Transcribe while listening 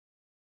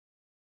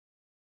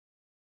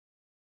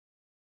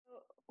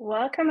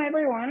Welcome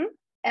everyone.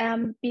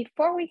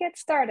 Before we get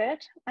started,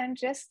 I'm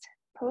just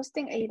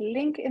posting a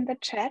link in the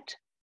chat.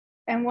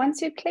 And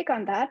once you click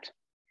on that,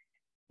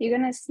 you're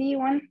gonna see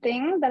one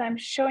thing that I'm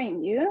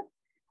showing you.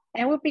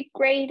 And it would be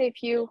great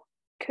if you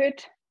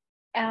could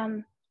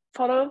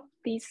follow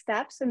these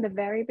steps in the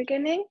very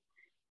beginning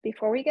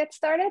before we get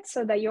started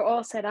so that you're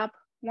all set up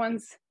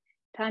once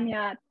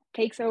Tanya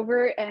takes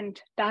over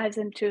and dives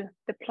into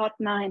the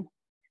Plotnine,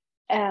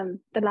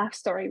 the life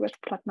story with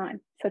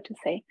Plotnine, so to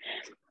say.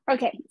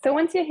 Okay, so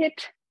once you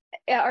hit,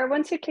 or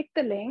once you click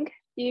the link,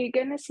 you're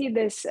gonna see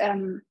this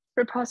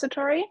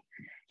repository.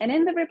 And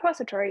in the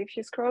repository, if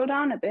you scroll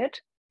down a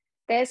bit,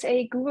 there's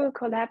a Google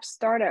Colab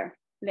starter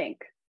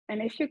link. And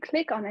if you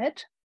click on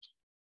it,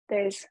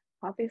 there's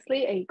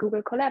obviously a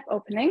Google Colab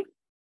opening.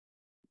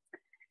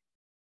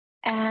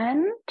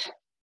 And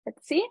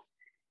let's see,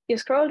 you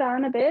scroll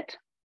down a bit.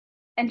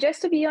 And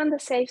just to be on the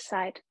safe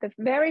side, the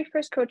very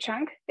first code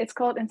chunk, it's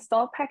called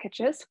install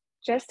packages.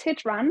 Just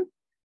hit run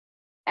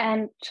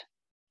and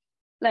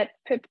let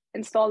pip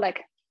install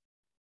like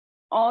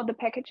all the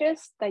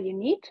packages that you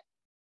need.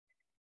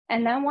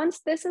 And then once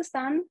this is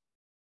done,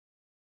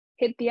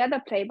 hit the other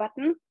play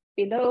button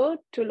below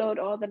to load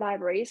all the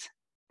libraries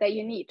that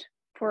you need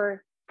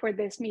for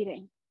this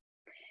meeting.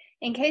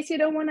 In case you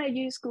don't want to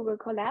use Google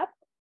Colab,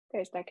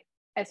 there's like,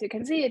 as you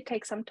can see, it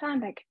takes some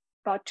time, like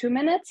about 2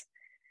 minutes.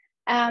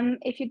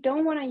 If you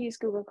don't want to use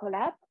Google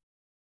Colab,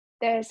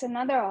 there's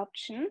another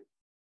option.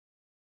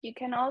 You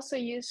can also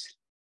use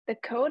the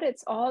code.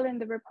 It's all in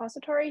the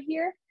repository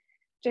here.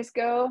 Just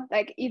go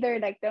like either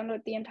like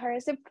download the entire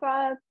zip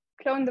file,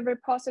 clone the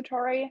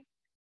repository,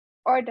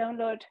 or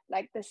download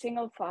like the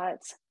single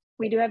files.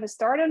 We do have a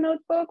starter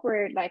notebook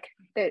where like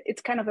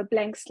it's kind of a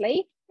blank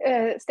slate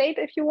state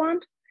if you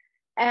want.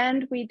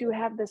 And we do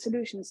have the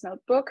solutions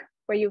notebook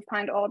where you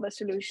find all the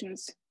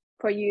solutions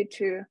for you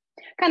to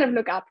kind of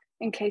look up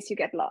in case you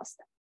get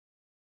lost.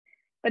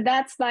 But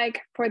that's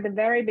like for the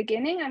very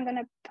beginning. I'm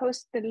gonna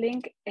post the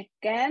link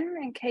again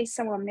in case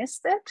someone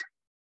missed it.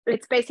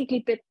 It's basically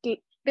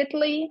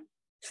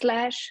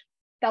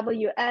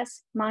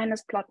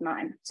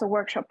bit.ly/ws-plotnine, so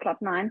workshop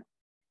Plotnine,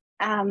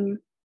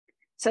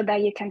 so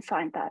that you can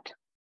find that.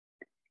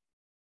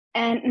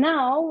 And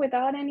now,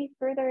 without any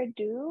further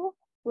ado,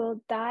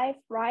 we'll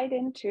dive right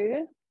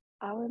into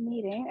our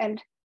meeting.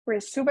 And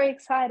we're super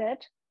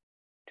excited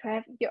to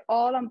have you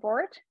all on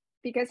board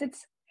because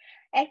it's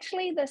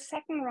actually the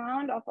second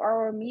round of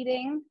our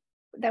meeting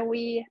that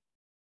we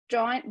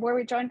joined, where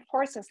we joined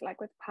forces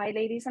like with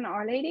PyLadies and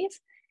R-Ladies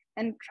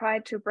and try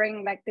to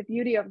bring like the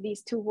beauty of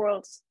these two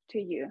worlds to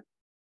you.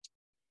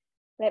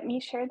 Let me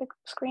share the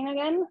screen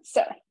again.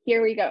 So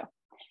here we go.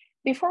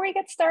 Before we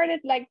get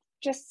started, like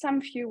just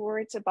some few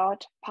words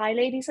about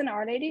PyLadies and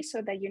R-Ladies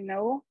so that you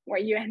know where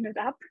you ended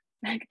up,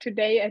 like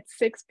today at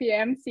 6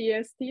 p.m.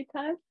 CST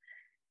time,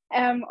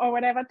 or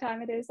whatever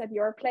time it is at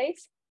your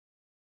place.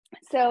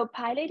 So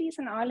PyLadies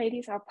and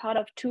R-Ladies are part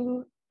of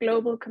two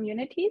global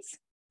communities,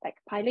 like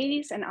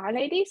PyLadies and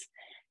R-Ladies.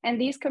 And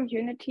these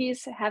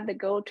communities have the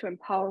goal to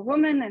empower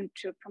women and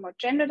to promote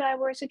gender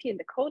diversity in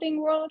the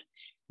coding world,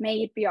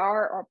 may it be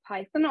R or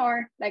Python,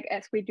 or like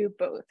as we do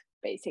both,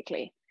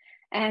 basically.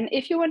 And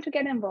if you want to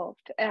get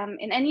involved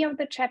in any of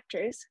the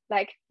chapters,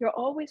 like you're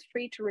always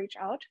free to reach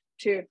out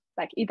to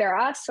like either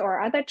us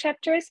or other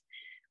chapters.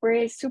 We're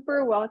a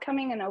super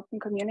welcoming and open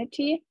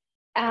community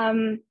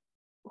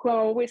who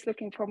are always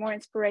looking for more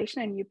inspiration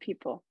and new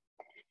people.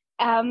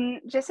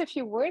 Just a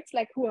few words,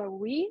 like who are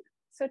we,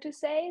 so to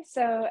say.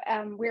 So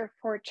we're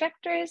 4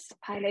 chapters: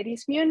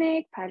 PyLadies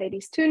Munich,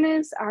 PyLadies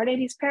Tunis,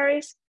 R-Ladies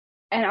Paris,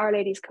 and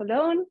R-Ladies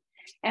Cologne.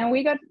 And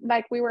we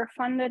were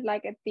funded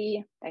like at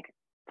the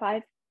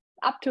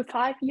up to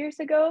 5 years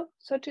ago,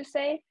 so to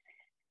say.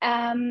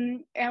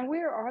 And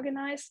we're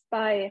organized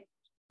by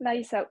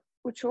Laisa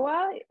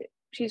Uchoa,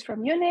 she's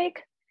from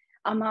Munich,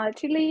 Amal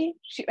Tili,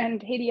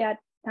 and Hedia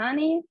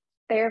Tani,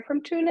 they're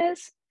from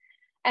Tunis.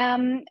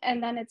 And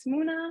then it's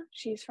Muna,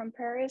 she's from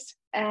Paris,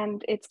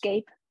 and it's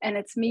Gabe, and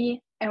it's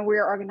me, and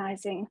we're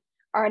organizing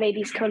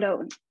R-Ladies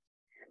Cologne.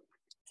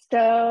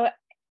 So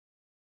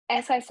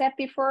as I said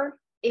before,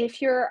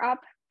 if you're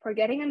up for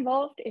getting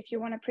involved, if you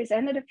want to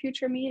present at a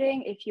future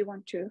meeting, if you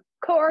want to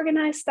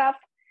co-organize stuff,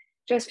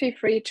 just feel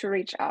free to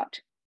reach out.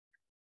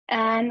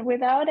 And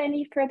without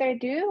any further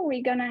ado,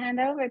 we're gonna hand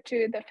over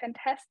to the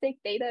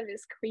fantastic data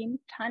viz queen,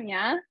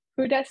 Tanya,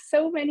 who does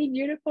so many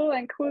beautiful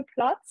and cool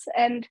plots.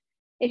 And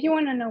if you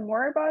want to know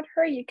more about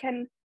her, you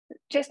can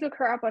just look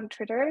her up on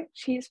Twitter.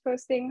 She's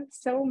posting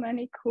so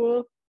many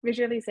cool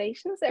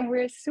visualizations, and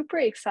we're super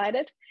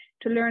excited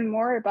to learn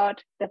more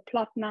about the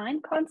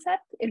Plotnine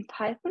concept in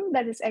Python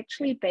that is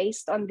actually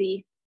based on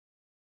the,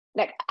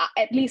 like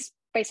at least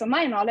based on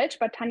my knowledge,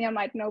 but Tanya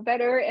might know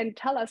better and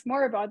tell us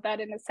more about that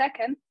in a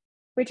second,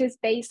 which is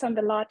based on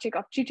the logic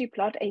of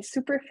ggplot, a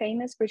super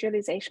famous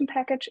visualization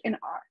package in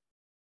R.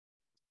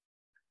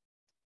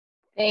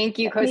 Thank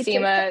you,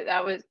 Cosima.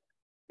 That was,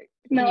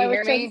 can you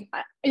hear me?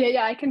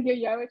 Yeah, I can hear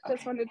you. I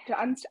just wanted to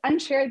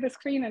unshare the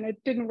screen and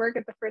it didn't work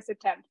at the first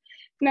attempt.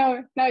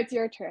 No, now it's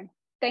your turn.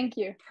 Thank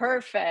you.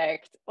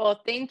 Perfect. Well,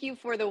 thank you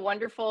for the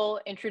wonderful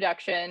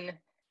introduction.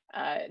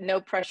 No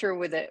pressure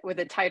with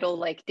a title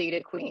like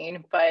Data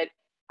Queen, but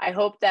I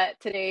hope that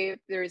today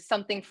there's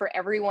something for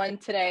everyone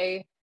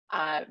today.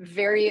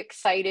 Very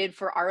excited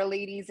for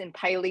R-Ladies and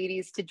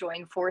PyLadies to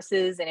join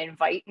forces and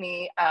invite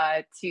me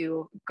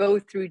to go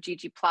through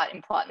ggplot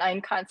and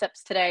Plotnine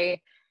concepts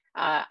today.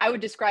 I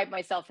would describe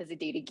myself as a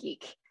data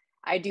geek.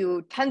 I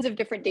do tons of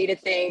different data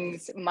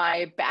things.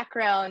 My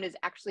background is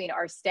actually in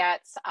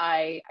R-Stats.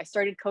 I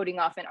started coding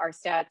off in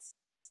R-Stats.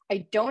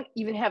 I don't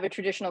even have a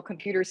traditional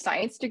computer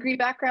science degree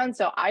background,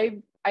 so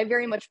I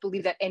very much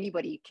believe that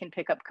anybody can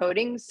pick up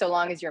coding so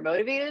long as you're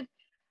motivated.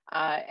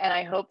 And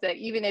I hope that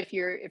even if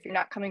you're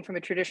not coming from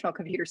a traditional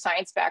computer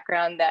science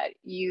background, that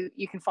you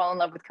can fall in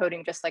love with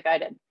coding just like I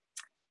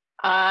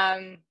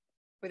did.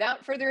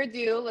 Without further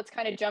ado, let's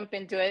kind of jump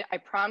into it. I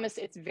promise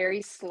it's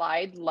very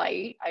slide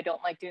light. I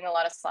don't like doing a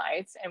lot of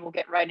slides, and we'll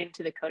get right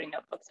into the coding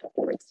notebooks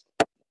afterwards.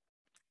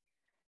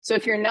 So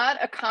if you're not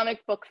a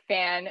comic book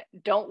fan,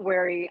 don't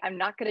worry. I'm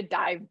not going to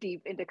dive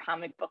deep into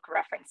comic book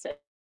references.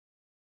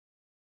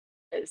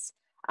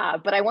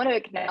 But I want to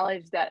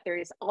acknowledge that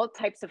there's all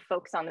types of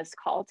folks on this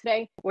call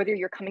today, whether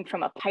you're coming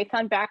from a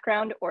Python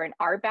background or an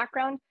R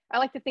background. I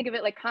like to think of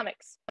it like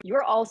comics.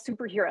 You're all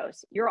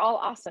superheroes. You're all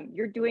awesome.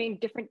 You're doing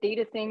different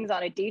data things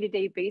on a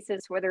day-to-day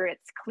basis, whether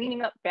it's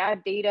cleaning up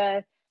bad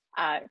data,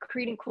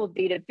 creating cool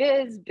data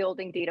viz,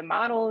 building data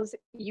models.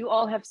 You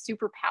all have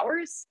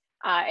superpowers,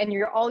 and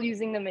you're all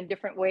using them in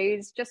different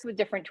ways, just with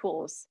different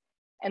tools.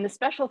 And the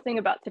special thing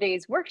about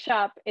today's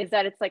workshop is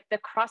that it's like the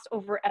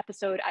crossover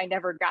episode I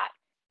never got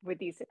with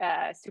these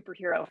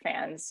superhero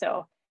fans.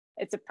 So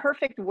it's a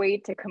perfect way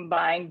to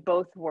combine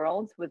both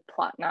worlds with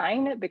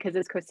Plotnine, because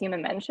as Cosima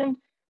mentioned,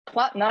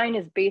 Plotnine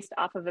is based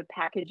off of a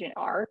package in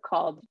R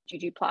called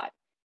ggplot.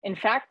 In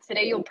fact,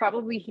 today you'll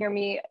probably hear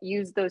me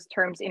use those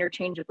terms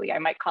interchangeably. I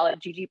might call it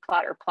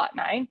ggplot or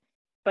Plotnine,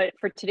 but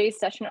for today's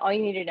session, all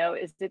you need to know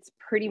is it's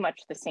pretty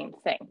much the same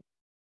thing.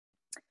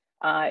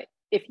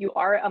 If you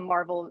are a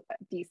Marvel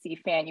DC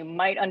fan, you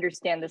might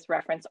understand this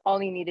reference.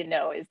 All you need to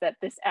know is that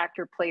this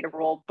actor played a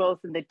role both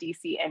in the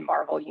DC and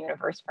Marvel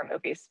universe for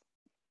movies.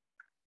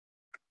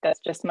 That's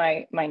just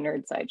my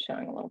nerd side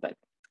showing a little bit.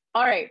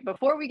 All right,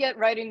 before we get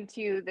right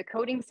into the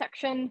coding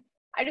section,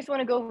 I just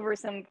want to go over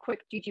some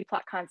quick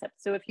ggplot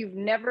concepts. So if you've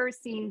never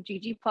seen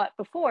ggplot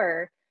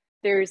before,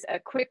 there's a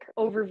quick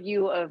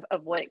overview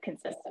of what it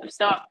consists of.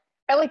 So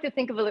I like to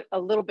think of it a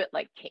little bit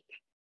like cake.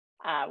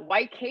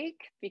 Why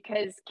cake?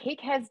 Because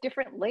cake has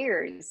different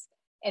layers.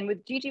 And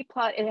with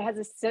ggplot, it has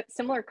a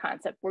similar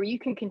concept where you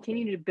can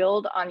continue to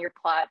build on your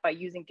plot by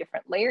using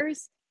different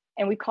layers.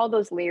 And we call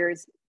those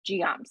layers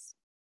geoms.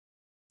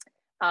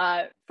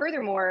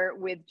 Furthermore,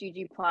 with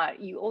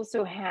ggplot, you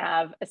also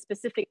have a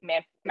specific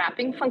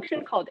mapping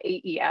function called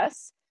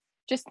AES.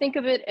 Just think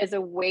of it as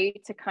a way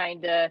to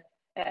kind of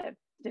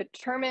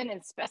determine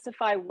and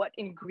specify what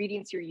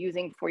ingredients you're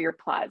using for your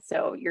plot.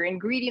 So your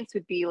ingredients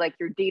would be like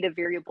your data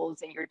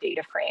variables in your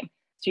data frame.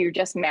 So you're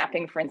just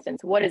mapping, for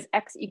instance, what is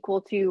X equal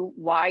to,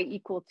 Y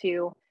equal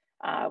to.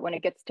 When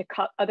it gets to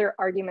other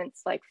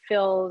arguments like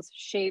fills,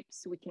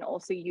 shapes, we can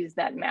also use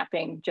that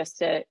mapping just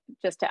to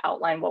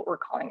outline what we're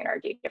calling in our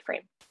data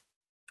frame.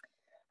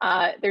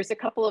 There's a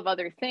couple of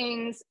other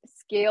things,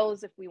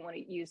 scales, if we want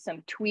to use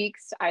some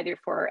tweaks, either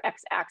for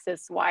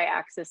X-axis,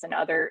 Y-axis, and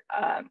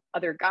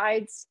other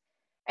guides.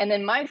 And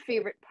then my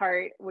favorite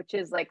part, which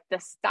is like the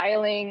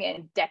styling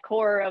and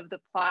decor of the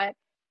plot,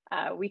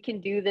 we can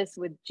do this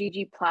with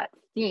ggplot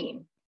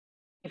theme.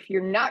 If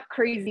you're not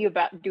crazy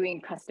about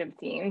doing custom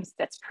themes,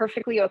 that's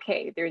perfectly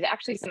okay. There's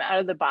actually some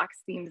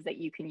out-of-the-box themes that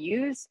you can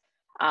use.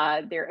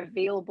 They're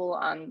available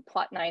on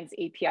Plotnine's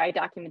API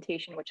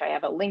documentation, which I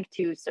have a link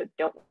to, so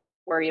don't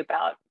worry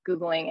about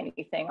Googling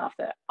anything off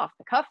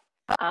the cuff.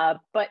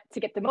 But to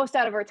get the most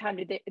out of our time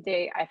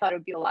today, I thought it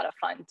would be a lot of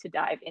fun to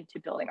dive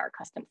into building our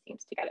custom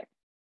themes together.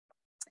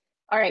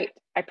 All right,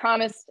 I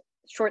promised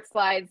short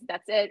slides,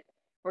 that's it.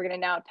 We're gonna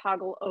now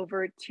toggle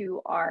over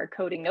to our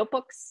coding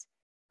notebooks.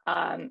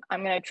 I'm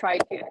gonna try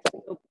to,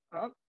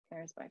 oh,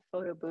 there's my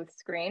photo booth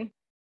screen.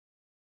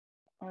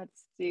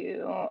 Let's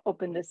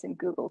open this in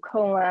Google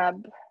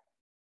Colab.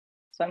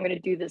 So I'm gonna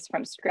do this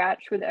from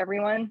scratch with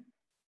everyone.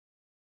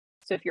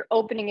 So if you're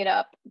opening it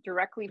up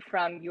directly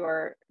from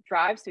your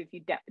drive, so if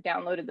you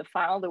downloaded the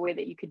file, the way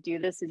that you could do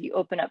this is you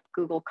open up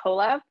Google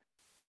Colab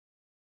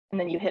and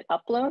then you hit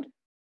upload.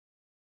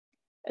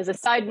 As a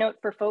side note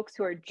for folks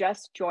who are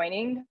just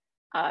joining,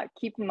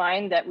 keep in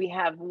mind that we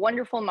have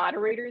wonderful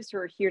moderators who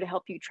are here to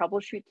help you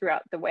troubleshoot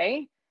throughout the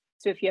way.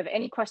 So if you have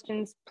any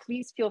questions,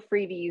 please feel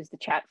free to use the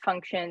chat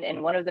function,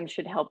 and one of them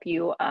should help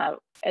you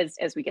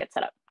as we get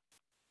set up.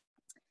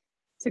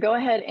 So go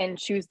ahead and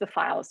choose the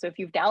file. So if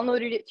you've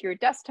downloaded it to your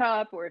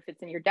desktop, or if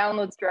it's in your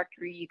downloads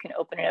directory, you can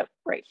open it up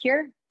right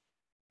here.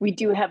 We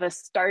do have a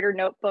starter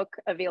notebook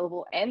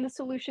available and the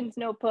solutions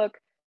notebook.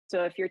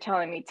 So if you're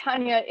telling me,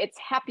 Tanya, it's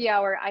happy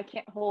hour, I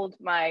can't hold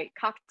my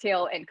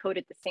cocktail and code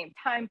at the same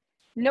time,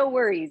 no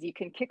worries, you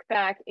can kick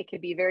back. It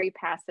can be very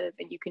passive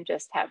and you can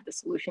just have the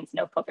solutions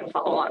notebook and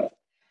follow along.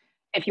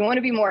 If you want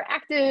to be more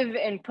active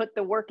and put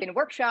the work in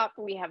workshop,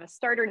 we have a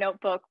starter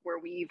notebook where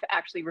we've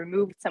actually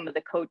removed some of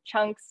the code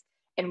chunks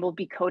and we'll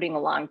be coding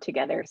along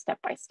together step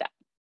by step.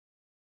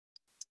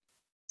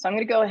 So I'm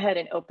going to go ahead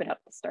and open up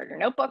the starter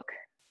notebook.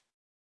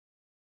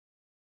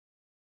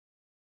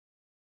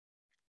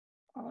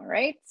 All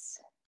right,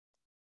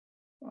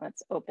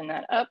 let's open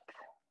that up.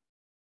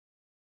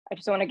 I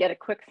just want to get a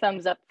quick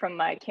thumbs up from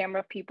my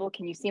camera people.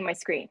 Can you see my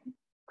screen?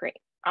 Great,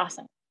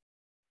 awesome.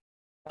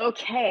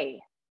 Okay,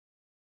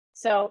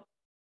 so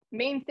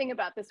main thing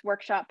about this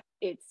workshop,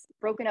 it's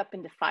broken up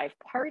into 5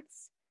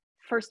 parts.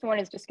 First one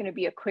is just going to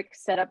be a quick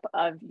setup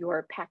of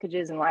your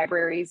packages and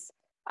libraries.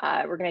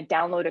 We're going to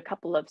download a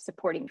couple of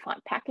supporting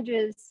font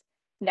packages.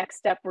 Next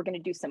step, we're going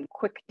to do some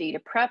quick data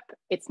prep.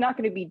 It's not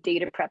going to be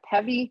data prep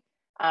heavy,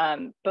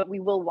 but we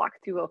will walk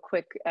through a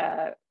quick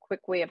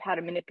way of how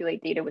to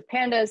manipulate data with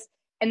pandas.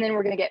 And then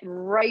we're going to get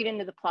right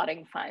into the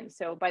plotting fun.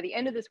 So by the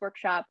end of this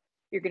workshop,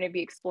 you're going to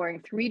be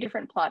exploring 3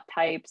 different plot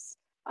types,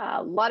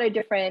 a lot of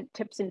different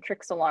tips and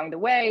tricks along the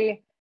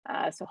way.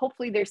 So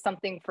hopefully there's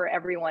something for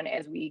everyone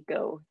as we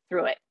go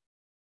through it.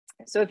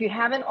 So if you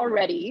haven't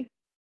already,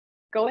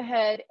 go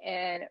ahead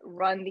and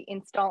run the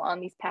install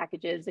on these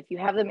packages. If you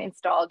have them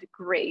installed,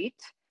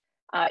 great.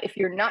 If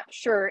you're not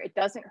sure, it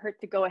doesn't hurt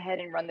to go ahead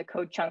and run the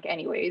code chunk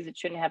anyways. It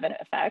shouldn't have an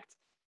effect.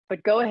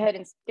 But go ahead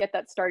and get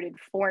that started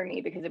for me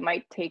because it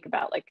might take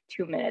about like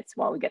 2 minutes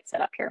while we get set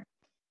up here.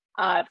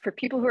 For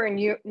people who are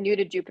new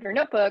to Jupyter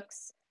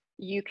Notebooks,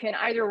 you can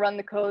either run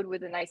the code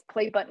with a nice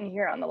play button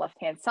here on the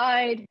left-hand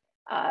side.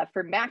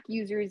 For Mac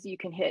users, you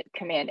can hit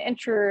Command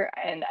Enter,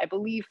 and I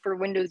believe for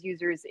Windows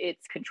users,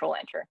 it's Control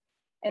Enter,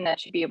 and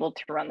that should be able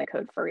to run the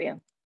code for you.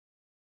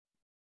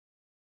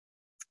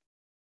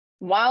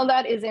 While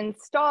that is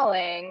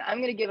installing, I'm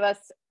going to give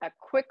us a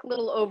quick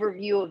little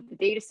overview of the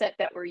data set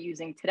that we're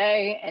using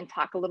today and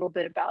talk a little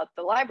bit about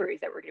the libraries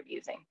that we're going to be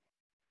using.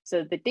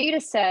 So the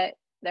data set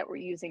that we're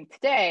using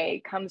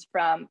today comes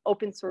from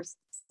open source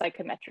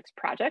psychometrics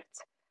project.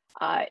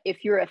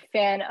 If you're a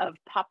fan of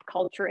pop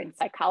culture and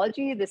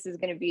psychology, this is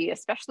going to be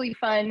especially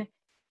fun.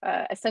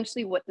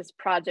 Essentially what this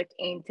project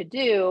aimed to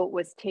do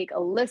was take a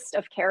list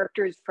of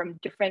characters from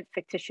different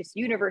fictitious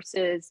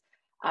universes,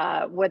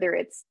 whether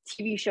it's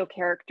TV show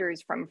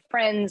characters from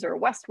Friends or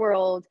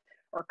Westworld,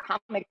 or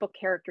comic book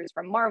characters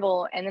from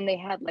Marvel, and then they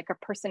had like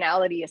a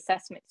personality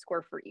assessment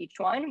score for each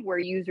one where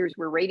users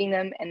were rating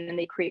them, and then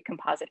they create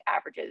composite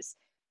averages.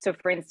 So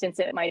for instance,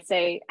 it might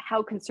say,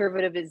 how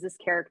conservative is this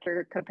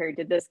character compared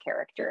to this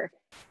character?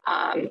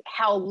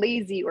 How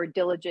lazy or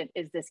diligent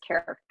is this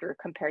character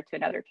compared to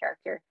another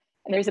character?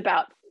 And there's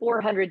about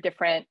 400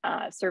 different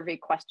survey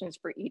questions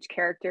for each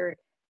character.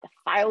 The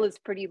file is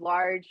pretty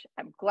large.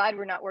 I'm glad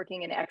we're not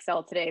working in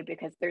Excel today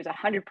because there's a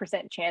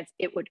 100% chance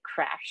it would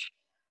crash.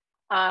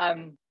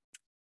 And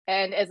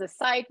as a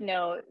side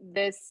note,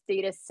 this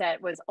data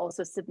set was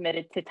also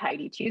submitted to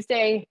Tidy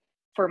Tuesday.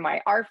 For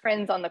my R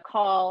friends on the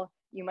call,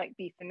 you might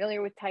be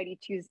familiar with Tidy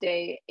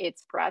Tuesday.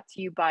 It's brought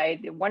to you by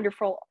the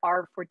wonderful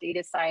R for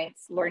Data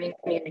Science learning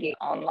community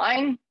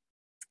online.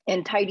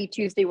 And Tidy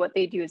Tuesday, what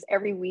they do is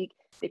every week,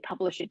 they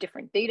publish a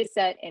different data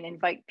set and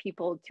invite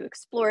people to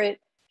explore it,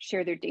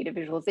 share their data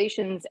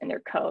visualizations and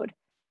their code.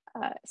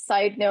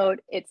 Side note,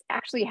 it's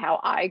actually how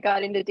I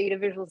got into data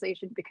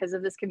visualization because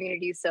of this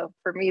community. So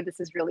for me,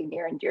 this is really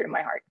near and dear to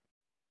my heart.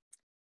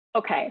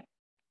 Okay,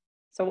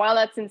 so while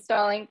that's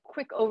installing,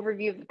 quick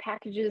overview of the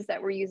packages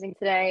that we're using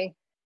today.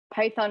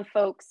 Python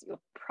folks,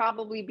 you'll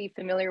probably be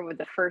familiar with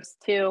the first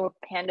 2,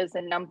 Pandas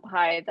and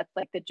NumPy. That's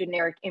like the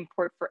generic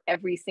import for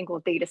every single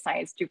data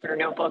science Jupyter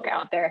notebook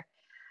out there.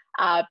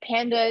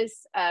 Pandas,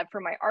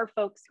 for my R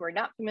folks who are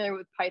not familiar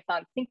with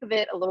Python, think of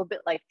it a little bit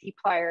like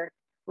dplyr.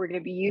 We're going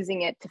to be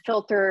using it to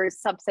filter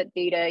subset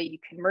data. You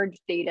can merge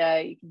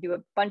data. You can do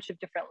a bunch of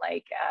different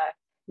like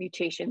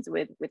mutations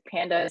with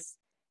pandas.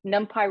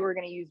 NumPy we're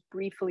going to use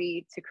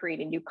briefly to create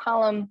a new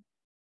column.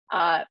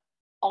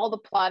 All the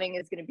plotting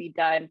is going to be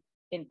done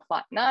in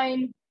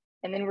Plotnine,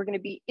 and then we're going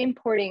to be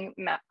importing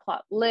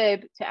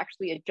matplotlib to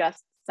actually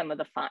adjust some of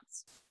the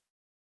fonts.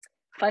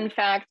 Fun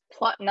fact,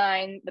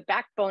 Plotnine, the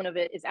backbone of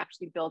it is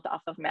actually built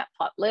off of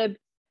matplotlib.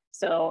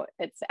 So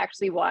it's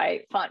actually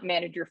why Font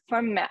Manager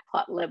from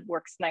matplotlib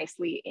works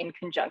nicely in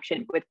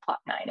conjunction with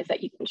Plotnine, is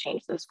that you can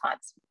change those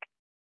fonts.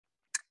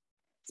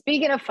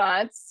 Speaking of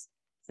fonts,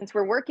 since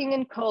we're working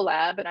in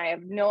Colab and I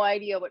have no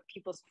idea what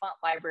people's font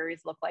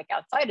libraries look like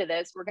outside of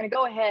this, we're going to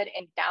go ahead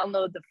and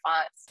download the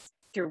fonts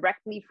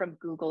directly from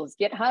Google's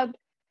GitHub.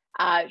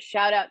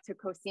 Shout out to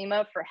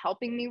Cosima for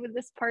helping me with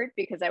this part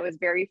because I was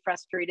very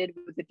frustrated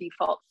with the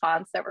default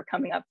fonts that were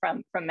coming up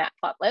from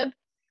matplotlib.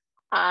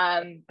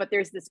 But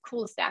there's this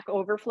cool Stack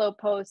Overflow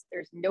post.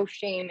 There's no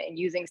shame in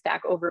using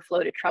Stack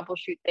Overflow to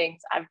troubleshoot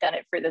things. I've done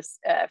it for this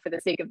for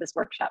the sake of this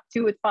workshop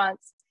too with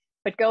fonts.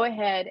 But go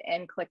ahead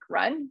and click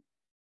Run.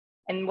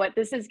 And what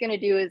this is going to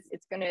do is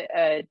it's going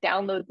to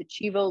download the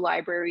Chivo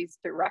libraries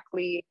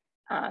directly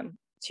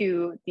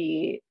to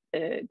the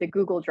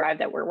Google Drive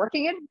that we're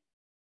working in.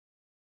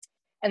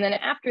 And then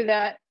after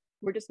that,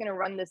 we're just gonna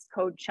run this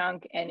code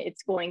chunk and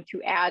it's going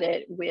to add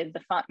it with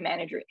the font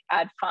manager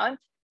add font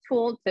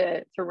tool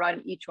to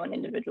run each one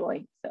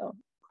individually. So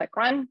click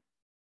run.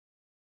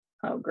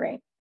 Oh, great.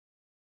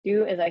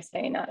 Do as I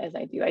say, not as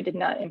I do. I did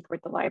not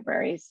import the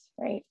libraries,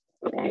 right?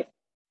 Okay.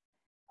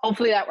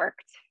 Hopefully that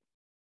worked.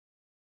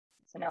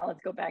 So now let's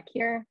go back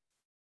here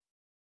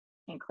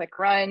and click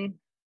run.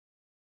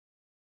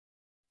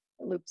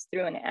 It loops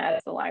through and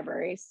adds the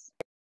libraries.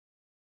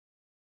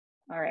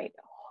 All right.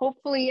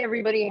 Hopefully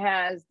everybody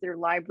has their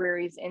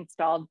libraries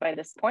installed by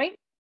this point.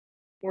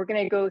 We're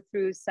going to go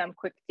through some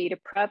quick data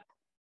prep.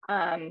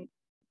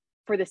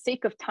 For the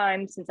sake of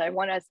time, since I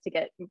want us to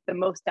get the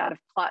most out of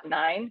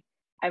Plotnine,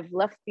 I've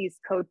left these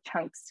code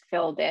chunks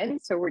filled in.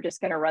 So we're just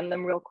going to run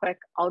them real quick.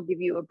 I'll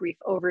give you a brief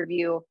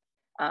overview.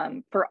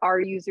 For our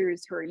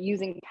users who are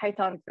using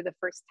Python for the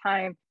first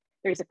time,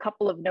 there's a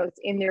couple of notes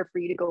in there for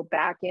you to go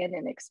back in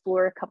and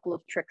explore a couple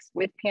of tricks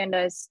with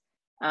pandas.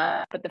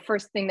 But the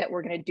first thing that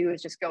we're going to do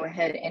is just go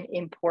ahead and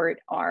import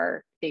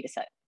our data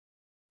set.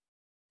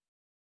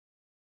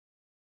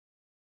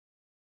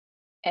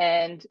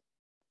 And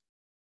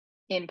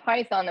in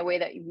Python, the way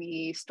that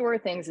we store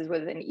things is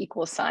with an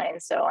equal sign.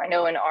 So I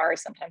know in R,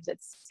 sometimes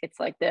it's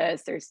like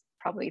this. There's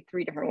probably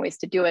 3 different ways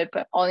to do it,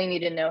 but all you need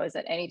to know is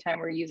that anytime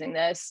we're using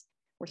this,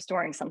 we're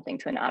storing something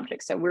to an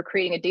object. So we're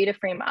creating a data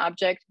frame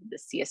object with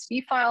the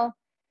CSV file,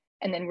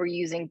 and then we're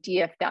using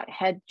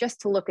df.head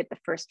just to look at the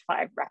first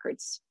 5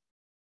 records.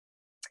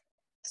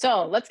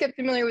 So let's get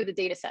familiar with the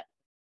data set.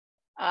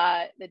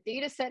 The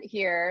data set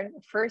here,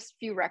 the first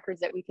few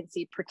records that we can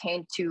see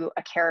pertain to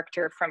a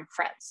character from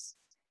Friends.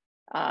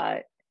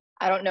 I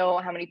don't know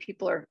how many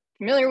people are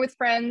familiar with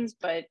Friends,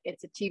 but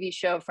it's a TV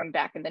show from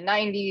back in the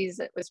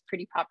 90s. It was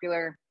pretty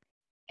popular.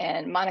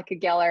 And Monica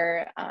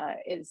Geller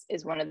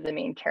is one of the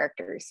main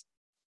characters.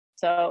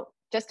 So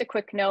just a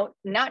quick note,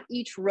 not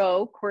each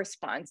row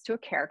corresponds to a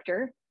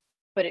character,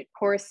 but it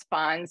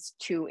corresponds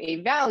to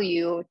a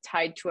value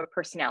tied to a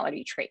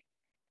personality trait.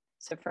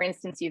 So for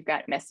instance, you've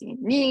got messy,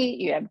 neat,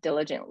 you have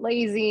diligent,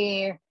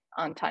 lazy,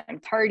 on time,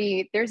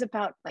 tardy. There's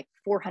about like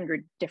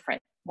 400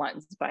 different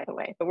ones, by the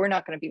way, but we're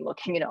not going to be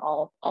looking at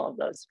all of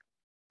those.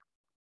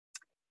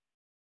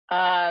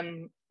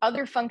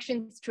 Other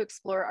functions to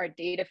explore our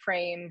data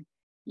frame.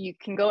 You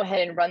can go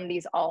ahead and run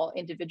these all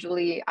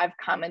individually. I've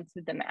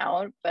commented them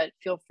out, but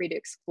feel free to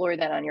explore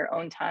that on your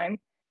own time.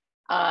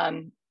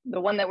 The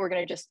one that we're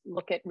going to just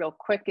look at real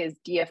quick is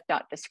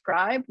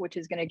df.describe, which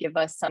is going to give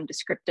us some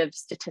descriptive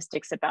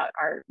statistics about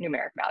our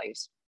numeric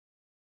values.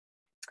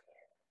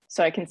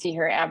 So I can see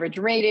here average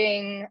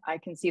rating. I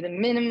can see the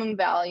minimum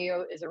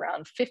value is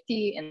around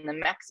 50 and the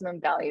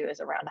maximum value is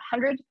around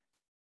 100.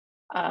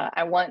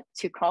 I want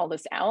to call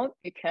this out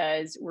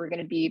because we're going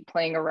to be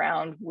playing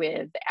around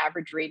with the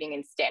average rating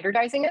and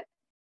standardizing it.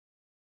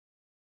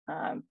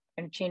 I'm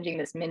changing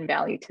this min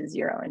value to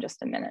 0 in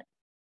just a minute.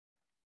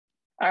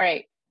 All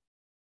right.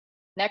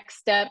 Next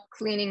step,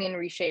 cleaning and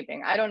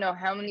reshaping. I don't know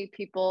how many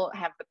people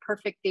have the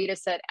perfect data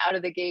set out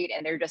of the gate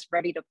and they're just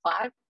ready to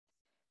plot.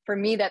 For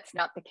me, that's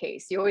not the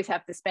case. You always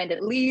have to spend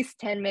at least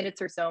 10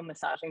 minutes or so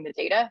massaging the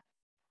data.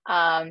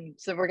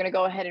 So we're going to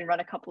go ahead and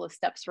run a couple of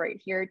steps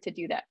right here to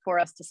do that for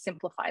us to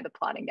simplify the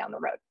plotting down the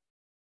road.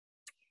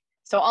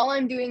 So all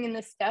I'm doing in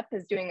this step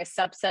is doing a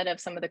subset of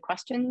some of the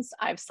questions.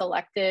 I've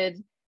selected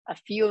a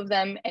few of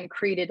them and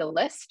created a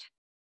list.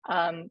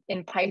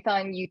 In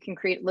Python, you can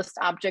create list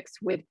objects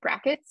with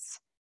brackets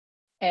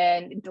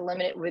and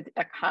delimit it with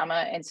a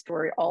comma and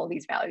store all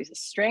these values as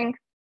string.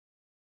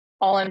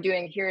 All I'm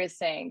doing here is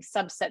saying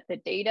subset the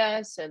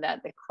data so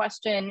that the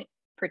question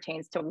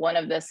pertains to one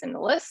of this in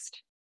the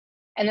list.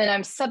 And then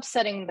I'm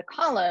subsetting the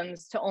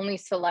columns to only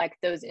select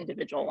those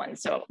individual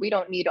ones. So we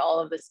don't need all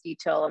of this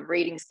detail of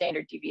rating,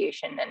 standard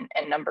deviation,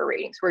 and number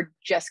ratings. We're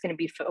just going to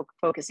be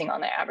focusing on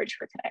the average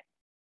for today.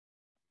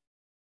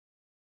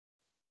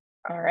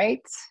 All right,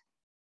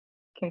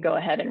 can go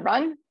ahead and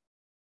run.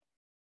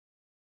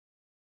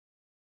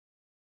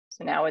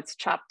 So now it's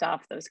chopped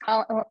off those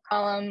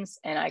columns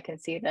and I can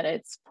see that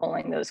it's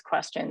pulling those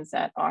questions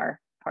that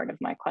are part of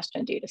my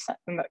question data set,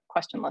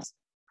 question list.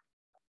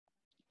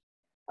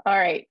 All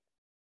right,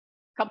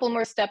 a couple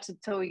more steps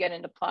until we get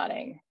into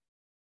plotting.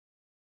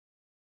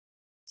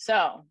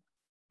 So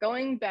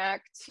going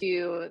back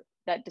to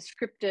that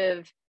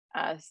descriptive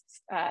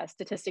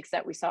statistics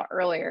that we saw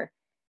earlier,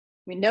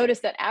 we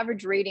noticed that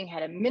average rating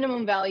had a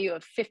minimum value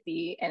of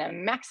 50 and a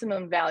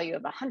maximum value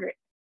of 100.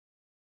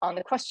 On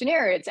the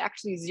questionnaire, it's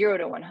actually 0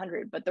 to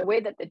 100, but the way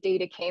that the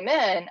data came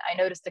in, I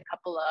noticed a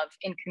couple of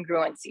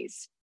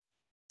incongruencies.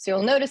 So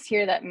you'll notice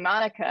here that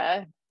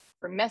Monica,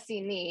 for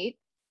messy neat,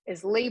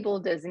 is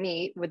labeled as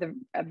neat with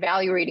a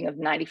value rating of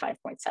 95.7.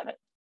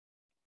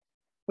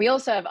 We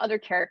also have other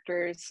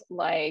characters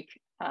like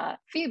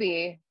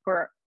Phoebe, who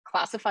are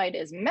classified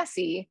as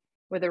messy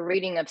with a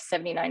rating of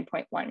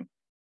 79.1.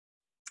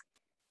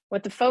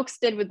 What the folks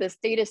did with this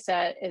data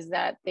set is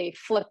that they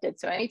flipped it.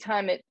 So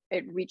anytime it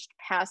reached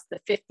past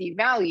the 50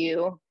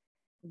 value,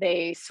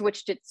 they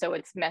switched it so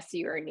it's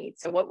messy or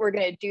neat. So what we're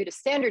going to do to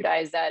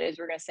standardize that is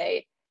we're going to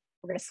say,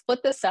 we're going to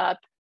split this up.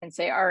 and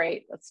say, all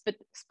right, let's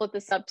split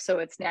this up so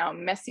it's now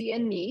messy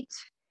and neat.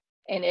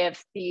 And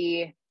if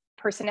the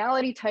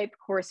personality type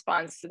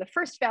corresponds to the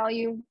first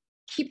value,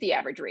 keep the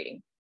average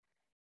rating.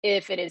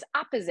 If it is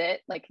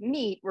opposite, like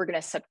neat, we're going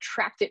to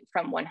subtract it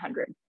from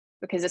 100,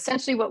 because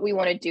essentially what we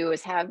want to do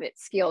is have it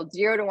scaled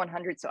 0 to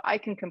 100 so I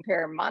can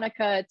compare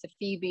Monica to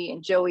Phoebe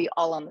and Joey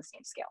all on the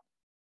same scale.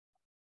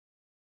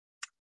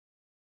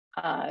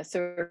 So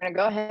we're going to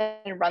go ahead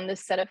and run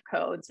this set of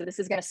code. So this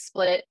is going to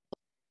split it.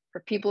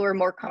 For people who are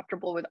more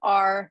comfortable with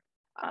R,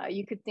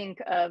 you could think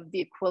of the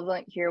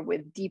equivalent here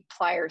with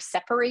dply or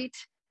separate.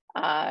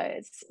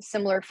 It's a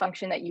similar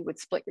function that you would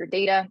split your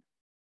data.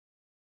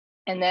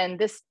 And then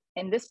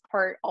in this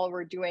part, all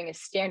we're doing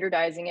is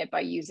standardizing it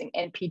by using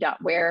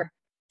np.where.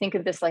 Think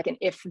of this like an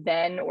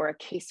if-then or a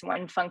case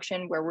one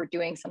function where we're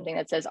doing something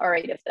that says, all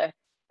right, if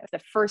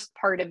the first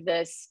part of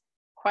this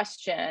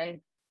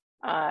question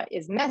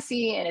is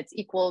messy and it's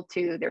equal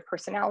to their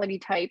personality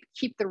type,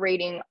 keep the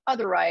rating,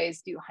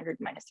 otherwise do 100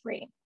 minus the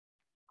rating.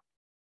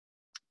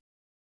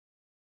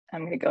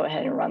 I'm going to go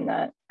ahead and run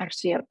that.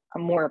 Actually, a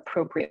more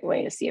appropriate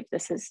way to see if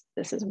this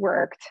has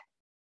worked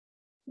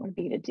would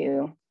be to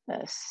do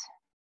this.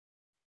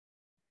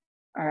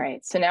 All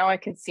right, so now I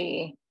can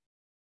see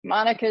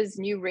Monica's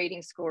new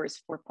rating score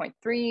is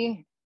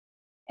 4.3,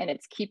 and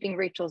it's keeping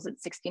Rachel's at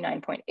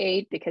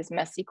 69.8 because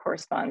messy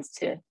corresponds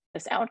to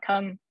this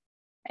outcome.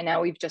 And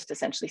now we've just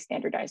essentially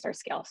standardized our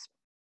scales.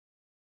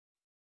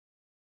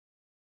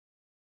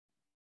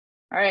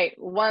 All right,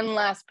 one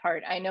last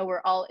part. I know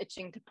we're all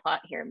itching to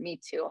plot here, me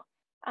too.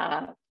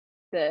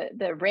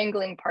 The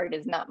wrangling part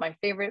is not my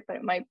favorite, but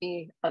it might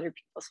be other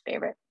people's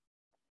favorite.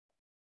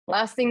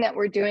 Last thing that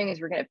we're doing is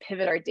we're going to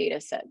pivot our data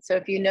set. So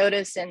if you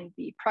notice in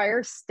the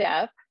prior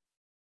step,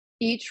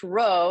 each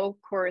row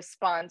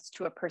corresponds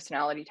to a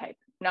personality type,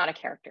 not a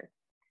character.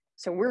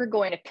 So we're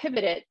going to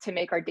pivot it to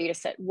make our data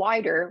set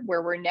wider,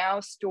 where we're now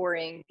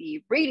storing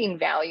the rating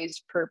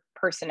values per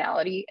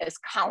personality as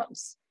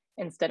columns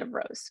instead of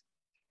rows.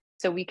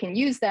 So we can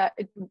use that,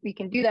 we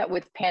can do that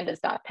with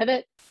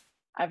pandas.pivot.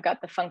 I've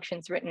got the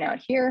functions written out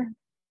here.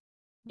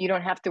 You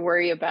don't have to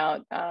worry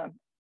about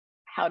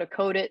how to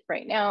code it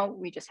right now.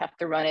 We just have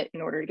to run it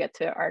in order to get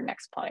to our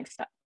next plotting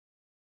step.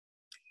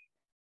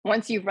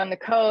 Once you've run the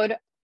code,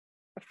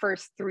 the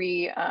first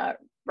three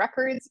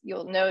records,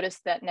 you'll notice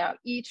that now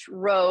each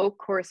row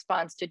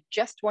corresponds to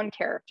just one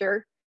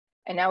character.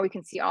 And now we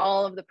can see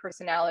all of the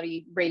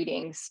personality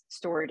ratings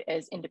stored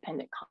as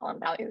independent column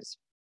values.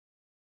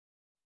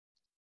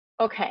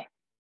 Okay,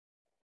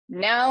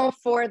 now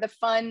for the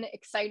fun,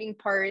 exciting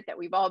part that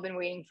we've all been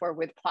waiting for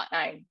with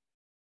Plotnine.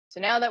 So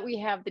now that we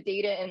have the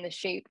data in the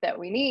shape that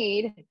we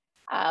need,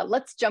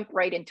 let's jump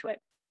right into it.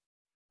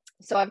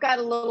 So I've got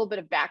a little bit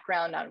of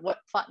background on what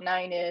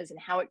Plotnine is and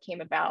how it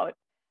came about.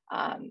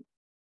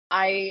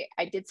 I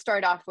did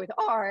start off with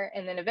R,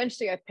 and then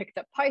eventually I picked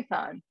up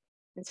Python.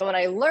 And so when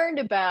I learned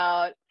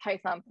about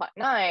Python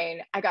Plotnine,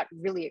 I got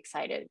really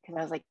excited because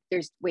I was like,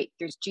 there's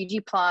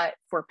ggplot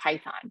for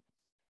Python.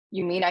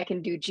 You mean I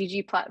can do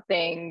ggplot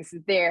things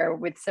there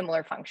with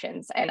similar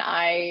functions? And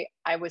I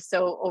was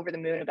so over the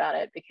moon about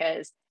it,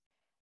 because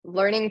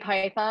learning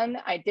Python,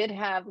 I did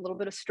have a little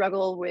bit of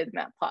struggle with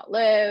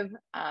matplotlib.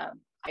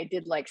 I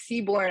did like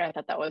Seaborn. I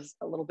thought that was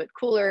a little bit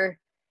cooler.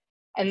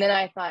 And then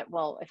I thought,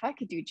 well, if I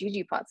could do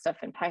ggplot stuff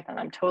in Python,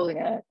 I'm totally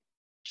gonna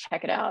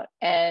check it out.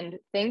 And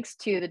thanks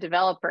to the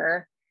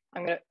developer,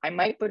 I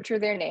might butcher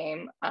their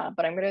name,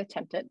 but I'm gonna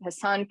attempt it.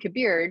 Hassan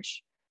Kabirj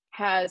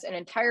has an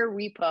entire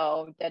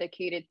repo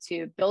dedicated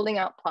to building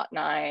out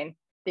Plotnine.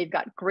 They've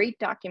got great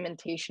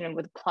documentation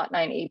with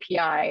Plotnine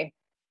API.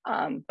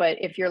 But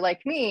if you're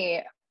like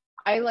me,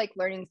 I like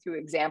learning through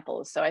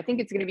examples. So I think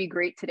it's gonna be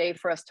great today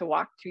for us to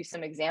walk through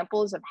some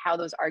examples of how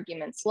those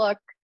arguments look.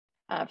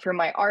 For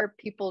my R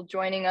people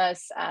joining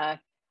us, I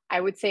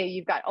would say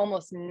you've got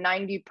almost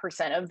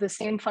 90% of the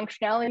same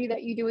functionality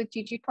that you do with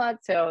ggplot.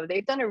 So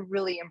they've done a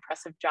really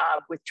impressive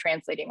job with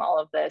translating all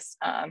of this.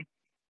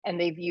 And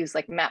they've used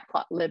like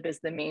matplotlib as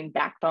the main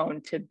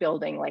backbone to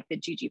building like the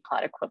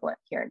ggplot equivalent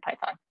here in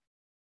Python.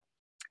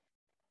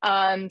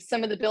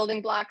 Some of the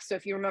building blocks. So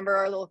if you remember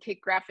our little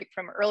cake graphic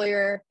from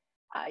earlier,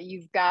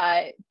 you've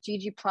got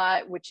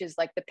ggplot, which is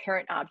like the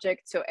parent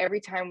object. So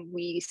every time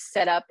we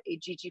set up a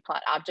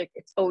ggplot object,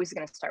 it's always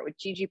going to start with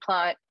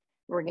ggplot.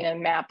 We're going to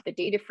map the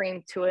data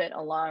frame to it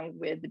along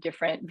with the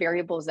different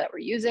variables that we're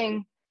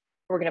using.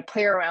 We're going to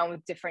play around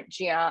with different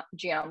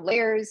geom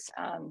layers.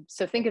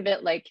 So think of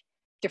it like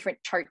different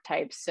chart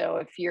types. So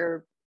if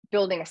you're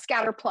building a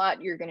scatter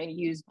plot, you're going to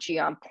use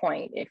geom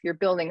point. If you're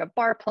building a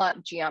bar plot,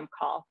 geom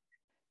call.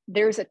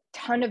 There's a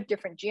ton of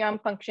different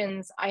geom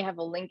functions. I have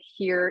a link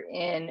here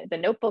in the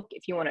notebook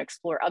if you want to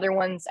explore other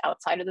ones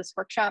outside of this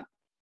workshop.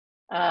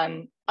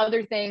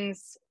 Other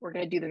things, we're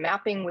going to do the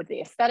mapping with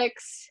the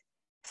aesthetics,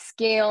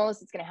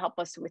 scales. It's going to help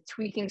us with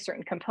tweaking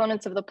certain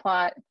components of the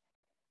plot.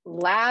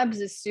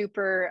 Labs is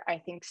super, I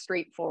think,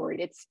 straightforward.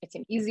 It's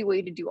an easy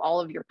way to do all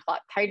of your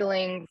plot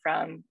titling,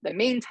 from the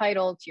main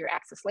title to your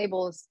axis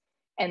labels.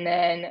 And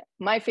then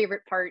my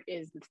favorite part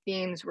is the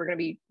themes. We're going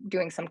to be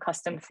doing some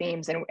custom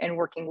themes and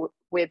working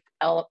with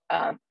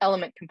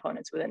element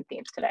components within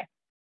themes today.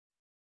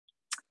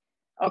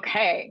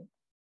 Okay,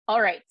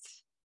 all right.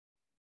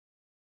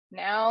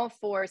 Now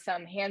for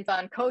some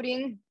hands-on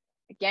coding.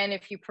 Again,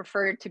 if you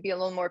prefer to be a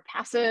little more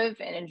passive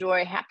and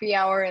enjoy happy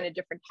hour in a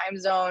different time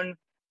zone,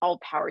 all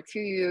power to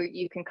you.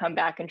 You can come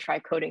back and try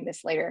coding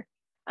this later.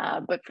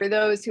 But for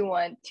those who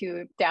want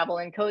to dabble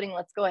in coding,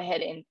 let's go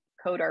ahead and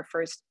code our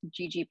first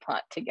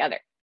ggplot together.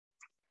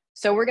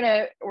 So we're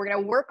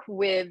gonna work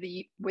within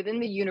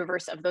the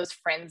universe of those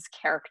Friends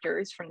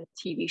characters from the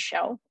TV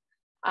show.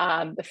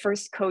 The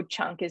first code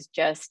chunk is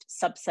just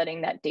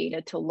subsetting that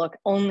data to look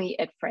only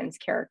at Friends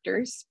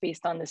characters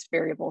based on this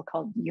variable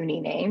called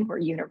UniName or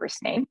universe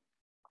name.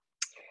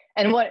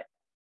 And what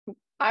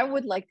I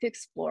would like to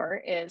explore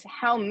is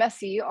how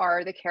messy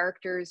are the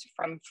characters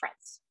from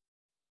Friends.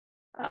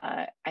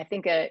 I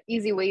think an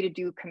easy way to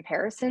do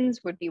comparisons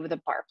would be with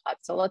a bar plot.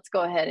 So let's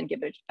go ahead and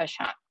give it a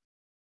shot.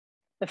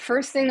 The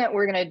first thing that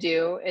we're going to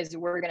do is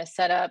we're going to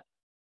set up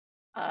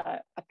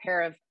a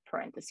pair of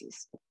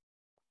parentheses.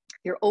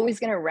 You're always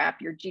going to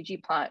wrap your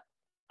ggplot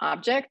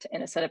object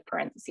in a set of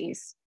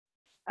parentheses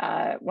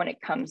when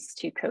it comes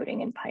to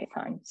coding in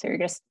Python. So you're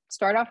going to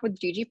start off with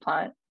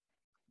ggplot.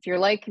 If you're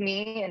like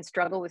me and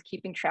struggle with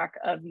keeping track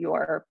of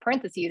your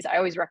parentheses, I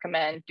always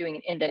recommend doing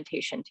an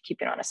indentation to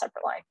keep it on a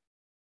separate line.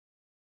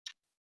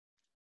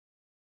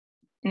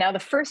 Now, the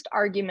first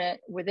argument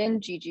within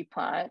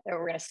ggplot that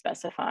we're going to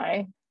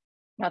specify,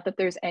 not that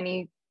there's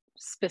any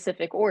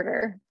specific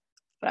order,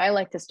 but I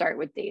like to start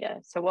with data.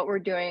 So what we're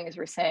doing is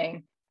we're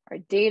saying our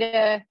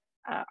data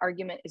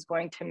argument is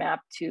going to map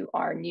to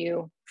our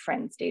new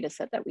Friends data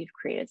set that we've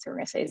created. So we're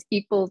going to say is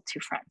equal to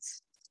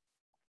Friends.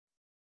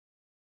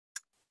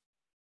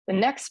 The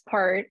next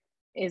part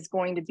is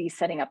going to be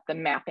setting up the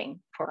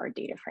mapping for our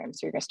data frame.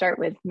 So you're going to start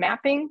with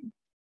mapping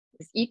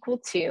is equal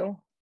to,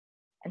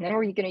 and then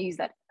we're going to use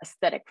that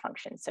aesthetic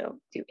function. So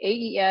do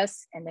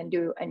AES and then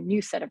do a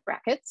new set of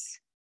brackets.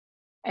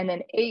 And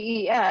then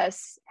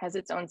AES has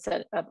its own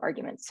set of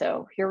arguments.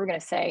 So here we're going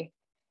to say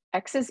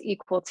X is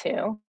equal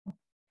to,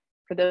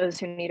 for those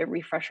who need a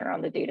refresher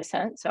on the data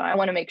set. So I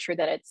want to make sure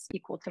that it's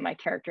equal to my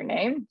character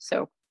name.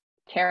 So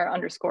char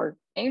underscore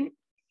name.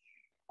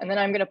 And then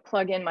I'm going to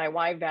plug in my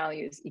Y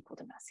values equal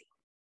to messy.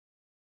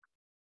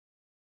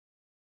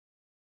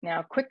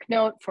 Now, quick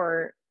note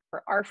for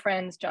our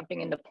friends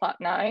jumping into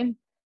Plotnine.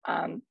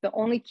 The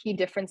only key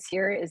difference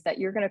here is that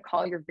you're going to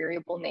call your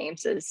variable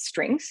names as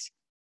strings.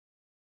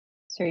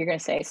 So you're going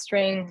to say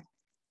string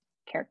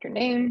character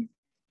name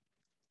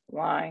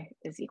Y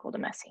is equal to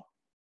messy.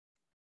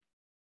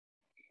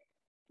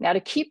 Now to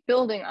keep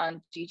building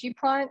on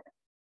ggplot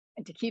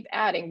and to keep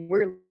adding,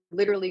 we're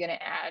literally going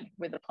to add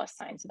with a plus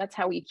sign. So that's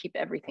how we keep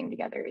everything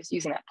together, is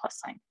using that plus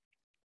sign.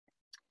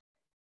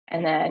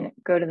 And then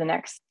go to the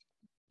next,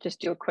 just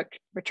do a quick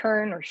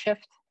return or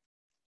shift,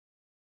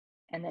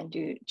 and then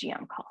do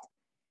geom call.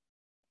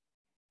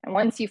 And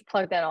once you've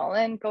plugged that all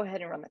in, go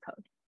ahead and run the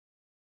code.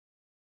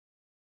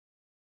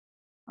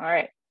 All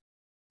right,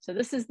 so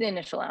this is the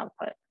initial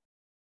output.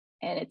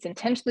 And it's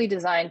intentionally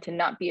designed to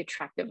not be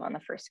attractive on the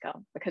first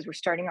go because we're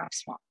starting off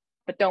small.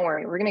 But don't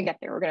worry, we're going to get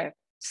there. We're going to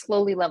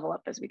slowly level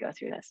up as we go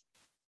through this.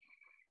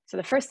 So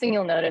the first thing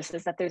you'll notice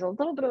is that there's a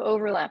little bit of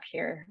overlap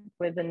here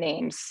with the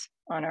names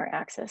on our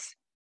axis,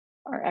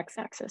 our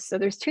x-axis. So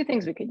there's two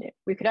things we could do.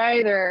 We could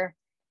either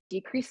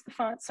decrease the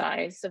font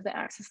size of the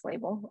axis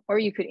label, or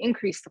you could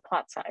increase the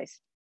plot size.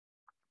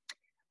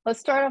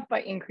 Let's start off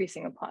by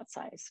increasing the plot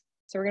size.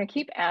 So we're going to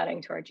keep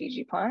adding to our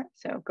ggplot.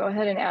 So go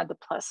ahead and add the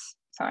plus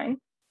sign.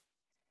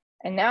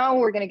 And now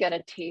we're going to get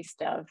a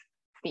taste of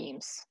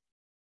themes.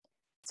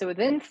 So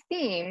within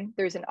theme,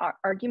 there's an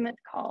argument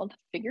called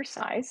figure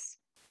size.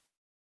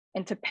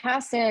 And to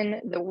pass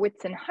in the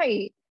width and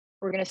height,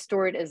 we're going to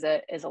store it as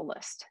a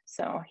list.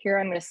 So here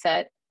I'm going to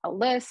set a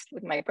list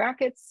with my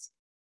brackets,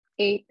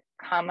 8,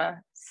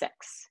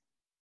 6.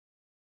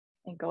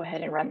 And go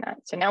ahead and run that.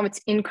 So now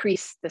it's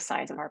increased the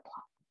size of our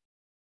plot.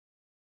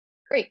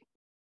 Great.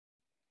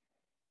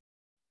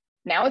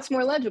 Now it's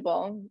more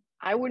legible.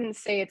 I wouldn't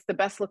say it's the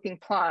best looking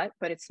plot,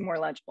 but it's more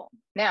legible.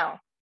 Now,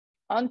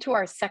 on to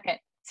our second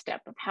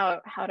step of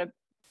how to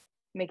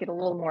make it a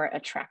little more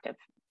attractive.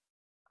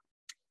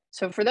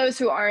 So for those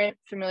who aren't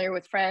familiar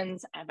with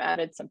Friends, I've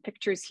added some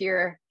pictures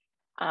here.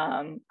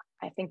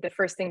 I think the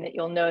first thing that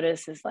you'll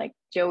notice is like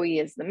Joey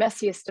is the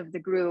messiest of the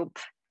group.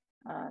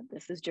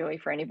 This is Joey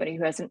for anybody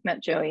who hasn't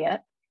met Joey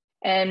yet.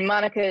 And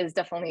Monica is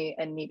definitely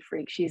a neat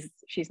freak. She's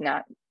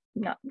not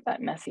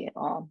that messy at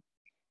all.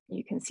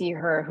 You can see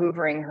her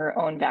hoovering her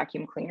own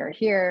vacuum cleaner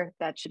here.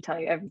 That should tell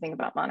you everything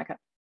about Monica.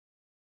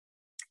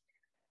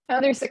 Now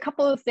there's a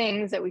couple of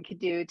things that we could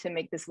do to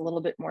make this a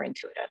little bit more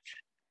intuitive.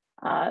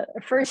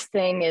 The first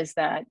thing is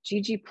that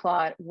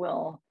ggplot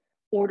will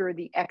order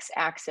the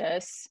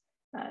x-axis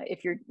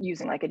if you're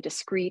using like a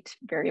discrete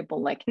variable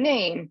like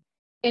name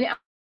in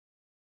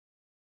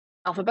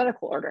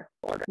alphabetical order.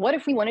 What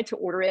if we wanted to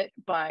order it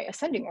by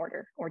ascending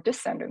order or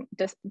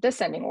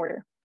descending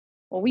order?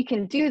 Well, we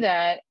can do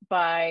that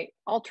by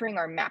altering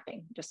our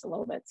mapping just a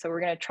little bit. So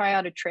we're going to try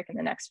out a trick in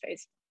the next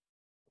phase.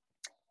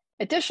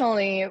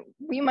 Additionally,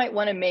 we might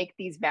want to make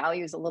these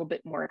values a little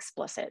bit more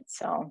explicit.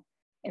 So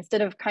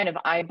instead of kind of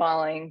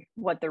eyeballing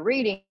what the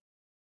rating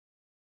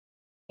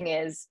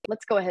is,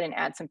 let's go ahead and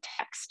add some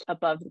text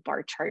above the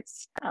bar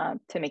charts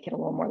to make it a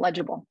little more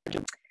legible.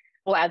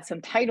 We'll add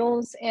some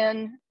titles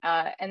in,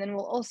 and then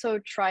we'll also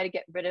try to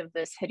get rid of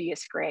this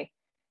hideous gray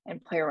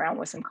and play around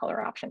with some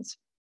color options.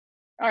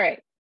 All right,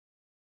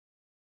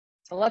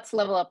 so let's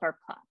level up our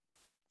plot.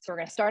 So we're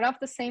going to start off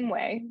the same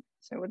way,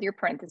 so with your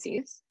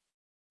parentheses.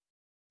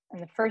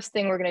 And the first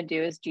thing we're going to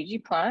do is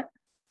ggplot.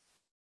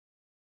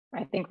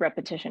 I think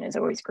repetition is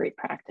always great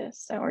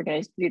practice. So we're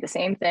going to do the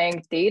same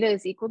thing. Data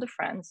is equal to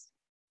friends.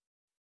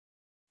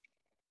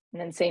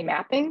 And then say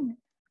mapping,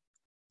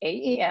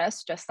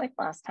 AES, just like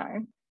last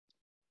time.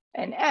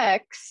 And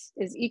X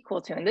is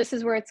equal to, and this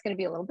is where it's going to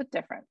be a little bit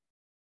different.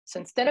 So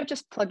instead of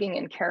just plugging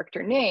in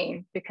character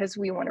name, because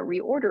we want to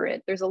reorder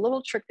it, there's a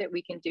little trick that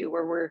we can do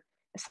where we're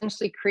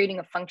essentially creating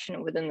a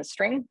function within the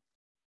string.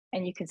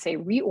 And you can say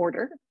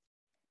reorder.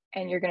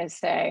 And you're going to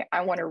say,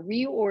 I want to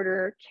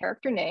reorder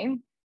character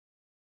name,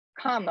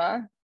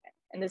 comma,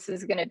 and this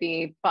is going to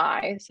be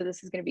by, so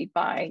this is going to be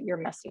by your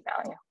messy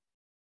value.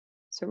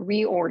 So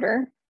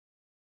reorder,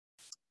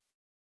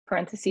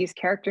 parentheses,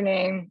 character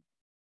name,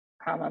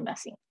 comma,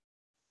 messy.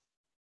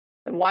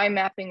 The Y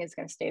mapping is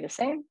going to stay the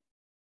same.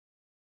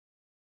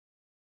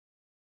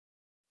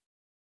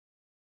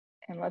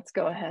 And let's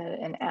go ahead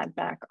and add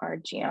back our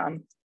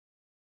geom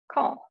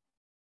call.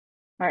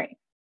 All right.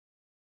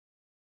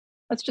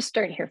 Let's just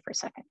start here for a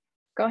second.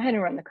 Go ahead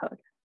and run the code.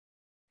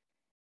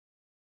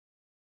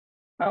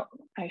 Oh,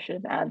 I should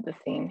have added the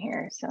theme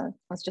here. So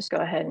let's just go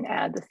ahead and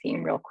add the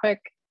theme real quick.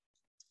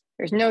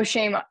 There's no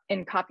shame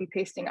in copy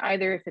pasting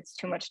either. If it's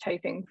too much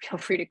typing, feel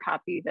free to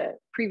copy the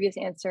previous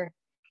answer.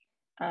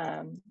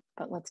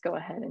 But let's go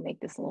ahead and make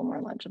this a little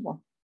more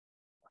legible.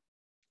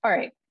 All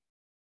right.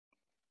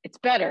 It's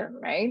better,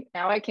 right?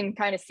 Now I can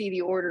kind of see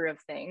the order of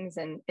things,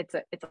 and it's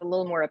a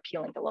little more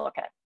appealing to look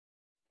at.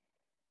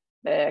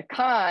 The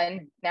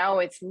con, now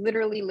it's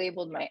literally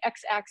labeled my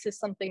x-axis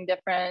something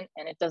different,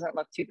 and it doesn't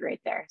look too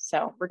great there.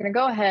 So we're going to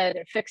go ahead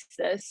and fix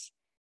this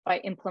by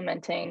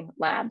implementing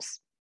labs.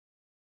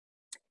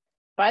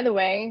 By the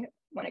way,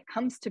 when it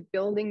comes to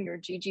building your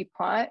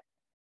ggplot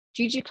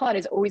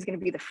is always going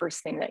to be the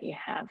first thing that you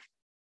have.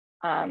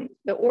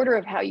 The order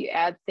of how you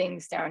add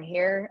things down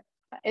here,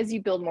 as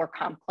you build more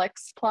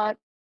complex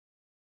plots,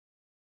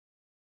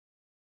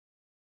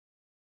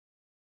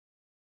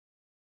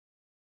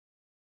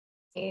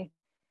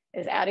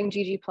 is adding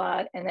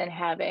ggplot and then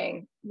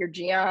having your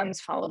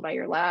geoms followed by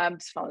your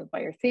labs, followed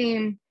by your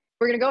theme.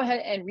 We're going to go ahead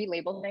and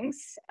relabel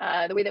things.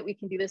 The way that we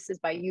can do this is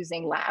by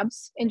using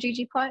labs in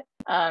ggplot.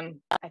 I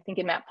think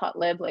in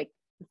matplotlib, like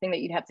the thing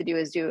that you'd have to do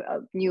is do a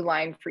new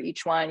line for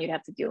each one. You'd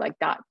have to do like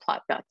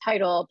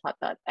plot.title,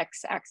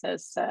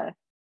 plot.x-axis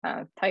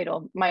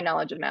title. My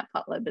knowledge of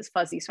matplotlib is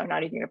fuzzy, so I'm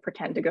not even going to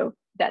pretend to go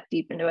that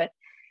deep into it.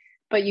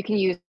 But you can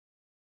use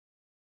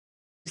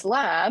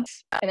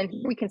labs, and then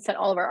we can set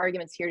all of our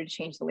arguments here to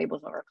change the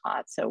labels of our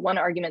plot. So one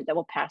argument that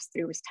will pass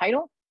through is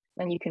title.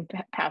 Then you can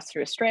pass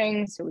through a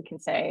string. So we can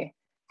say,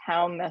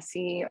 how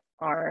messy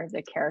are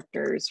the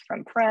characters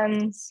from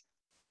Friends?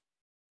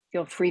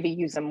 Feel free to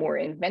use a more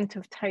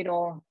inventive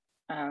title.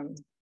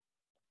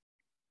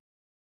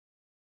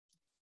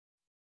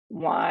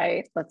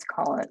 Y, let's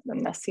call it the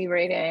messy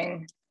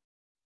rating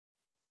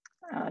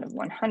out of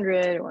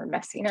 100 or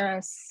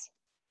messiness.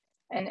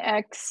 And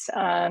X,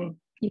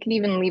 you can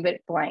even leave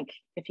it blank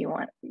if you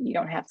want. You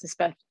don't have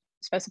to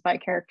specify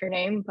character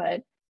name,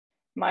 but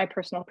my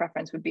personal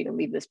preference would be to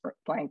leave this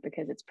blank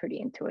because it's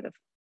pretty intuitive.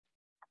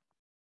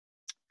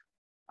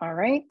 All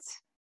right,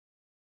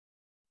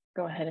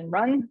 go ahead and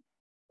run.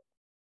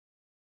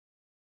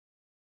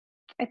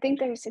 I think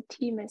there's a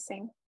T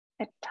missing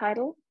at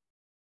title.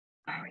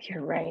 Oh,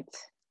 you're right.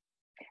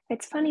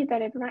 It's funny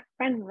that it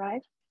ran,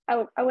 right?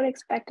 I would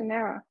expect an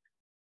error,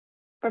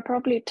 but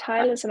probably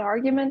title is an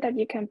argument that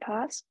you can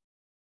pass.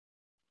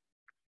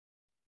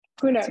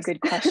 Who knows? It's a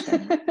good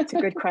question. It's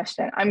a good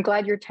question. I'm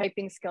glad your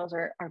typing skills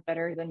are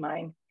better than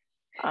mine.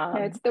 Yeah,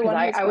 it's the one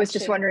I was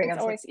just wondering. It's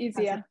always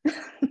easier.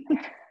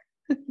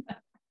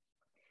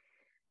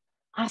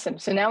 Awesome.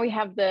 So now we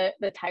have the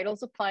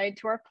titles applied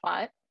to our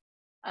plot.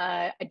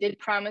 I did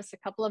promise a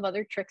couple of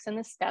other tricks in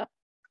this step.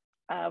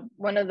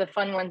 One of the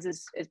fun ones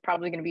is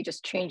probably going to be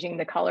just changing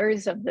the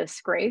colors of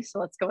this gray. So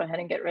let's go ahead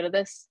and get rid of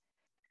this.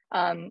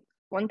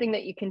 One thing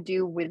that you can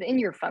do within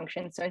your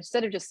function, so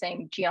instead of just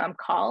saying geom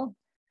call,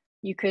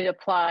 you could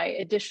apply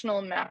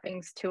additional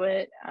mappings to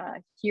it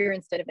here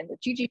instead of in the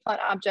ggplot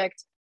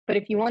object. But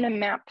if you want to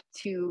map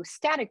to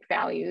static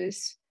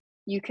values,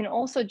 you can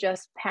also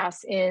just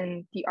pass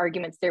in the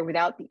arguments there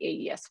without the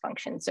AES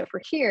function. So for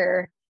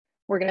here,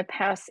 we're going to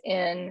pass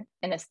in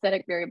an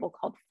aesthetic variable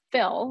called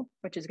fill,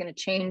 which is going to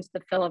change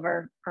the fill of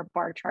our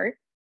bar chart.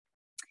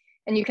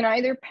 And you can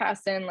either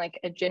pass in like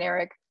a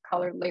generic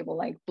color label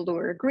like blue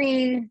or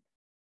green,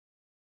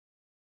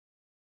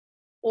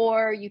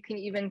 or you can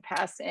even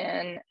pass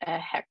in a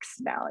hex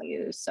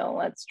value. So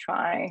let's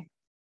try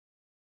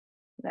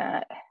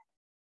that.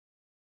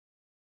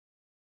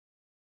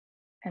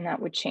 And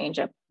that would change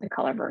up the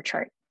color of our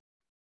chart.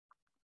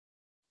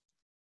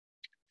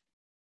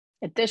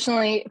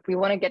 Additionally, if we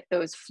want to get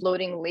those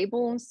floating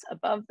labels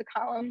above the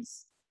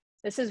columns,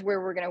 this is where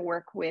we're going to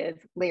work with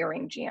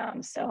layering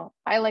geoms. So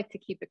I like to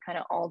keep it kind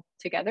of all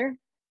together.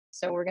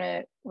 So we're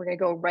gonna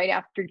go right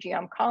after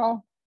geom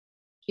call.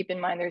 Keep in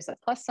mind there's a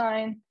plus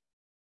sign.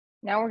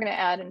 Now we're going to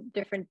add a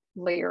different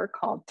layer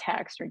called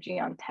text or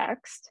geom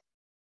text.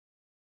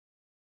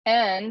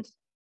 And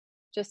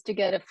just to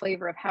get a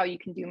flavor of how you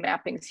can do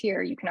mappings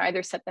here, you can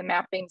either set the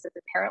mappings at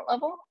the parent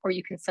level or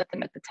you can set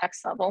them at the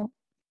text level.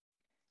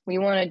 We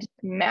want to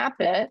map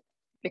it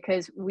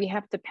because we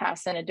have to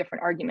pass in a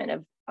different argument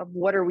of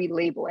what are we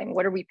labeling?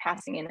 What are we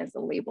passing in as the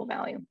label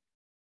value?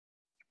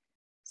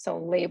 So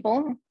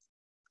label,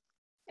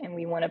 and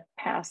we want to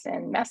pass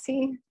in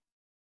messy,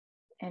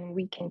 and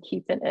we can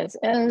keep it as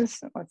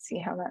is. Let's see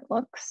how that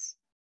looks.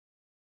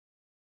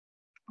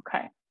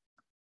 Okay.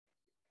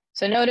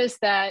 So notice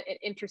that it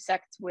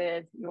intersects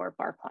with your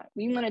bar plot.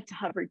 We want it to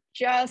hover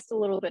just a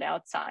little bit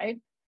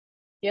outside.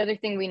 The other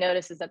thing we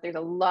notice is that there's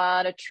a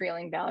lot of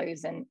trailing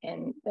values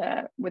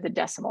with a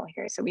decimal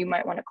here. So we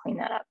might want to clean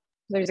that up.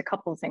 There's a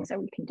couple of things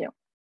that we can do.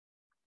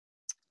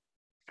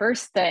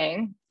 First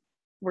thing,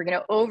 we're going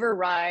to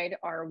override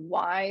our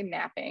Y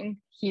mapping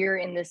here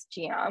in this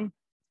geom.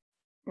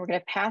 We're going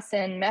to pass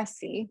in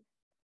messy.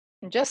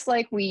 And just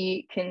like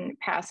we can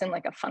pass in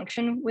like a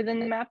function within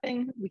the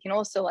mapping, we can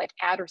also like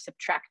add or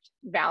subtract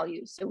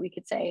values. So we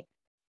could say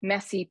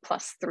messy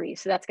 +3.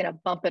 So that's going to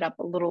bump it up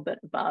a little bit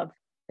above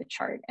the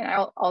chart. And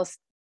I'll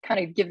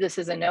kind of give this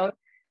as a note.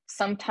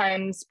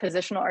 Sometimes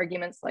positional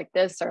arguments like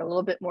this are a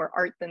little bit more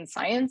art than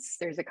science.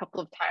 There's a couple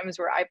of times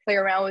where I play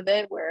around with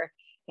it where,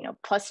 you know,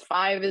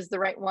 +5 is the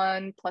right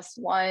one,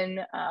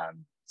 +1.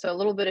 So a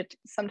little bit of,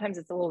 sometimes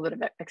it's a little bit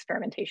of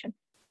experimentation.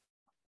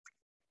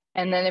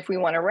 And then if we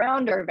want to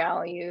round our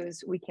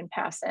values, we can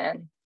pass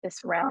in this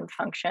round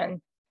function.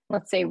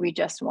 Let's say we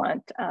just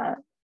want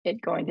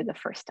it going to the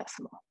first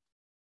decimal.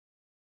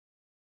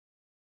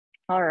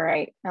 All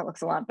right, that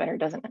looks a lot better,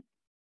 doesn't it?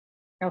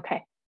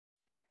 Okay.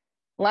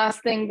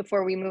 Last thing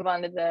before we move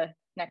on to the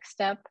next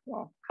step,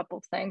 well, a couple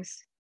of things.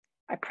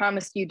 I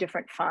promised you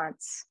different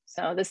fonts.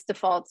 So this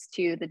defaults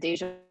to the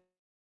Deja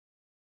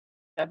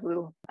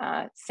Vu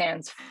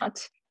Sans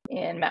font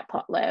in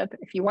Matplotlib.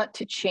 If you want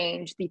to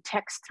change the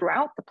text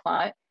throughout the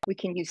plot, we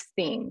can use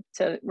theme.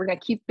 So we're going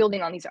to keep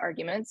building on these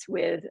arguments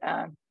with,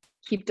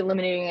 keep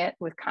delimiting it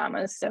with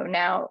commas. So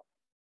now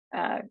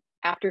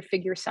after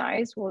figure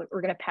size, we're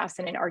going to pass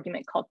in an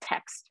argument called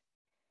text.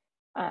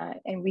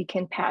 And we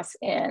can pass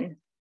in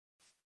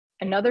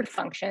another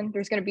function.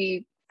 There's going to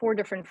be 4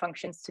 different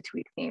functions to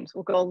tweak themes.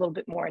 We'll go a little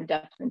bit more in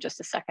depth in just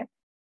a second.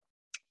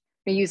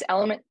 We use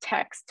element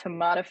text to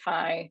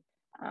modify,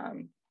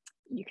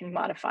 you can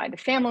modify the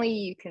family,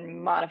 you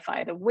can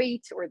modify the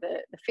weight or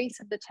the face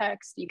of the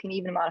text, you can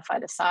even modify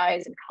the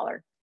size and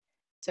color.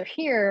 So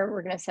here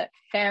we're going to set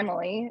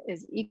family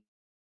is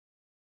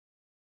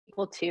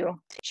equal to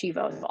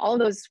Chivo. So all of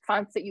those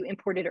fonts that you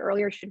imported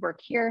earlier should work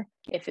here.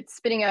 If it's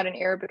spitting out an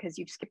error because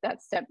you've skipped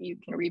that step, you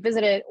can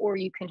revisit it, or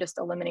you can just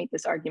eliminate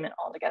this argument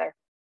altogether.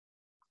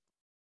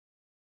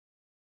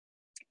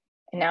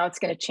 And now it's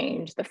going to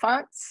change the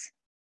fonts.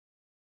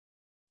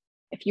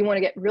 If you want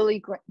to get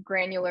really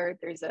granular,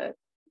 there's a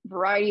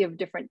variety of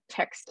different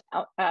text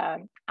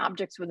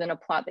objects within a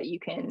plot that you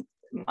can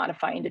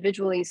modify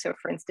individually. So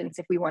for instance,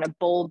 if we want to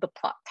bold the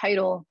plot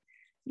title,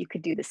 you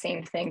could do the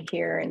same thing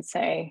here and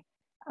say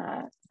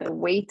the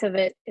weight of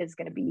it is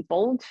going to be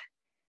bold.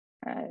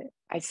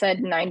 I said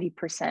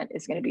 90%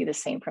 is going to be the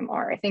same from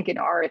R. I think in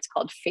R it's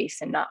called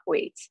face and not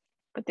weight,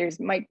 but there's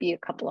might be a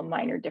couple of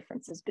minor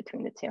differences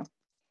between the two.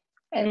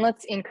 And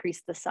let's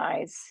increase the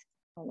size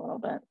a little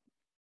bit.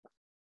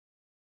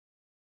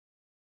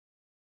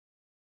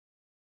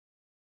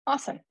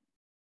 Awesome.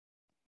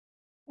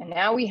 And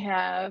now we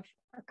have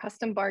a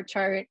custom bar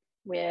chart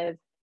with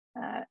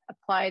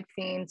applied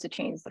themes to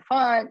change the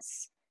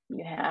fonts.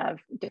 You have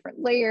different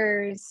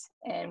layers,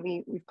 and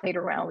we've played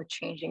around with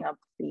changing up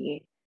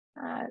the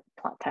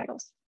plot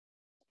titles.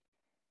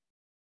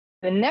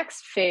 The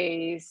next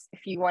phase,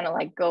 if you want to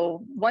like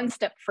go one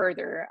step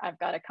further, I've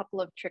got a couple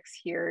of tricks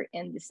here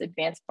in this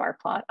advanced bar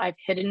plot. I've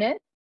hidden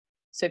it.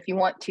 So if you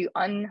want to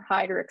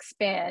unhide or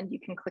expand, you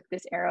can click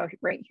this arrow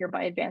right here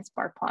by advanced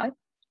bar plot.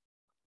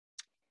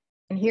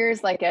 And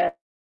here's like an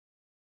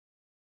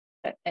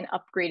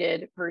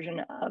upgraded version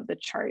of the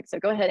chart. So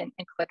go ahead and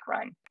click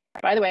run.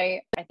 By the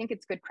way, I think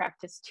it's good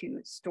practice to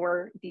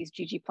store these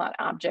ggplot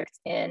objects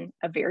in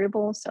a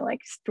variable. So like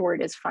store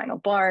it as final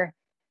bar.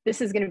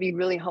 This is going to be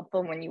really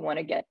helpful when you want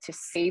to get to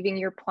saving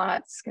your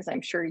plots, because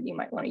I'm sure you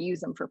might want to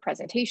use them for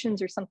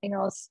presentations or something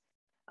else.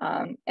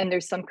 And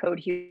there's some code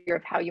here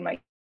of how you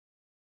might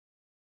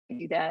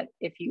do that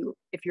if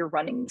you're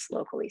running this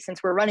locally.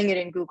 Since we're running it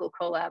in Google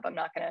Colab, I'm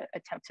not going to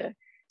attempt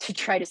to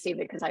try to save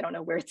it because I don't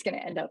know where it's going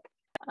to end up.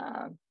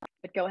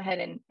 But go ahead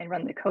and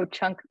run the code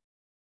chunk.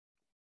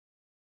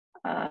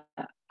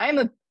 I'm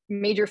a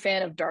major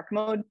fan of dark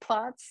mode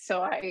plots,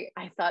 so I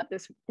thought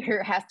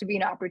there has to be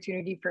an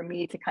opportunity for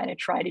me to kind of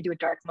try to do a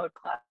dark mode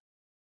plot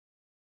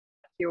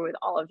here with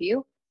all of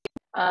you.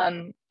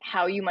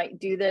 How you might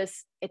do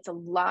this, it's a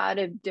lot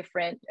of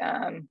different,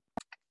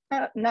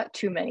 not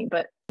too many,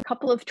 but a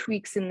couple of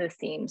tweaks in the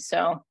theme.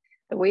 So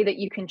the way that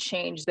you can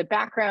change the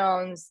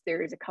backgrounds,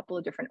 there's a couple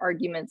of different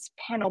arguments,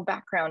 panel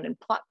background and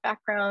plot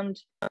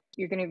background.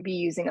 You're going to be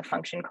using a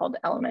function called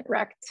element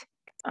rect.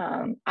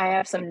 I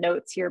have some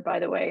notes here, by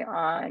the way,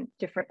 on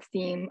different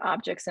theme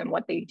objects and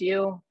what they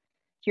do.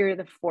 Here are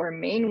the four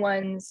main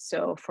ones.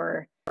 So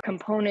for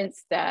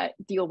components that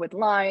deal with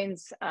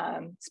lines,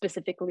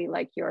 specifically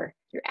like your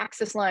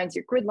axis lines,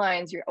 your grid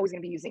lines, you're always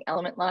going to be using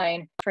element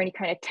line. For any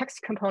kind of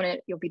text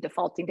component, you'll be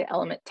defaulting to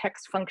element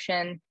text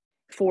function.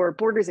 For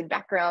borders and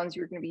backgrounds,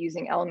 you're going to be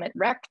using element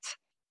rect.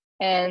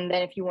 And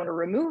then if you want to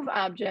remove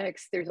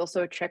objects, there's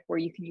also a trick where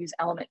you can use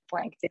element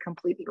blank to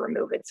completely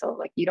remove it. So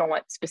like you don't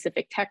want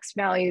specific text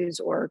values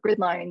or grid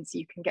lines,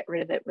 you can get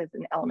rid of it with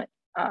an element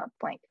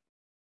blank.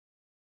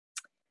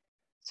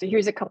 So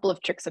here's a couple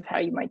of tricks of how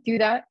you might do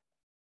that.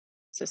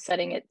 So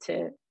setting it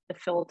to the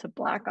fill to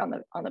black on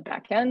the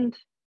back end,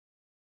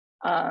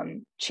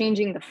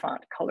 changing the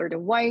font color to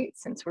white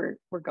since we're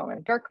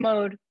going dark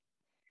mode.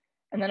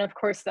 And then of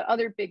course, the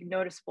other big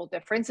noticeable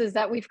difference is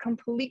that we've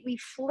completely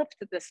flipped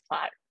this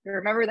plot.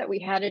 Remember that we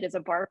had it as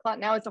a bar plot,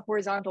 now it's a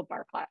horizontal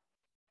bar plot.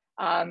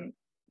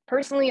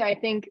 Personally, I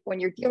think when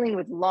you're dealing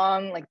with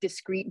long, like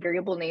discrete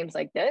variable names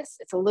like this,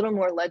 it's a little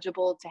more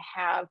legible to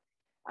have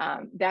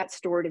that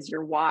stored as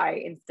your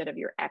Y instead of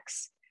your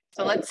X.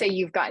 So let's say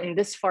you've gotten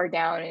this far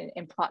down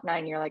in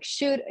Plotnine, you're like,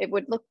 shoot, it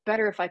would look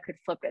better if I could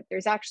flip it.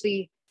 There's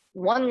actually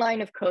one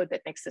line of code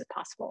that makes this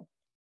possible.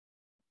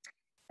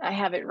 I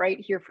have it right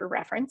here for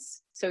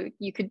reference. So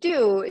you could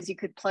do is you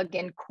could plug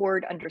in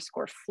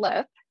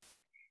chord_flip,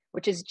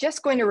 which is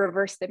just going to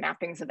reverse the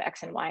mappings of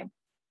X and Y.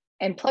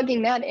 And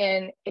plugging that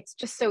in, it's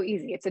just so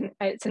easy. It's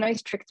a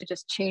nice trick to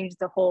just change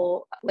the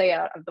whole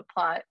layout of the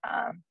plot.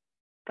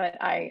 But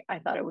I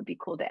thought it would be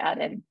cool to add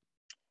in.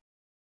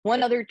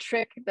 One other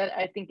trick that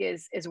I think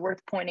is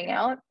worth pointing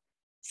out,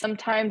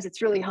 sometimes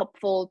it's really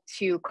helpful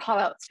to call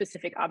out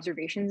specific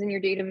observations in your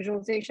data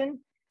visualization.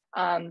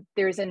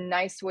 There's a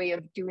nice way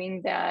of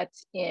doing that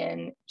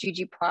in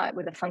ggplot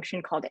with a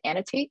function called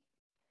annotate.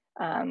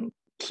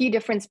 Key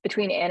difference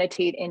between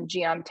annotate and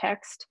geom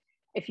text.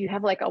 If you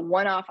have like a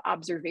one-off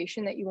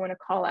observation that you want to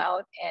call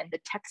out and the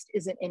text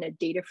isn't in a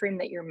data frame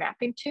that you're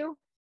mapping to,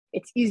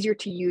 it's easier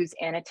to use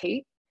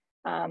annotate.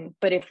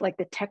 But if like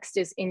the text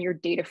is in your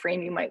data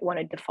frame, you might want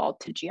to default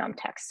to geom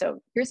text. So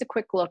here's a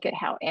quick look at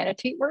how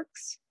annotate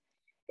works.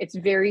 It's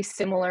very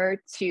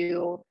similar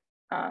to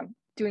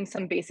doing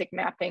some basic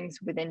mappings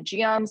within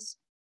geoms.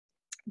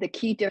 The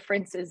key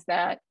difference is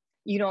that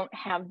you don't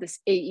have this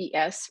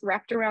AES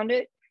wrapped around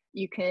it.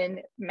 You can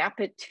map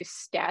it to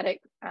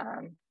static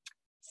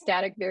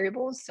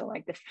variables. So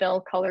like the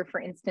fill color, for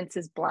instance,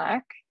 is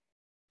black.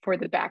 For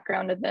the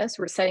background of this,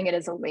 we're setting it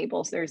as a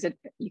label. So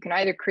you can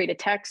either create a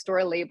text or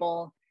a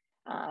label.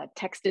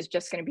 Text is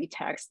just going to be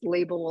text.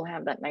 Label will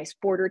have that nice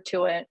border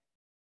to it.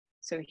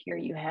 So here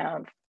you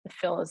have the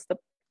fill is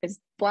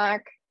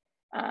black.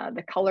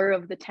 The color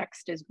of the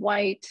text is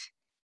white.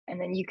 And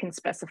then you can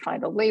specify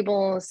the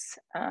labels.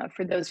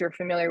 For those who are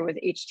familiar with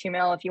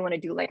HTML, if you want to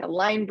do like a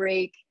line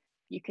break,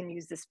 you can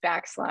use this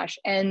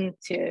 \n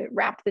to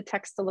wrap the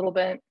text a little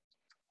bit.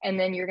 And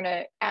then you're going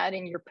to add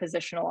in your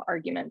positional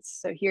arguments.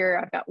 So here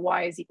I've got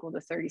Y is equal to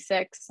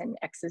 36 and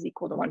X is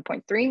equal to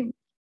 1.3.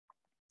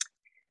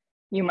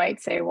 You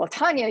might say, well,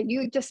 Tanya,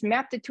 you just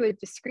mapped it to a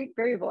discrete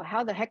variable.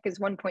 How the heck is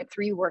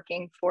 1.3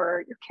 working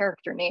for your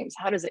character names?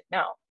 How does it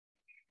know?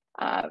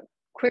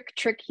 Quick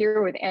trick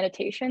here with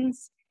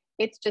annotations.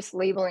 It's just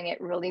labeling it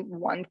really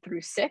 1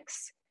 through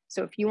 6.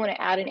 So if you want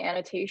to add an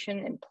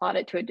annotation and plot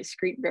it to a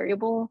discrete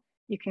variable,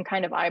 you can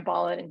kind of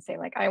eyeball it and say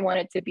like, I want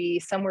it to be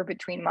somewhere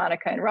between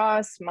Monica and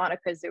Ross.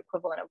 Monica is the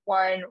equivalent of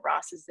 1.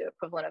 Ross is the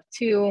equivalent of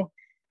 2.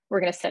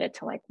 We're going to set it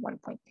to like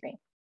 1.3.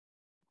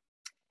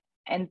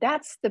 And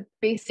that's the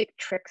basic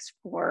tricks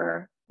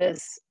for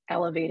this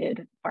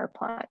elevated bar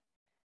plot.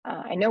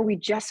 I know we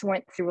just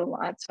went through a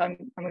lot, so I'm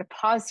going to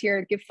pause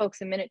here, give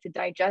folks a minute to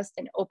digest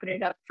and open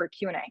it up for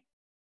Q&A.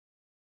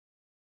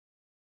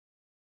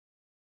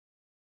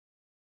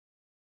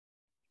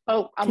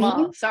 Oh,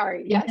 Amal,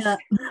 sorry, yes. Yeah.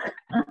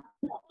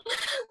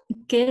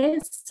 Okay,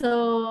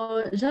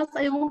 so just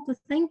I want to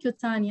thank you,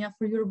 Tanya,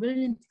 for your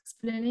brilliant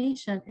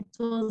explanation. It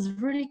was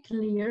very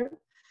clear.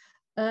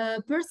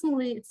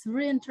 Personally, it's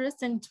very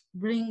interesting to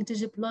bring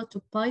ggplot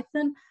to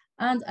Python,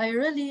 and I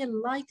really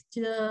liked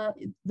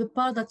the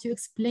part that you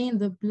explained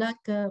the black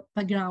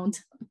background.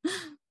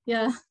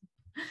 Yeah.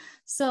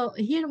 So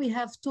here we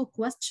have 2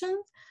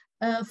 questions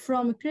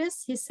from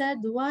Chris. He said,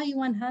 why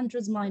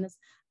 100 minus?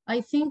 I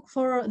think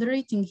for the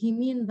rating, he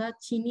means that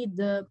he need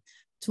to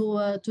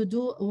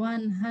do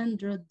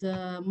 100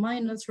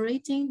 minus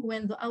rating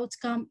when the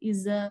outcome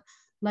is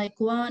like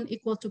 1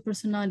 equal to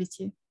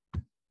personality.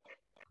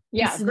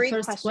 Yeah, this is great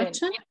the first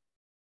question.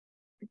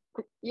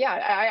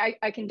 Yeah,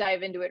 I can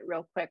dive into it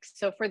real quick.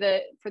 So for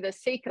the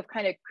sake of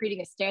kind of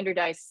creating a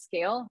standardized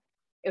scale,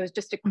 it was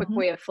just a quick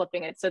way of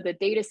flipping it. So the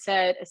data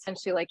set,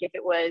 essentially, like if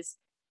it was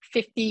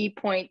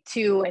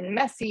 50.2 and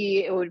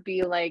messy, it would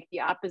be like the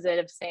opposite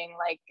of saying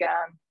like,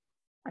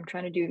 I'm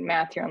trying to do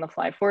math here on the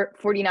fly,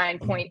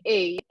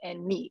 49.8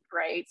 and neat,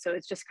 right? So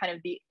it's just kind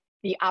of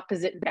the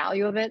opposite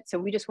value of it. So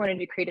we just wanted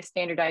to create a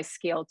standardized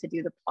scale to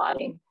do the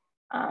plotting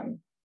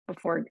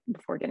before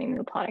getting to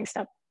the plotting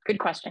step. Good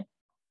question.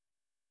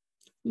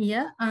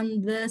 Yeah,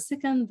 and the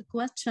second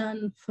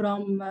question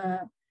from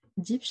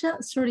Egyptia,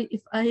 sorry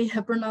if I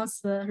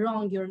pronounce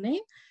wrong your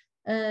name.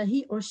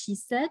 He or she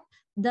said,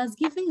 does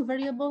giving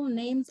variable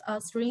names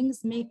as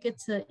strings make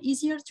it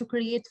easier to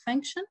create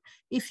function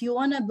if you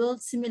want to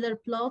build similar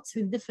plots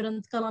with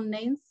different column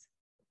names?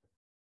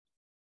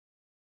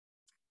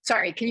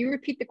 Sorry, can you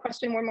repeat the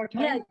question one more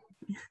time?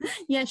 Yeah,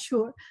 yeah,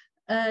 sure.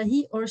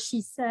 He or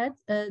she said,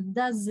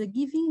 does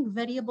giving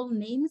variable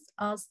names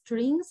as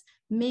strings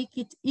make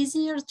it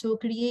easier to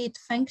create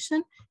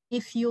function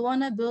if you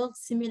want to build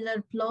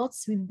similar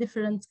plots with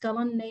different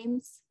column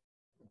names?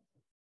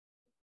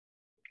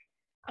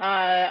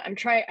 I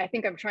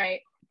think I'm trying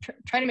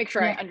to make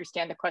sure I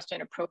understand the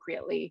question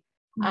appropriately.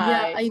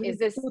 Yeah, I will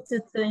put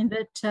it in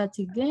the chat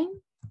again.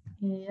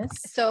 Yes.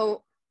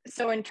 So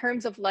in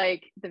terms of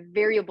like the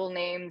variable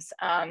names,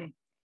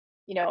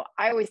 you know,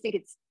 I always think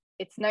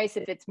it's nice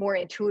if it's more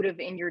intuitive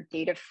in your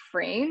data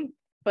frame,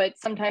 but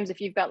sometimes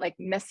if you've got like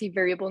messy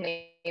variable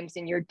names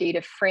in your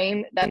data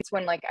frame, that's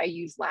when like I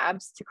use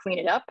labs to clean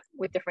it up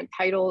with different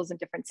titles and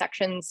different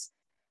sections.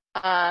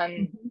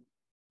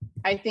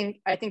 I think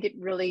it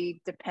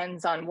really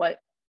depends on what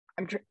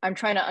I'm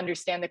trying to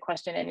understand the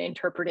question and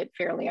interpret it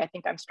fairly. I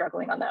think I'm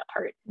struggling on that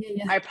part.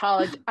 Yeah.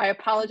 I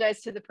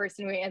apologize to the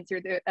person who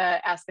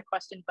asked the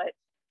question, but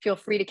feel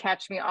free to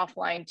catch me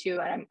offline too,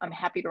 and I'm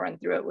happy to run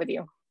through it with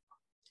you.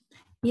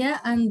 Yeah,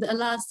 and the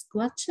last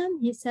question,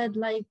 he said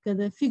like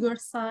the figure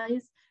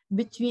size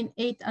between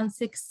 8 and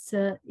 6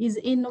 is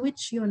in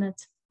which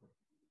unit?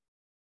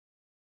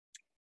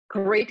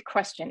 Great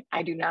question.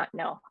 I do not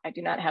know. I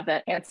do not have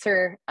that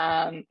answer.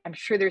 I'm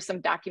sure there's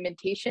some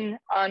documentation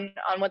on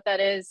what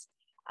that is.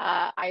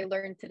 I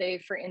learned today,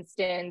 for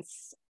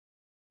instance,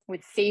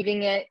 with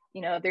saving it,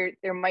 you know,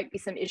 there might be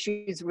some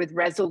issues with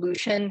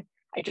resolution.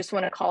 I just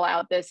want to call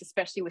out this,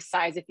 especially with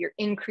size. If you're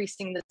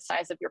increasing the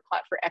size of your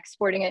plot for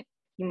exporting it,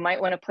 you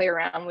might want to play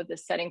around with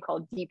this setting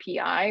called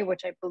DPI,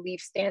 which I believe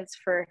stands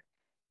for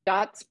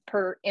dots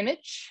per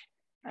image.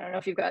 I don't know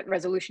if you've got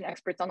resolution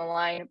experts on the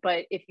line,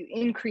 but if you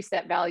increase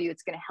that value,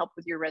 it's going to help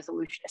with your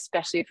resolution,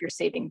 especially if you're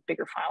saving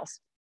bigger files.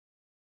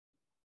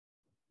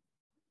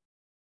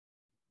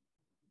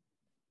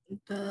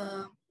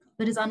 There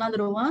is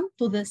another one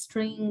to the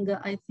string,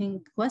 I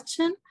think,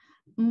 question.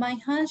 My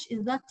hunch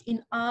is that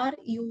in R,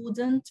 you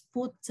wouldn't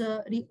put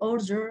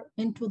reorder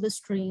into the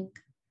string.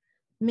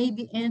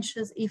 Maybe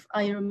inches if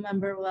I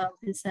remember well,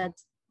 he said.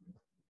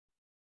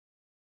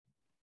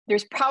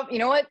 There's probably, you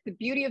know what, the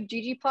beauty of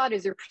ggplot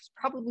is there's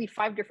probably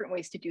 5 different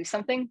ways to do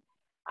something.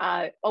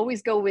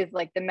 Always go with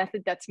like the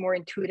method that's more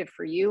intuitive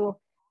for you.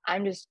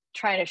 I'm just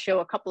trying to show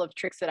a couple of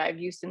tricks that I've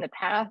used in the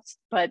past,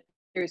 but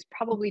there's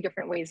probably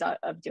different ways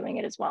of doing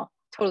it as well.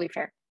 Totally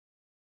fair.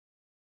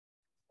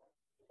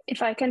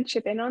 If I can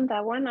chip in on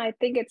that one, I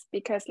think it's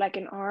because like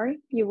in R,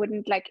 you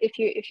wouldn't like, if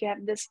you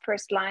have this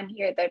first line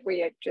here that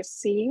we are just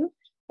seeing,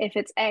 if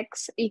it's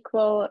X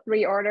equal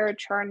reorder,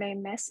 char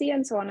name messy,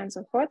 and so on and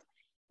so forth,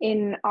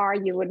 in R,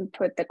 you wouldn't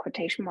put the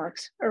quotation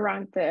marks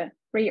around the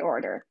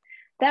reorder.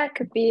 That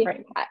could be,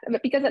 right.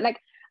 Because like,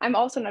 I'm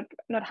also not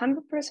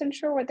 100%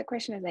 sure what the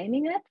question is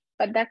aiming at,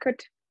 but that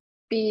could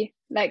be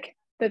like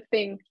the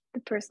thing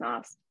the person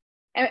asked.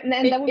 And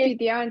then that would be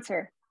the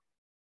answer.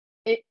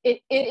 It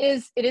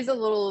is a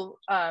little,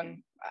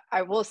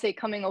 I will say,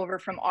 coming over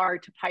from R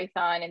to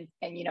Python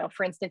and you know,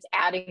 for instance,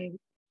 adding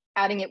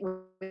it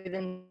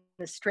within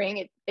the string,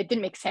 it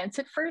didn't make sense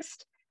at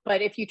first.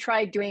 But if you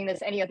try doing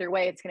this any other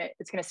way, it's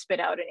gonna spit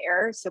out an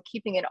error. So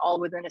keeping it all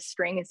within a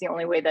string is the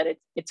only way that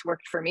it's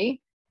worked for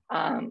me.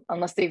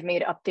 Unless they've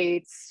made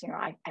updates, you know,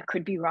 I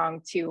could be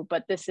wrong too.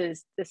 But this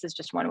is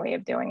just one way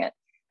of doing it.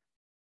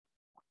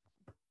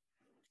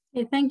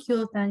 Okay, thank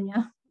you,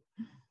 Tanya.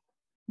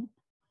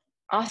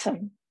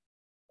 Awesome.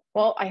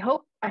 Well, I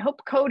hope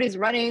code is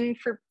running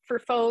for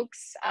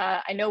folks.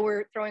 I know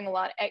we're throwing a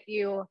lot at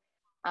you.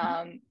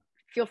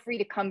 Feel free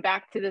to come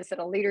back to this at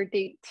a later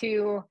date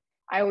too.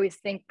 I always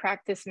think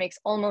practice makes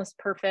almost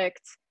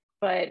perfect,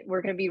 but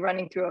we're going to be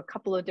running through a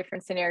couple of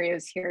different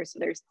scenarios here, so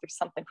there's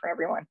something for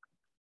everyone.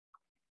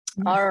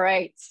 All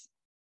right.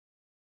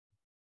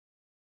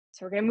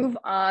 So we're going to move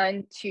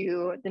on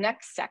to the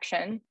next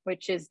section,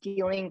 which is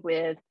dealing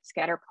with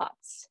scatter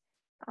plots.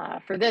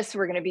 For this,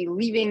 we're going to be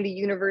leaving the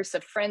universe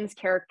of Friends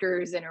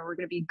characters, and we're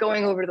going to be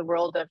going over to the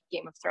world of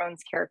Game of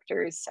Thrones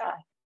characters.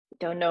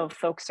 Don't know if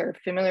folks are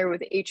familiar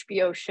with the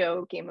HBO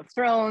show Game of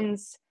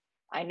Thrones.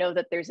 I know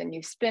that there's a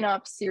new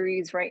spin-off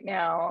series right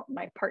now.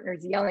 My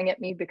partner's yelling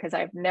at me because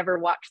I've never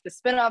watched the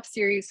spin-off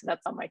series, so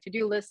that's on my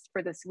to-do list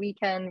for this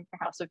weekend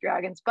for House of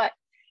Dragons. But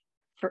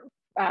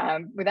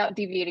without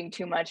deviating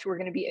too much, we're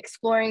going to be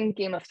exploring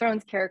Game of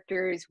Thrones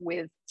characters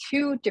with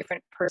 2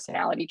 different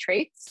personality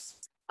traits,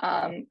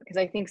 because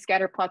I think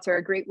scatter plots are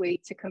a great way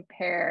to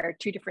compare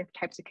 2 different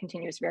types of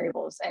continuous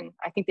variables. And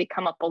I think they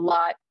come up a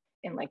lot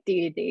in like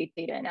day-to-day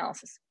data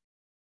analysis.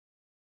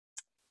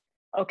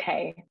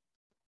 Okay,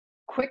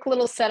 quick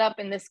little setup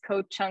in this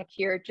code chunk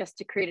here, just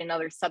to create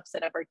another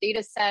subset of our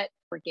data set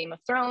for Game of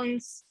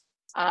Thrones.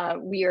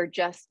 We are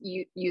just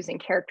using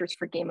characters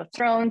for Game of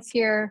Thrones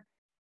here.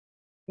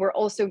 We're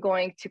also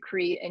going to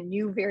create a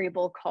new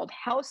variable called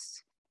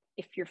house.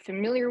 If you're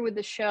familiar with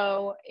the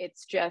show,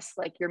 it's just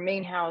like your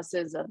main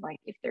houses of like,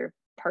 if they're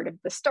part of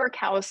the Stark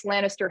house,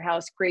 Lannister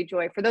house,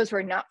 Greyjoy. For those who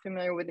are not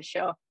familiar with the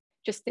show,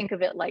 just think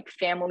of it like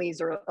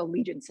families or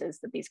allegiances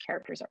that these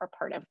characters are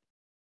part of.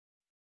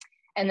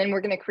 And then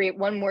we're going to create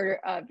one more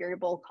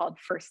variable called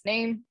first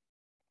name.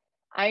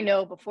 I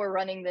know before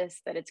running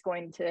this that it's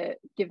going to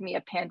give me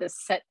a pandas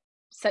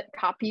set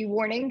copy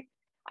warning.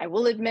 I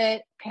will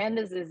admit,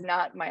 pandas is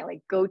not my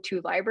like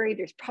go-to library.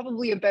 There's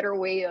probably a better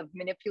way of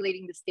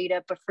manipulating this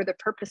data, but for the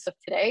purpose of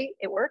today,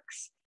 it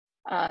works.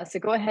 So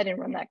go ahead and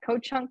run that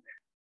code chunk.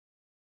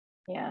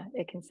 Yeah,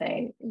 it can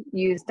say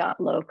use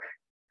 .loc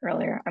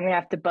earlier. I'm gonna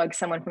have to bug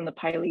someone from the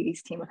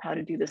PyLadies team of how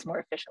to do this more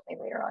efficiently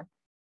later on.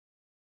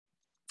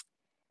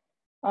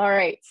 All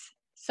right,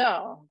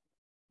 so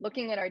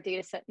looking at our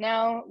data set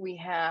now, we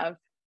have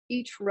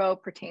each row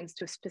pertains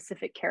to a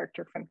specific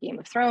character from Game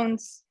of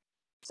Thrones.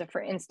 So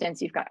for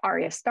instance, you've got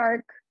Arya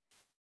Stark,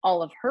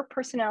 all of her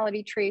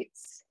personality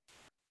traits,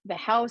 the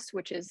house,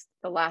 which is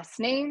the last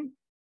name.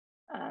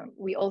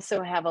 We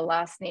also have a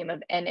last name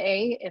of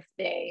NA if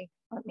they,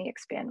 let me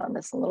expand on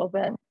this a little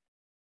bit.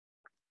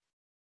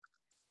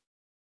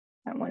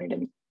 I wanted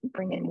to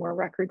bring in more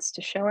records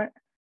to show it.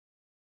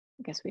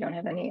 I guess we don't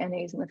have any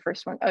NAs in the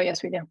first one. Oh,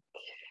 yes, we do.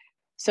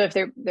 So if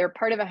they're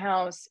part of a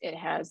house, it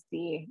has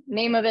the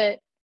name of it.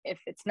 If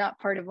it's not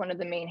part of one of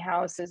the main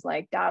houses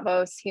like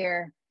Davos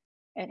here,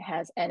 it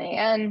has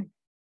NAN.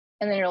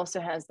 And then it also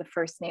has the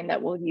first name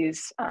that we'll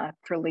use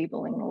for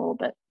labeling a little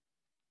bit.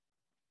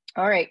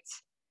 All right.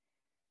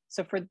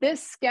 So for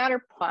this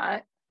scatter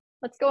plot,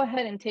 let's go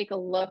ahead and take a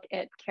look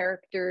at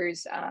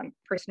characters'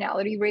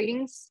 personality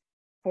ratings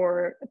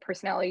for the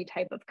personality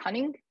type of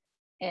cunning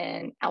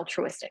and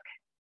altruistic.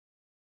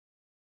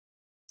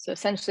 So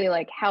essentially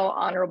like how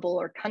honorable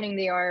or cunning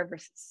they are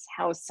versus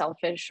how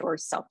selfish or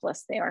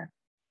selfless they are.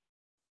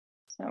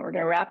 So we're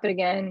gonna wrap it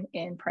again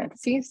in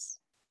parentheses.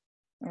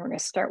 And we're gonna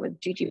start with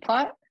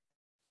ggplot.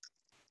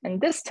 And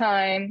this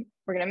time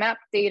we're gonna map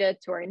data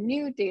to our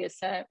new data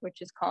set,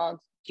 which is called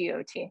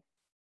GOT.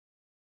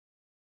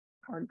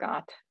 Or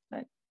GOT,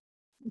 but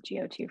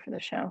GOT for the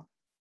show.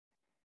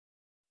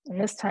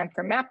 And this time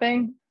for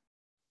mapping,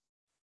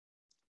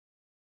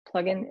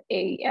 plug in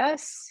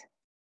AES.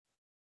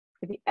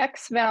 For the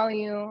X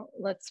value,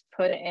 let's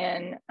put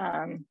in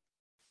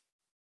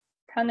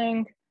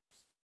cunning.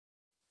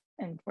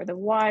 And for the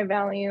Y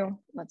value,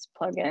 let's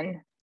plug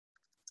in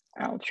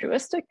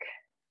altruistic.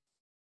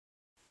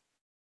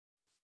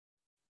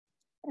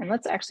 And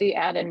let's actually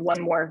add in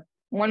one more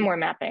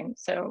mapping.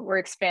 So we're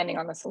expanding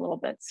on this a little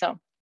bit. So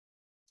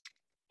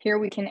here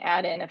we can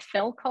add in a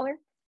fill color.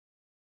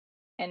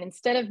 And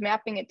instead of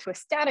mapping it to a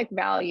static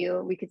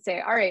value, we could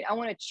say, all right, I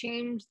want to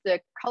change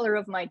the color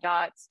of my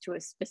dots to a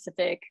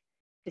specific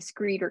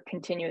discrete or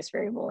continuous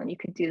variable. And you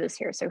could do this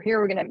here. So here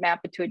we're going to map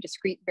it to a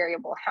discrete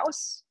variable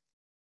house.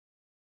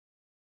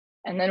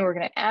 And then we're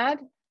going to add,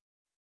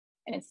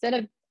 and instead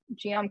of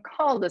geom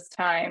call this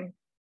time,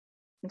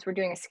 since we're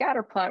doing a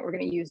scatter plot, we're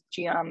going to use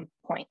geom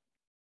point.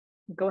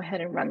 Go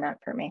ahead and run that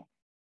for me.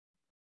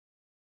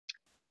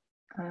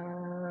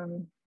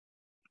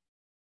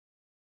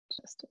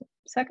 Just a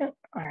second.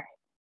 All right.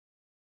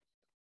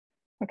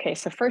 Okay,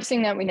 so first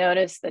thing that we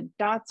notice, the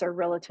dots are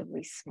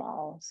relatively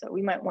small. So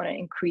we might want to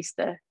increase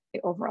the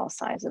overall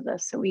size of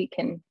this. So we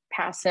can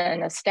pass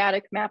in a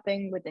static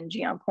mapping within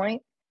geom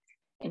point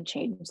and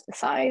change the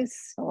size.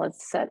 So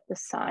let's set the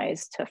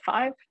size to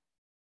 5.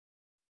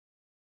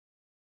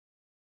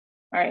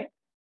 All right.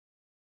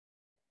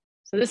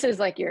 So this is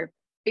like your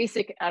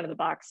basic out of the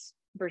box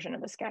version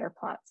of a scatter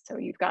plot. So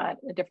you've got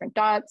the different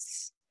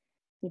dots,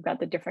 you've got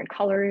the different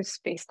colors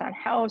based on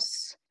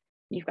house,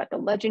 you've got the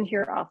legend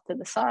here off to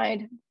the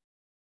side,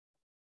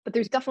 but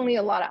there's definitely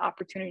a lot of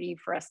opportunity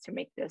for us to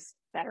make this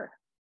better.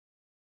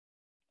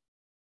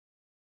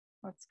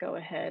 Let's go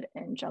ahead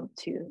and jump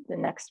to the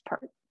next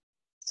part.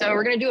 So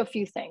we're going to do a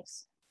few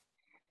things.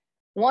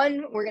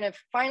 One, we're going to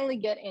finally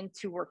get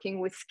into working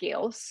with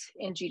scales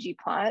in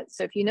ggplot.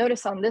 So if you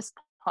notice on this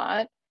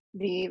plot,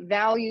 the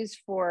values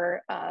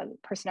for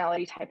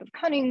personality type of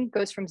cunning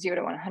goes from 0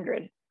 to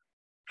 100.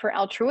 For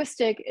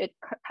altruistic, it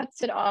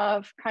cuts it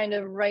off kind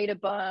of right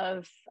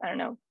above, I don't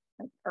know,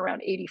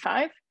 around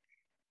 85.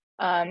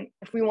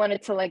 If we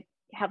wanted to like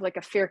have like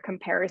a fair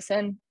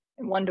comparison,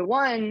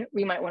 1-to-1,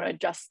 we might want to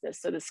adjust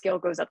this so the scale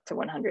goes up to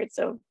 100.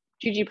 So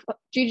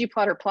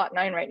ggplot or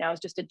Plotnine right now is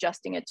just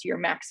adjusting it to your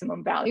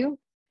maximum value.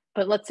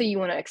 But let's say you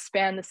want to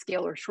expand the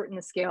scale or shorten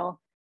the scale,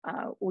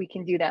 we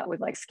can do that with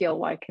like scale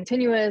Y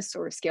continuous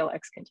or scale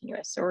X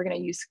continuous. So we're going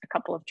to use a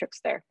couple of tricks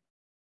there.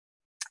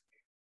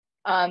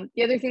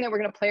 The other thing that we're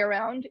going to play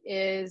around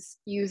is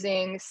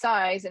using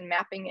size and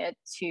mapping it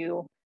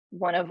to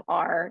one of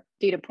our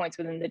data points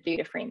within the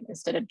data frame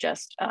instead of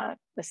just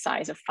the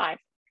size of 5.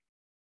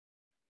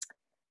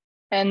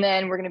 And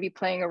then we're going to be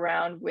playing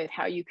around with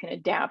how you can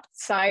adapt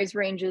size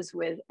ranges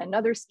with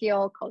another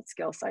scale called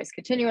scale size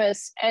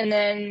continuous. And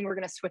then we're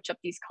going to switch up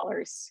these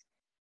colors.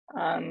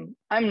 I'm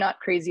not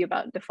crazy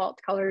about default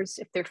colors.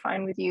 If they're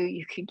fine with you,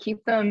 you can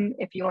keep them.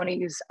 If you want to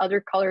use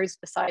other colors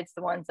besides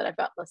the ones that I've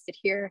got listed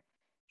here,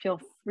 feel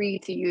free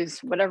to use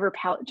whatever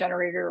palette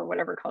generator or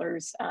whatever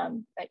colors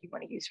that you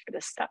want to use for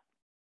this step.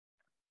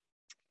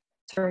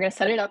 So we're going to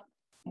set it up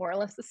more or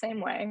less the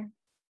same way.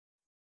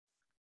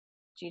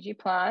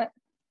 ggplot,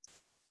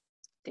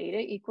 data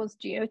equals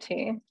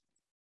GOT,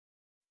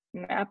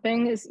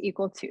 mapping is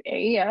equal to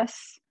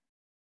AES,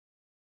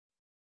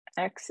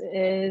 X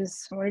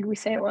is, what did we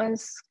say it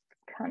was?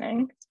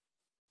 Cunning.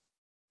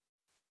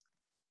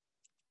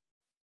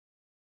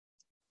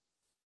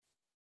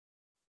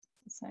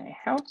 Say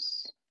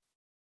house.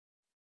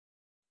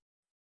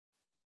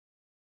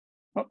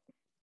 Oh.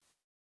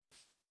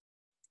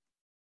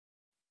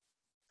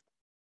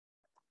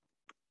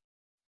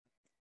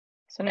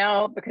 So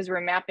now, because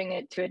we're mapping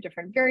it to a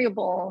different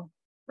variable,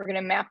 we're going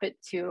to map it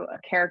to a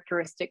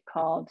characteristic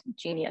called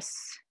genius,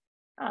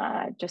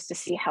 just to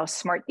see how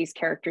smart these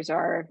characters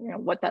are, you know,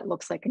 what that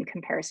looks like in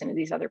comparison to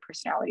these other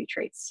personality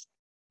traits.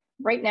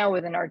 Right now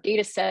within our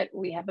data set,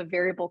 we have a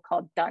variable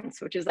called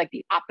dunce, which is like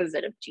the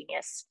opposite of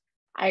genius.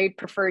 I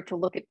prefer to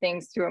look at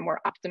things through a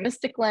more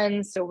optimistic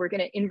lens. So we're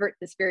going to invert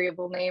this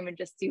variable name and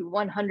just do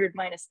 100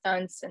 minus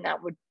dunce, and that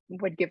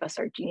would give us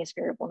our genius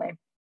variable name.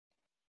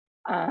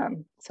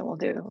 So we'll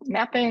do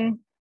mapping,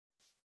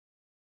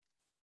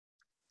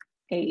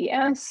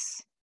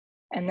 AES,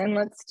 and then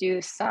let's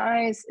do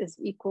size is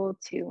equal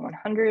to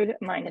 100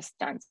 minus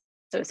dunce.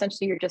 So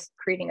essentially you're just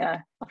creating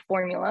a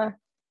formula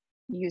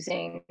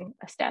using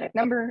a static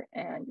number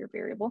and your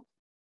variable.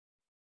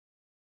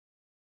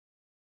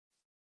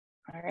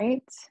 All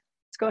right,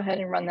 let's go ahead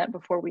and run that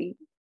before we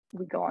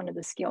go on to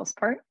the scales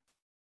part.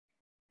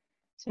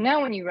 So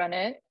now when you run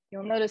it,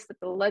 you'll notice that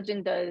the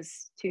legend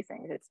does two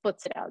things. It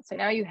splits it out. So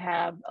now you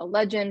have a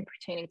legend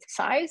pertaining to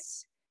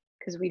size,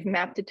 because we've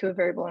mapped it to a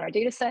variable in our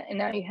data set. And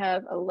now you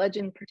have a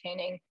legend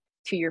pertaining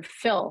to your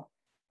fill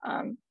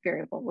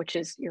variable, which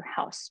is your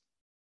house.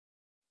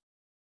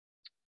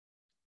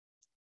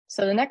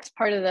 So the next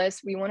part of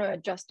this, we want to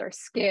adjust our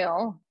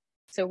scale.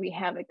 So we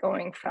have it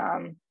going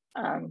from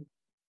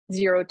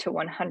 0 to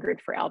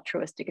 100 for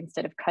altruistic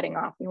instead of cutting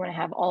off. We want to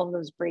have all of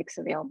those breaks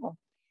available.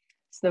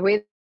 So the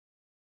way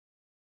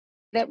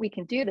that we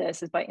can do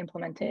this is by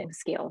implementing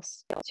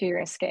scales. So you're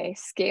going to say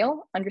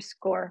scale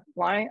underscore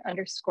y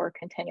underscore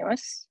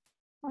continuous.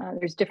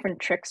 There's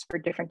different tricks for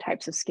different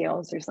types of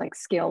scales. There's like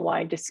scale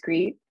y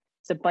discrete.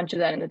 There's a bunch of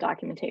that in the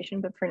documentation,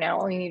 but for now,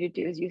 all you need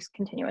to do is use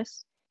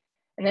continuous.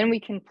 And then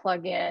we can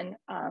plug in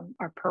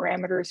our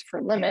parameters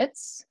for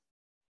limits,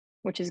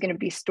 which is going to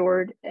be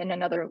stored in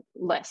another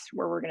list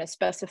where we're going to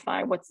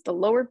specify what's the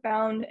lower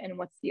bound and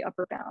what's the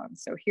upper bound.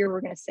 So here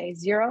we're going to say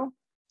 0.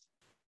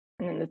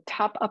 And then the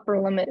top upper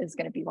limit is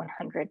going to be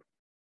 100.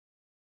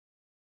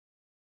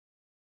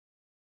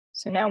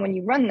 So now when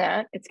you run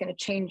that, it's going to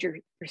change your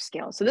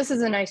scale. So this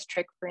is a nice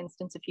trick, for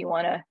instance, if you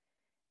want to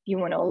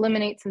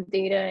eliminate some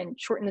data and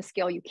shorten the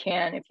scale, you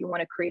can. If you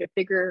want to create a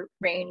bigger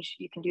range,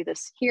 you can do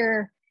this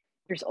here.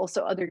 There's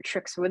also other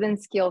tricks within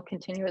scale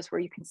continuous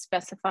where you can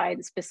specify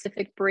the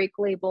specific break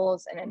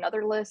labels in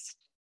another list.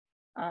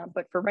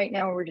 But for right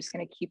now, we're just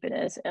going to keep it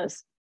as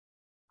is.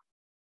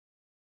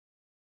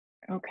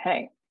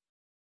 Okay.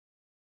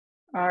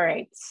 All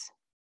right.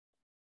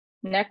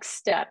 Next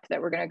step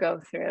that we're going to go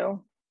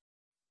through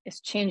is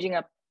changing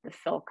up the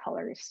fill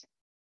colors.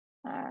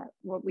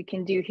 What we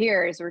can do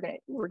here is we're going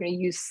to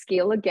use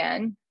scale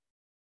again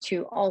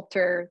to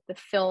alter the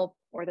fill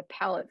or the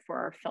palette for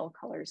our fill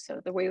colors.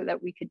 So the way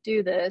that we could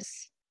do this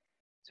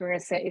is we're going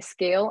to say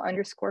scale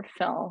underscore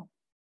fill.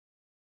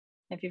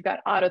 If you've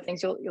got auto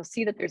things, you'll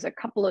see that there's a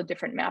couple of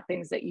different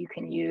mappings that you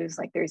can use.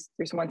 Like there's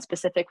one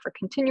specific for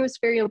continuous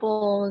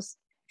variables.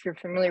 If you're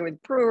familiar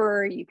with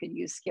Brewer, you could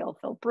use scale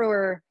fill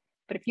Brewer.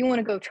 But if you want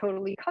to go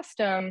totally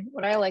custom,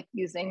 what I like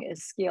using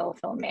is scale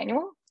fill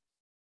manual.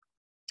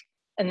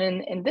 And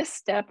then in this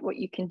step, what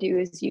you can do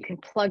is you can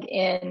plug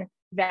in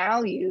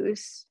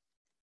values,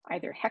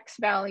 either hex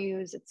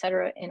values,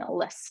 etc., in a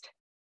list.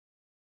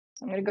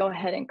 So I'm going to go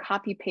ahead and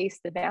copy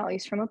paste the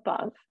values from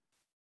above.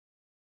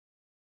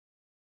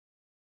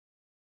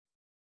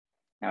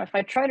 Now, if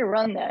I try to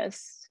run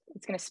this,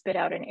 it's going to spit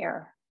out an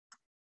error.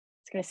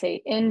 It's going to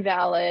say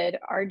invalid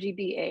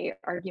RGBA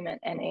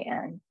argument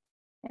NAN.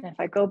 And if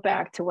I go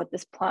back to what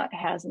this plot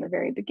has in the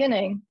very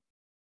beginning,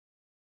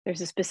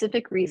 there's a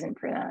specific reason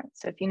for that.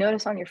 So if you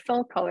notice on your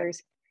fill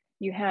colors,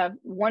 you have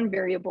one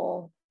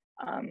variable,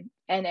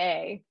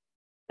 NA,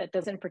 that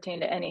doesn't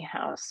pertain to any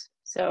house.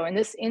 So in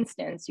this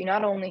instance, you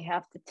not only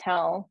have to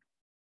tell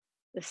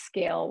the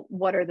scale,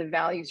 what are the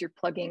values you're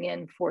plugging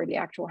in for the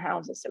actual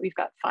houses. So we've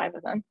got 5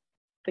 of them,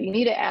 but you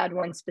need to add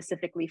one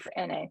specifically for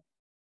NA. And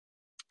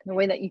the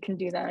way that you can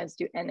do that is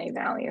do NA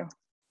value.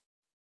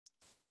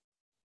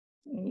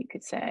 And you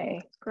could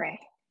say gray.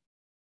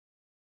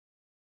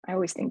 I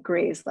always think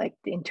gray is like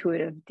the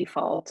intuitive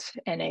default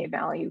NA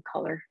value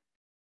color.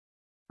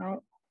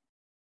 Oh,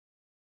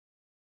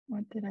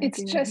 what did I do?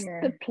 It's just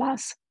here? the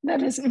plus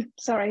that is,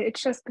 sorry,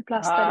 it's just the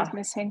plus that is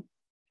missing.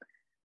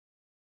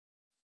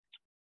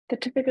 The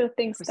typical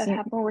things that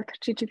happen with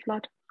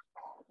ggplot.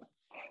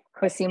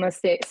 Cosima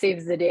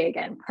saves the day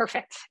again.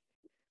 Perfect.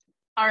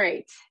 All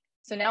right.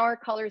 So now our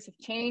colors have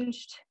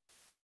changed.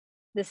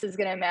 This is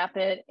going to map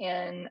it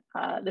in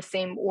the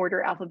same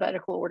order,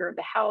 alphabetical order of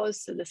the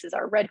house. So this is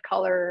our red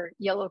color,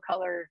 yellow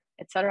color,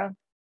 etc.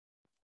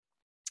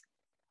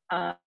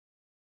 One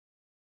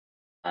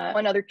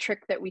other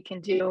trick that we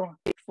can do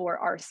for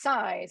our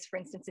size, for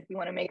instance, if we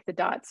want to make the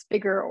dots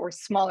bigger or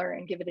smaller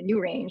and give it a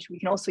new range, we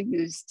can also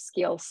use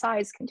scale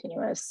size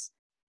continuous.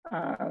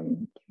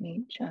 Give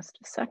me just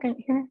a second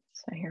here.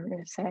 So here we're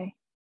going to say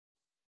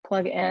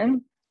plug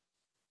in.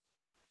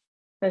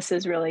 This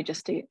is really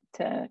just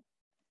to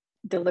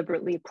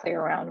deliberately play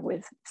around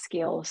with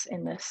scales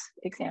in this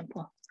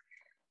example.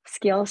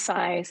 Scale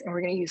size, and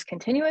we're going to use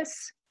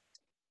continuous.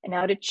 And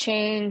now to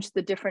change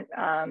the different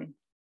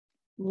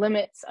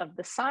limits of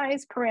the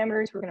size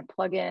parameters, we're going to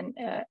plug in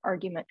an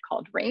argument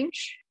called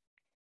range.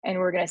 And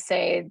we're going to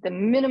say the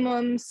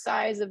minimum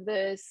size of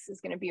this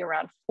is going to be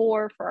around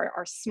 4 for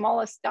our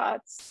smallest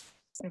dots.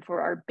 And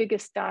for our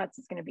biggest dots,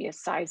 it's going to be a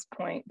size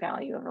point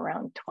value of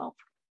around 12.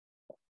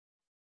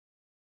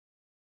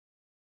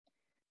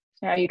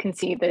 Now you can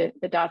see the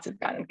dots have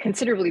gotten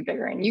considerably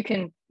bigger, and you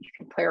can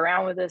play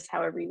around with this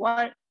however you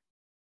want.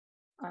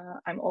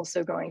 I'm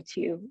also going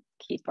to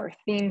keep our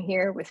theme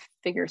here with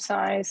figure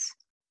size.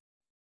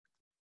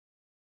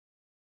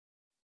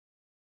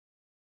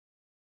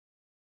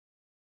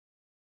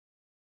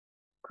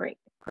 Great.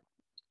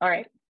 All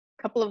right,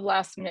 a couple of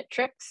last minute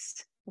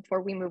tricks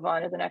before we move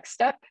on to the next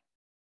step.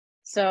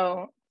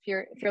 So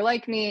if you're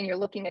like me and you're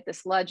looking at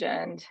this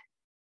legend,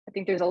 I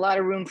think there's a lot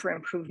of room for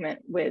improvement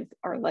with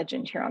our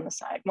legend here on the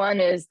side. One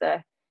is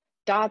the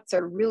dots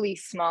are really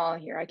small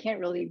here. I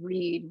can't really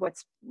read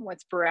what's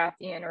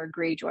Baratheon or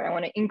Greyjoy. I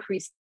want to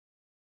increase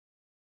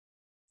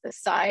the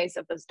size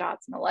of those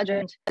dots in the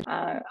legend.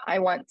 I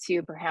want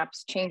to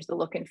perhaps change the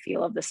look and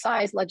feel of the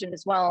size legend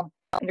as well.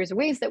 And there's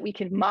ways that we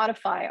can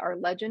modify our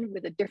legend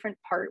with a different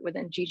part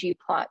within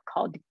ggplot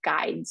called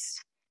guides.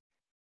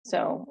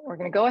 So we're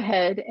going to go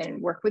ahead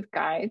and work with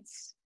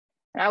guides.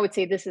 And I would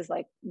say this is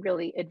like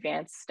really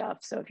advanced stuff.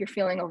 So if you're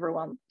feeling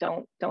overwhelmed,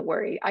 don't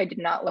worry. I did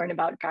not learn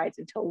about guides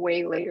until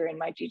way later in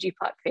my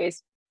ggplot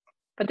phase.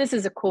 But this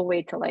is a cool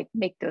way to like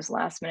make those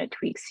last minute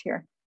tweaks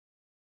here.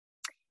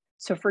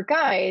 So for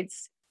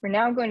guides, we're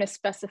now going to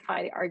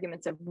specify the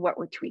arguments of what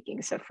we're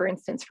tweaking. So for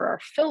instance, for our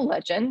fill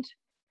legend,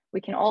 we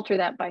can alter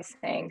that by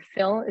saying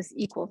fill is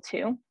equal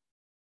to.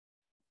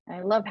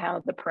 I love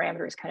how the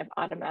parameters kind of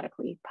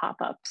automatically pop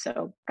up.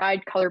 So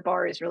guide color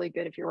bar is really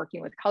good if you're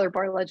working with color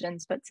bar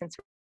legends, but since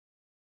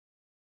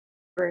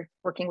we're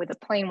working with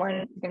a plain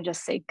one, you can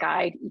just say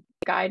guide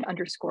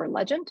underscore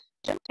legend.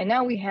 And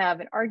now we have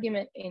an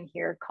argument in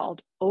here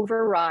called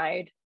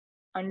override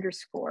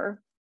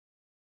underscore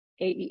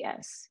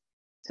AES.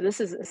 So this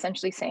is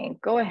essentially saying,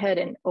 go ahead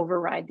and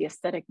override the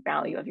aesthetic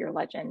value of your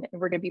legend. And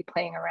we're going to be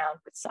playing around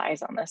with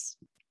size on this.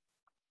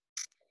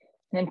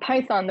 And in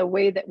Python, the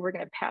way that we're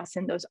going to pass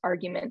in those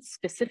arguments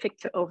specific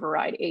to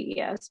override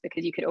AES,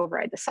 because you could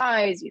override the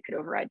size, you could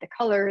override the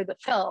color, the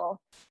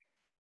fill,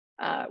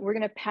 we're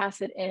going to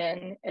pass it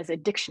in as a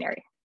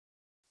dictionary.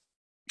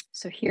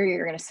 So here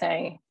you're going to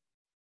say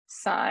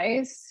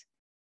size,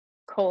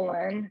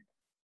 colon,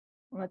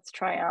 let's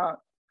try out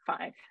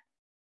 5.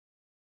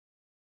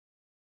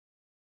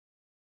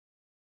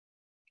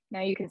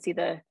 Now you can see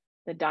the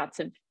dots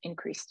have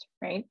increased,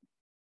 right?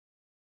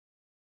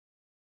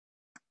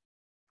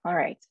 All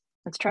right,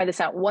 let's try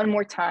this out one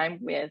more time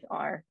with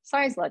our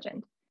size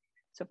legend.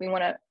 So if we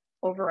want to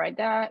override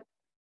that,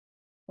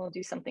 we'll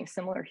do something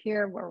similar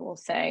here where we'll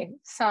say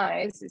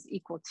size is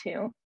equal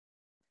to,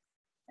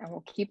 and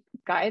we'll keep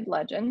guide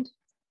legend.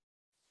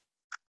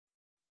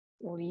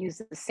 We'll use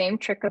the same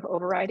trick of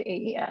override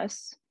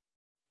AES.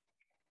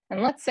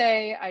 And let's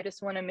say I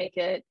just want to make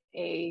it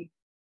a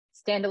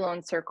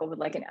standalone circle with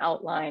like an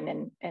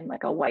outline and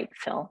like a white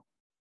fill.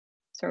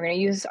 So we're going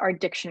to use our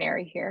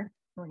dictionary here.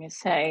 We're going to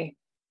say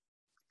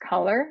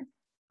color,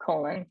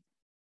 colon,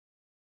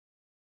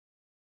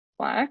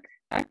 black,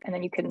 and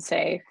then you can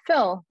say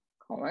fill,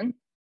 colon,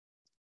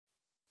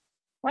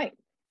 white.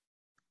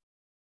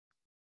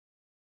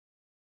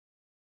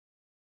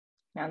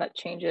 Now that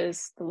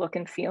changes the look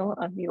and feel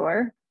of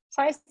your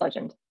size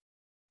legend.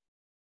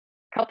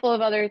 A couple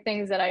of other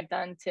things that I've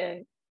done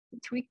to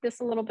tweak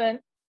this a little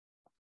bit.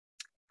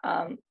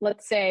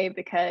 Let's say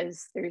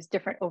because there's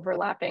different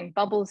overlapping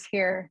bubbles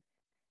here,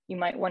 you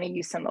might want to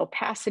use some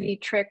opacity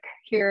trick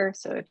here.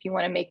 So if you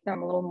want to make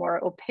them a little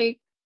more opaque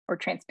or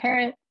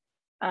transparent,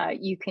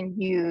 you can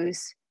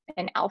use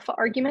an alpha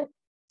argument.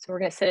 So we're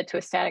going to set it to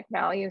a static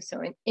value.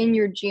 So in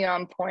your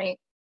geom point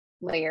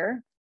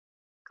layer,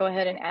 go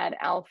ahead and add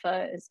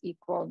alpha is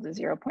equal to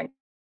 0.6.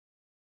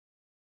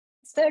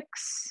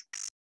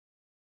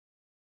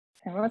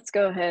 And let's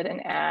go ahead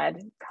and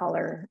add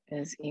color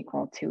is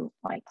equal to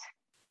white.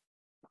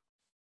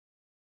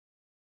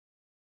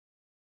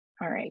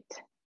 All right,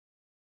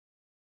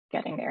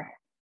 getting there.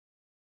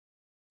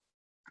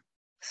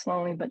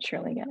 Slowly but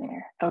surely getting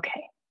there.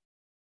 Okay.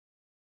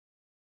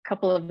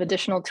 Couple of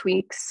additional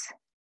tweaks.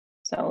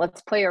 So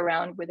let's play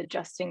around with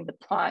adjusting the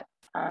plot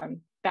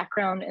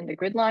background and the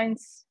grid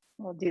lines.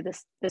 We'll do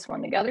this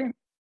one together.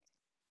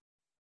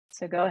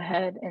 So go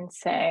ahead and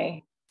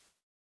say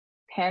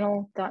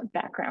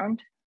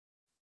panel.background.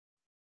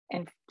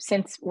 And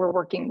since we're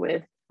working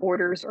with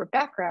borders or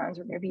backgrounds,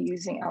 we're going to be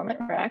using element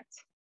rect.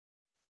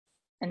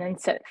 And then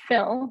set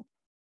fill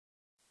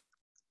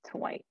to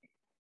white.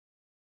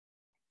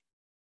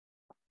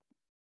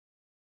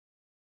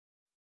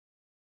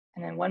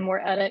 And then one more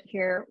edit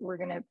here, we're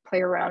going to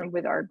play around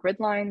with our grid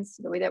lines.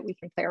 The way that we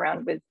can play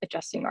around with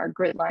adjusting our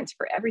grid lines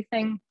for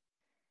everything.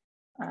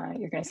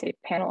 You're going to say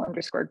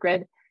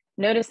panel_grid.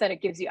 Notice that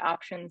it gives you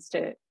options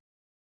to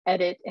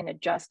edit and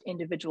adjust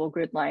individual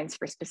grid lines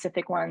for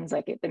specific ones,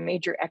 like the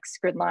major X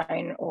grid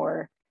line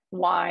or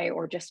Y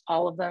or just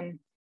all of them.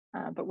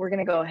 But we're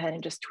going to go ahead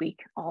and just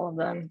tweak all of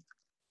them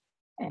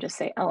and just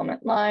say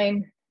element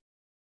line.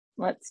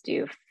 Let's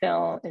do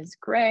fill is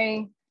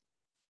gray.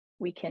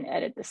 We can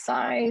edit the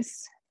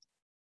size.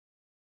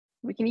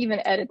 We can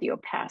even edit the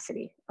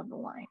opacity of the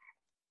line.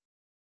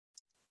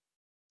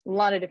 A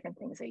lot of different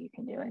things that you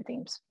can do in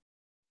themes.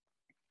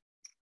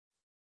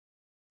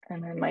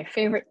 And then my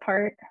favorite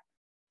part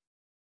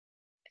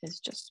is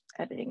just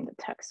editing the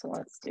text. So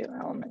let's do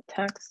element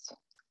text.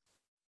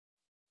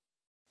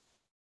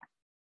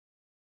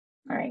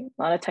 All right,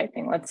 a lot of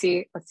typing. Let's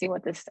see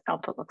what this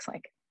output looks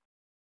like.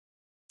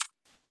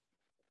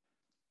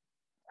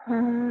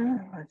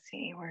 Let's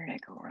see, where did I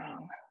go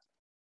wrong?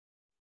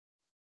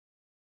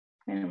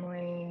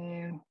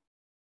 Family.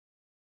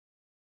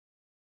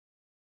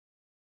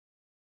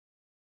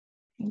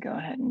 And go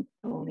ahead and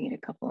delete a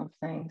couple of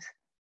things.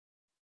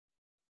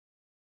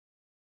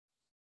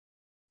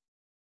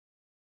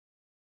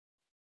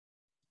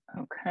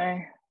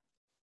 Okay.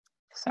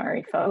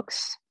 Sorry,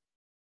 folks.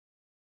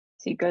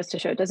 See, it goes to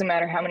show it doesn't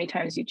matter how many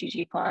times you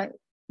ggplot,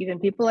 even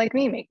people like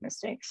me make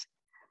mistakes.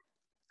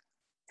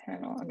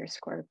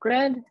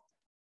 Panel_grid.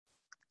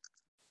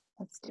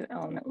 Let's do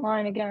element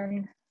line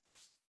again.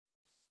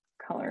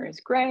 Color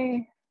is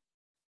gray.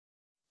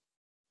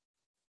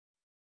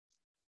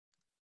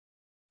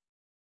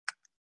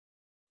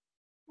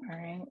 All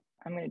right,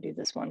 I'm going to do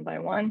this one by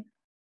one.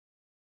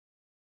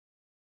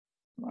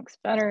 Looks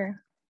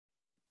better.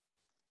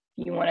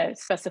 If you want to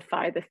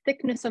specify the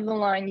thickness of the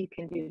line, you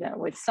can do that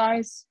with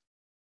size.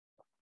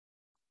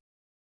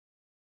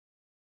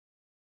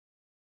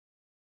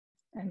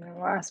 And then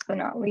last but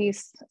not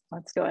least,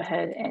 let's go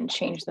ahead and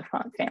change the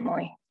font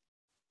family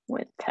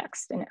with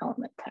text and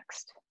element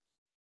text.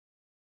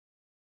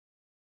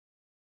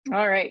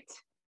 All right,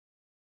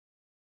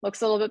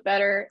 looks a little bit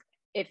better.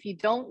 If you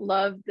don't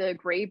love the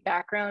gray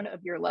background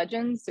of your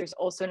legends, there's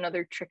also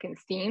another trick in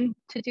theme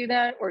to do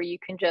that, or you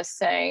can just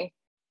say,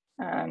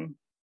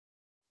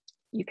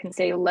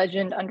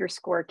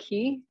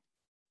 legend_key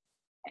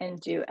and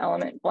do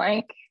element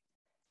blank.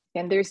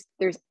 And there's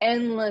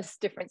endless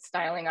different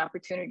styling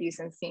opportunities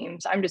and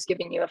themes. I'm just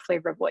giving you a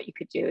flavor of what you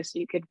could do. So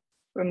you could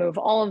remove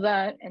all of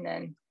that. And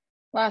then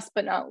last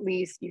but not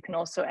least, you can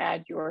also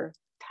add your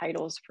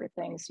titles for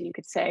things. So you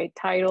could say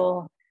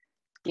title,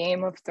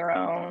 Game of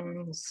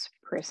Thrones,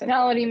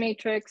 personality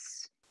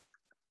matrix,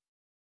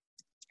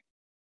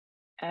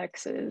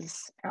 X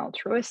is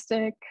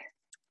altruistic.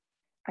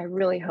 I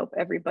really hope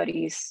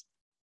everybody's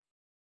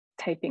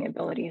typing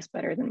ability is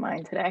better than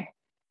mine today.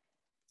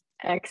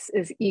 X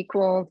is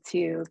equal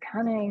to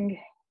cunning.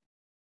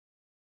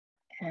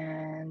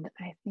 And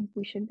I think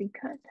we should be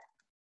good.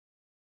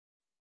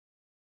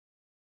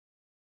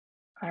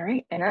 All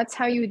right, and that's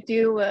how you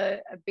do a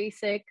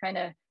basic kind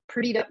of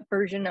prettied up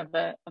version of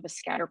a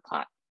scatter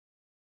plot.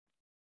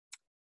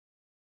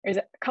 There's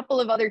a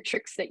couple of other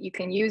tricks that you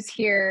can use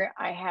here.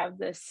 I have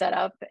this set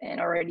up and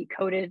already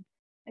coded.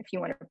 If you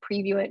want to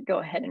preview it, go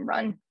ahead and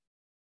run.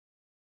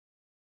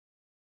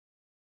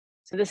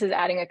 So this is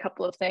adding a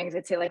couple of things.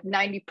 I'd say like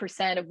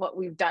 90% of what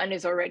we've done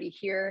is already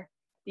here.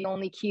 The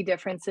only key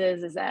difference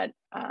is that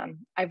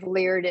I've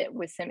layered it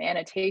with some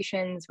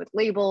annotations with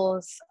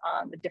labels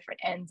on the different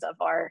ends of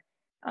our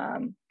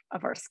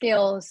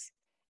scales.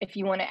 If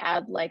you want to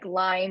add like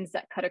lines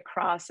that cut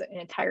across an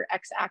entire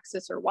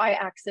x-axis or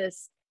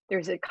y-axis,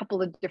 there's a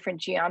couple of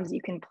different geoms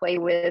you can play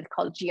with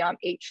called geom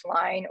H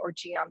line or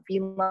geom V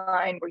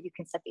line, where you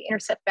can set the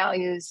intercept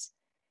values.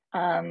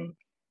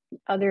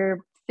 Other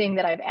thing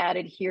that I've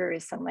added here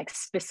is some like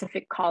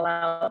specific call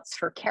outs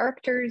for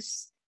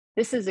characters.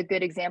 This is a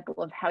good example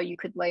of how you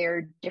could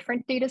layer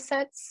different data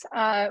sets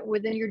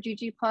within your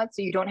ggplot.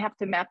 So you don't have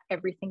to map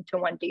everything to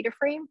one data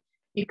frame.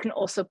 You can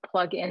also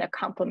plug in a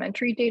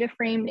complementary data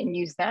frame and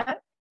use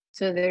that.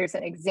 So there's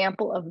an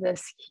example of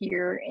this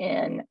here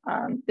in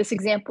this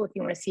example, if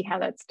you want to see how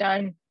that's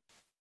done.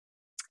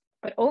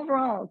 But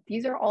overall,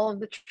 these are all of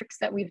the tricks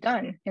that we've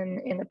done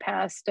in the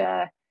past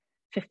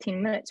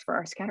 15 minutes for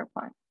our scatter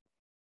plot.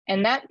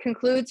 And that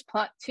concludes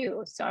plot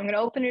 2. So I'm going to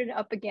open it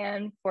up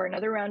again for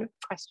another round of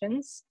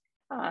questions.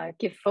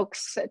 Give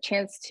folks a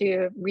chance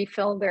to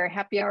refill their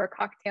happy hour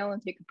cocktail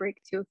and take a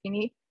break too if you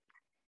need.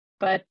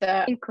 But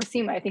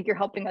Cosima, I think you're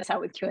helping us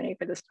out with Q&A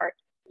for this part.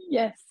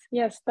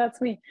 Yes, that's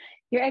me.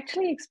 You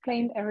actually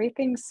explained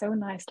everything so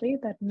nicely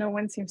that no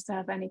one seems to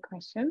have any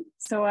question.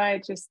 So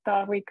I just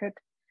thought we could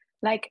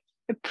like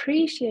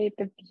appreciate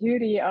the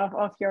beauty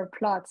of your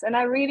plots. And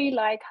I really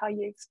like how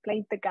you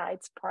explained the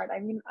guides part. I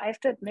mean, I have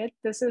to admit,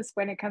 this is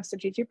when it comes to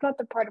ggplot,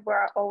 the part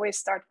where I always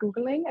start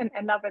Googling and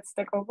end up at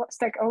Stack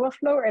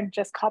Overflow and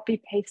just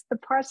copy paste the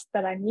parts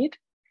that I need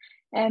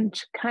and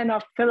kind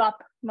of fill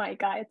up my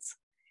guides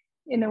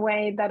in a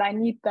way that I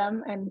need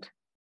them. And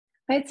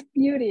it's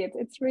beauty.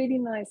 It's really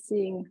nice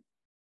seeing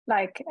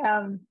like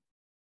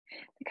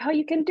how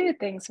you can do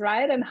things,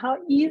 right? And how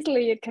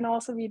easily it can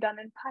also be done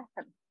in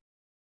Python.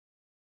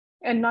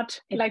 And not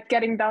like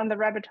getting down the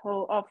rabbit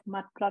hole of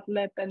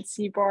matplotlib and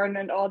Seaborn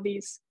and all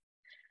these,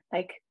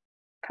 like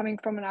coming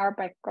from an R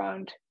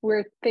background,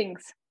 weird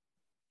things.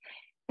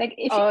 Like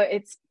if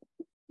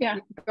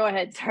go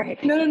ahead. Sorry.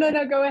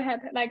 No, go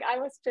ahead. Like I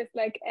was just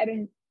like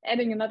adding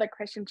another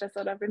question just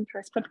out of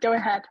interest, but go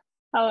ahead.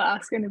 I'll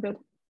ask in a bit.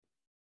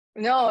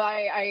 No,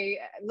 I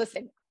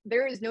listen,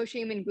 there is no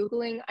shame in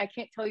Googling. I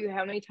can't tell you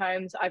how many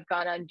times I've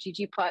gone on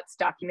ggplot's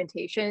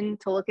documentation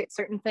to look at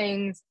certain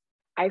things.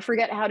 I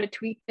forget how to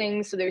tweak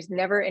things, so there's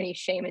never any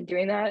shame in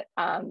doing that.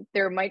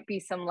 There might be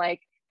some like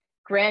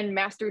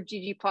grandmaster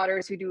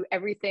ggplotters who do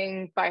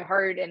everything by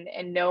heart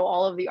and know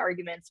all of the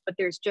arguments, but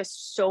there's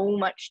just so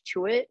much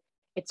to it.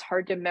 It's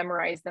hard to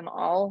memorize them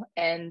all.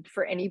 And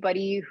for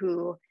anybody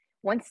who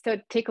wants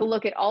to take a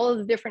look at all of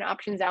the different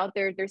options out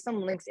there, there's some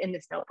links in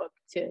this notebook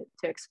to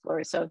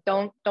explore. So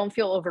don't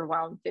feel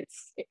overwhelmed.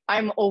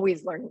 I'm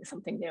always learning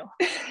something new.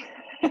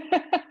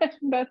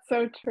 That's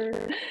so true.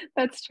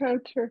 That's so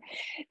true.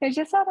 And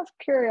just out of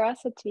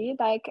curiosity,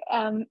 like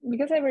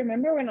because I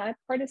remember when I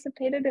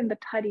participated in the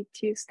Tidy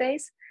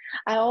Tuesdays,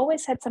 I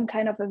always had some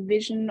kind of a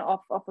vision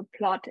of a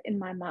plot in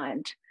my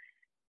mind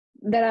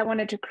that I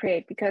wanted to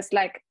create, because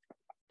like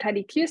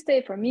Tidy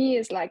Tuesday for me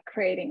is like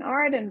creating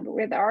art, and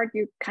with art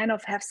you kind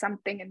of have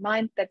something in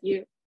mind that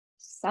you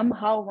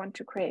somehow want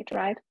to create,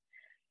 right?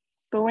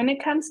 But when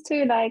it comes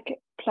to like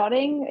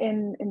plotting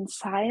in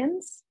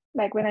science,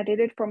 like when I did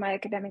it for my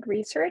academic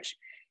research,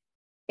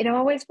 it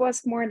always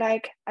was more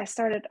like I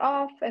started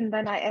off and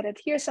then I added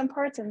here some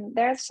parts and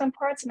there's some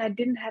parts, and I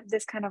didn't have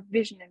this kind of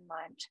vision in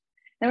mind.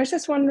 And I was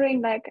just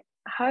wondering, like,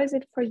 how is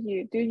it for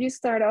you? Do you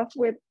start off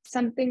with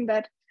something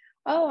that,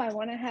 oh, I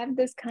want to have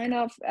this kind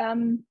of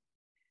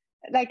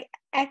like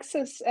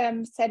axis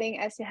setting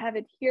as you have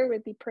it here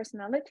with the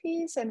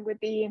personalities and with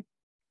the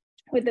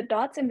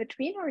dots in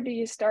between, or do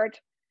you start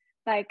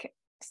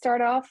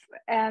off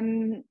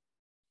and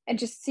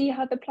just see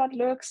how the plot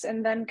looks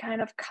and then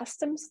kind of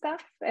custom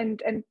stuff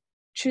and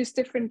choose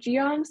different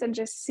geoms and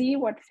just see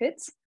what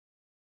fits?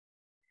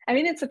 I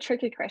mean, it's a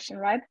tricky question,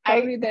 right?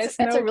 Probably there's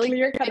no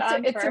clear-cut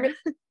answer.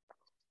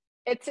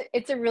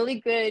 It's a really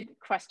good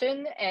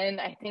question,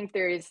 and I think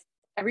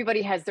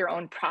everybody has their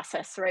own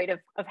process, right,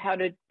 of how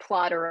to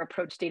plot or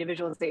approach data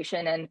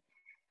visualization. And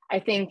I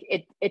think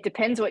it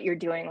depends what you're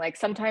doing. Like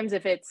sometimes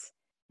if it's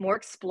more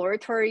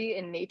exploratory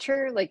in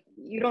nature, like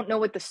you don't know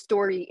what the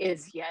story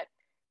is yet,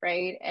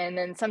 right? And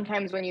then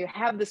sometimes when you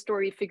have the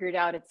story figured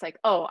out, it's like,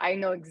 oh, I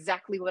know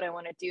exactly what I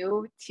want to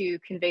do to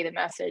convey the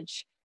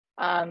message.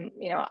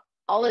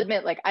 I'll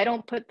admit, like, I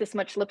don't put this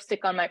much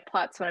lipstick on my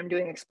plots when I'm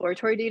doing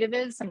exploratory data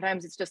viz.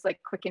 Sometimes it's just like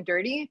quick and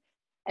dirty.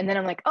 And then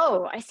I'm like,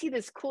 oh, I see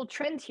this cool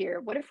trend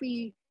here. What if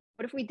we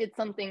did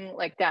something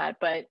like that?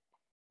 But,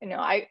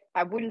 I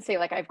wouldn't say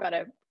like I've got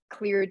a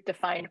clear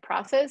defined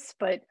process,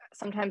 but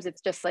sometimes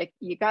it's just like,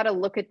 you got to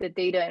look at the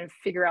data and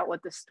figure out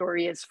what the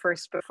story is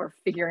first before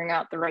figuring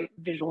out the right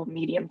visual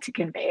medium to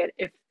convey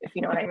it, if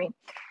you know what I mean.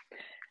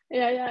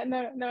 Yeah,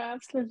 no,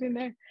 absolutely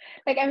no.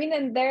 Like, I mean,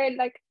 and they're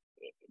like,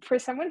 for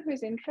someone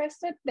who's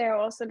interested, there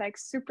are also like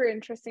super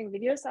interesting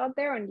videos out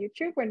there on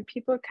YouTube when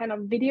people kind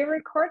of video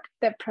record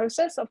the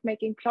process of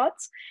making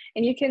plots,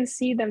 and you can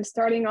see them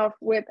starting off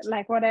with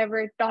like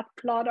whatever dot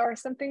plot or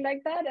something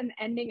like that and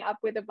ending up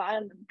with a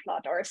violin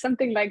plot or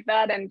something like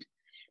that, and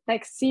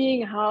like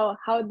seeing how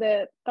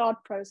the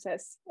thought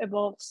process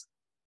evolves.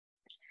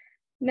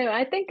 No,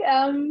 I think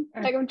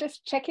like I'm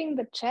just checking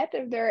the chat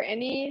if there are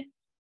any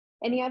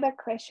other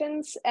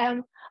questions.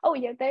 Oh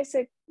yeah,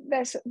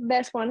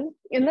 there's one,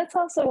 and that's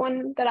also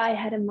one that I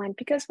had in mind,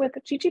 because with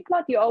the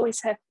ggplot you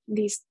always have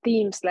these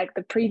themes, like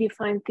the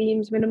predefined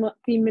themes, minimal,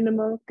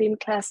 theme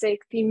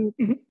classic, theme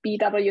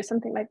BW,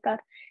 something like that.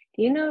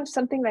 Do you know if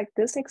something like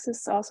this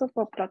exists also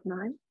for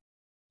Plotnine?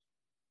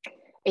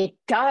 It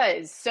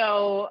does.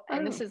 So,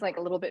 and this is like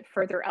a little bit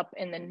further up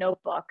in the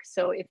notebook.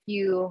 So if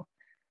you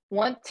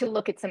want to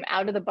look at some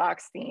out of the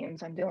box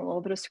themes, I'm doing a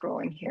little bit of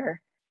scrolling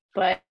here.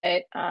 But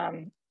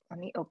let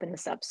me open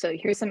this up. So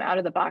here's some out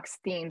of the box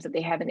themes that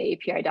they have in the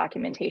API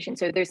documentation.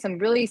 So there's some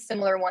really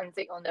similar ones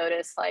that you'll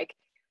notice, like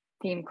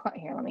theme,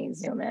 here, let me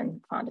zoom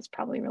in. Font is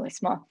probably really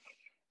small.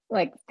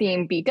 Like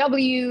theme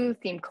BW,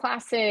 theme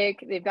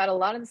classic. They've got a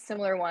lot of the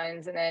similar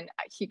ones. And then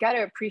you got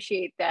to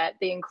appreciate that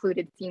they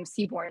included theme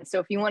Seaborn. So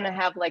if you want to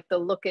have like the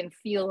look and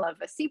feel of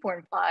a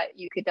Seaborn plot,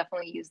 you could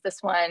definitely use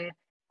this one.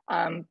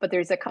 But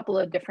there's a couple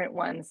of different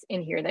ones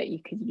in here that you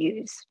could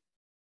use.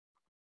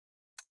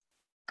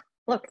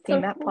 Look,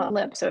 theme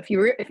Matplotlib. So if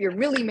you're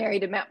really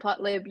married to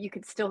Matplotlib, you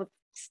could still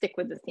stick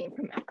with the theme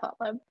from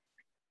Matplotlib.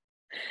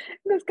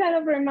 This kind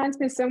of reminds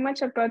me so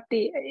much about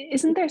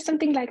isn't there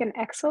something like an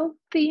Excel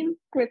theme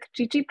with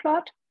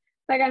ggplot?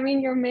 Like, I mean,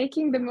 you're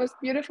making the most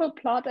beautiful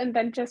plot and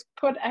then just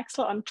put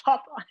Excel on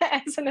top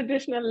as an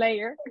additional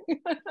layer.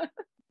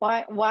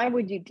 Why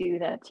would you do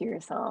that to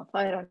yourself?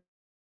 I don't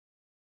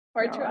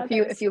or know. To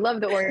others. If you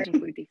love the orange and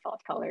blue default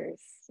colors,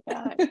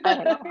 yeah, I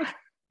don't know.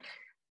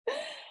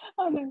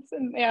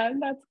 Yeah,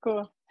 that's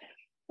cool.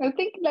 I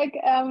think like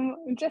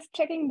just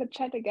checking the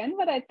chat again,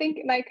 but I think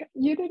like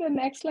you did an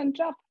excellent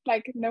job.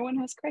 Like no one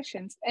has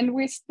questions and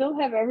we still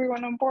have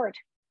everyone on board.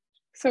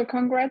 So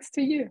congrats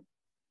to you.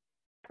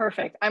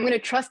 Perfect. I'm going to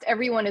trust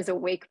everyone is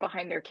awake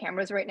behind their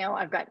cameras right now.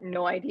 I've got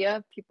no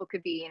idea. People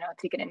could be,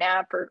 taking a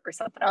nap or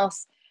something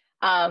else.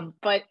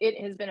 But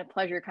it has been a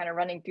pleasure kind of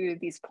running through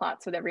these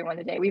plots with everyone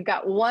today. We've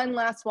got one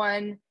last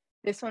one.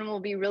 This one will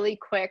be really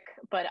quick,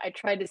 but I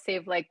tried to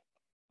save like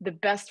the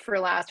best for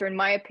last, or in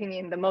my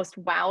opinion, the most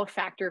wow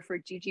factor for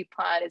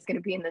ggplot is going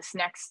to be in this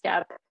next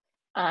step.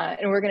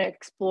 And we're going to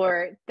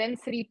explore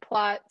density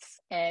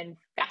plots and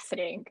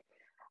faceting.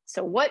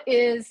 So what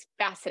is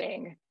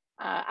faceting?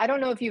 I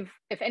don't know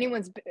if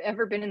anyone's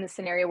ever been in the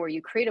scenario where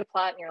you create a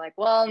plot and you're like,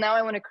 well, now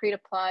I want to create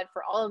a plot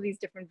for all of these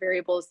different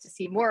variables to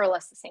see more or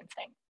less the same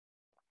thing.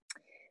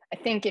 I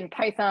think in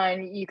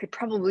Python, you could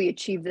probably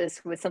achieve this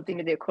with something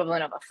to the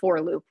equivalent of a for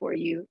loop, where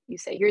you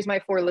say, here's my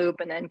for loop,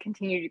 and then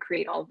continue to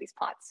create all of these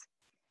plots.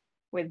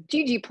 With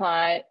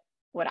ggplot,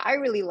 what I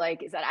really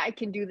like is that I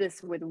can do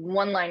this with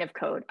one line of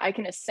code. I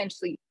can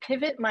essentially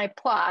pivot my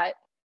plot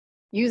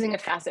using a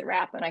facet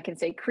wrap, and I can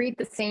say, create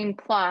the same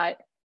plot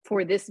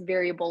for this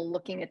variable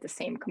looking at the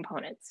same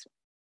components.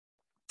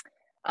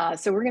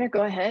 So we're going to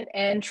go ahead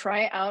and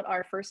try out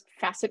our first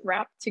facet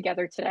wrap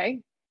together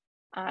today.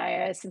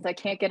 Since I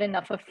can't get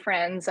enough of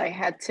Friends, I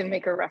had to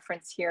make a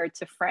reference here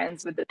to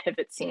Friends with the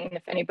pivot scene.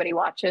 If anybody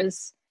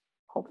watches,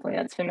 hopefully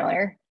that's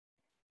familiar.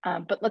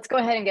 But let's go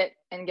ahead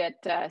and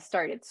get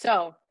started.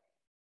 So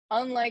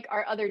unlike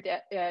our other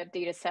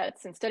data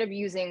sets, instead of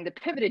using the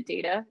pivoted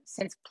data,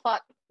 since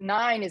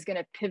Plotnine is going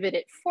to pivot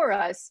it for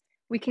us,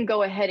 we can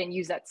go ahead and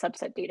use that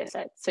subset data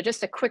set. So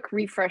just a quick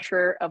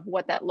refresher of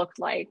what that looked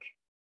like.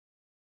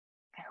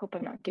 I hope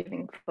I'm not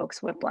giving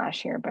folks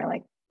whiplash here by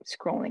like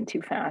scrolling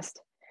too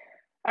fast.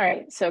 All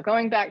right, so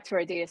going back to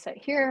our data set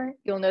here,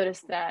 you'll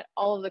notice that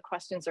all of the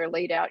questions are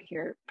laid out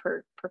here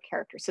per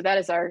character. So that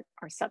is our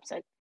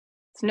subset.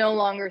 It's no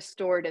longer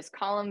stored as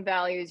column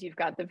values. You've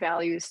got the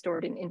values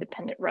stored in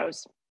independent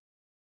rows.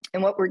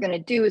 And what we're going to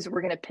do is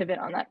we're going to pivot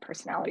on that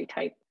personality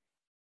type,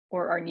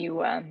 or our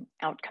new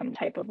outcome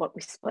type of what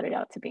we split it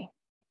out to be.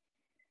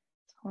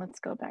 So let's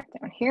go back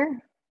down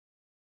here.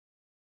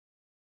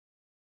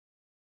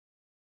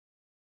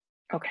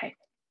 Okay.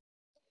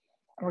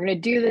 We're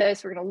going to do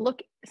this. We're going to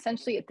look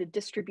essentially at the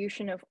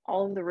distribution of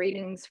all of the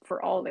ratings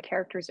for all the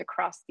characters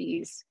across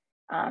these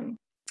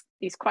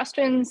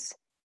questions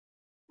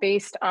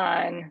based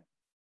on,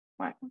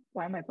 why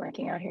am I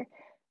blanking out here?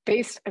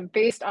 Based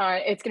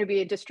on, it's going to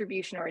be a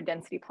distribution or a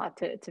density plot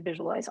to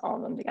visualize all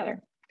of them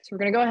together. So we're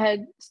going to go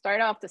ahead,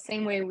 start off the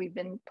same way we've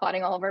been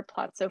plotting all of our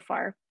plots so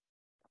far.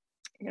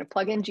 You're going to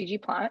plug in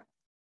ggplot.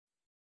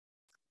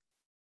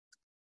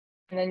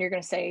 And then you're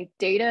going to say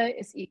data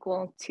is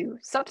equal to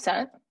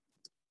subset.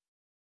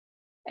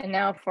 And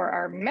now for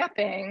our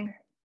mapping,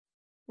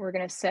 we're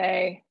going to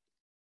say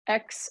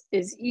X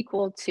is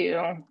equal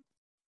to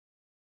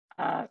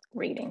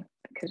rating,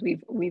 because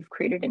we've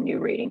created a new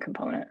rating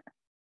component.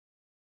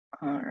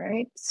 All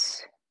right.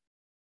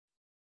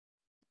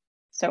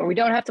 So we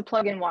don't have to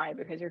plug in Y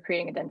because you're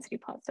creating a density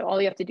plot. So all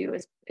you have to do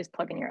is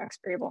plug in your X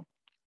variable.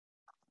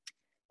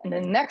 And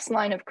the next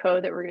line of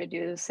code that we're going to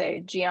do is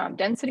say geom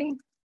density.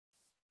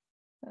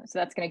 So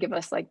that's going to give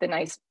us like the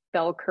nice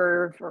bell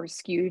curve or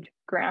skewed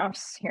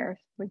graphs here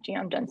with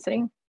geom density.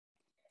 And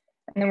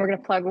then we're going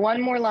to plug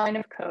one more line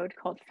of code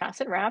called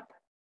facet wrap.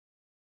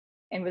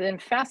 And within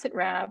facet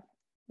wrap,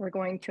 we're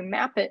going to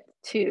map it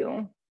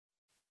to,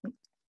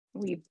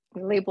 we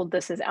labeled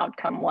this as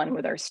outcome 1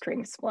 with our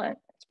string split.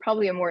 It's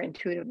probably a more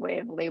intuitive way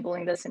of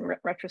labeling this in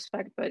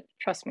retrospect, but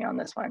trust me on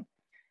this one.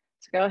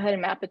 So go ahead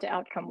and map it to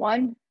outcome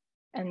 1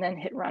 and then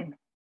hit run.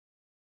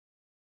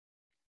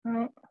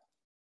 Oh,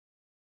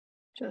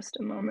 just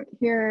a moment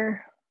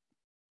here.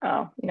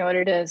 Oh, you know what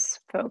it is,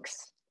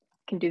 folks?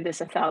 I can do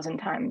this 1,000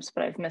 times,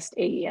 but I've missed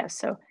AES.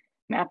 So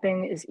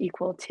mapping is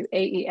equal to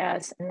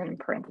AES and then in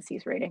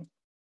parentheses rating.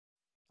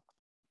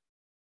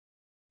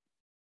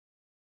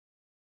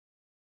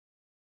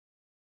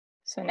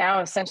 So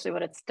now essentially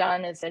what it's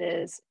done is it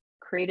is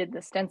created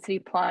this density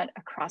plot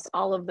across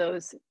all of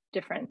those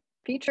different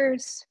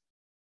features.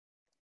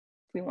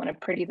 If we want to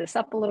pretty this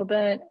up a little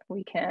bit,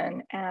 we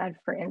can add,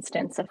 for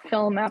instance, a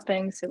fill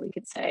mapping. So we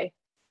could say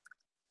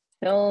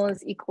fill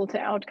is equal to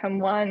outcome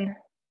 1.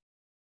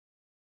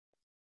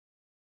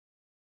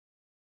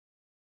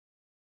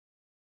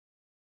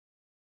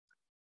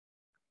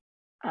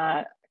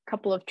 A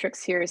couple of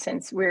tricks here,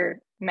 since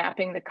we're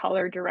mapping the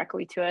color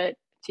directly to it,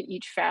 to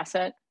each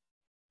facet.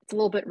 It's a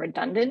little bit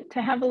redundant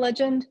to have a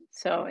legend.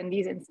 So in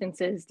these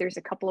instances, there's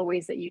a couple of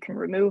ways that you can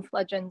remove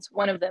legends.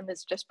 One of them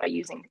is just by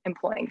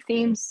employing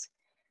themes.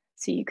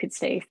 So you could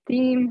say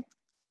theme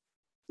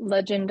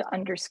legend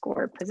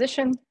underscore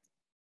position.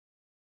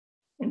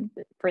 And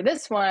for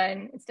this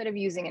one, instead of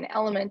using an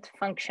element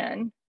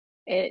function,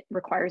 it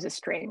requires a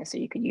string. So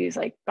you could use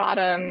like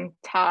bottom,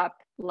 top,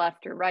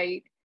 left, or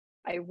right.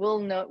 I will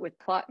note with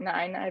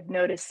Plotnine, I've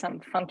noticed some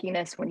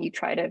funkiness when you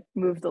try to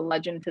move the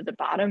legend to the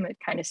bottom. It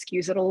kind of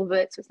skews it a little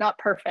bit, so it's not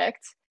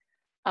perfect.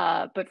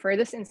 But for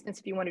this instance,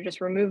 if you want to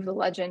just remove the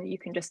legend, you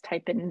can just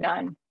type in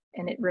none,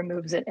 and it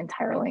removes it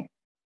entirely.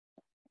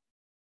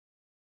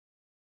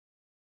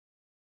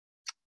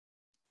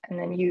 And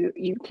then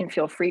you can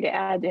feel free to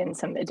add in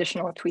some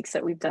additional tweaks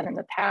that we've done in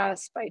the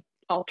past by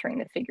altering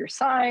the figure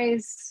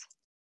size,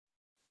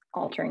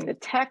 altering the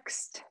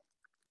text.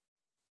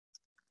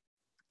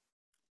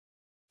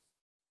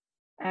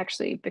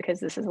 Actually, because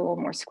this is a little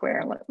more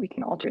square, we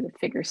can alter the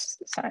figure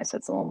size so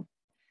it's a little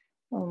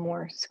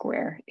more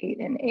square, 8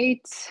 and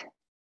 8.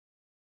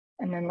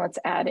 And then let's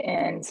add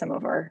in some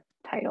of our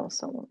titles.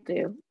 So we'll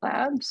do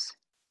labs,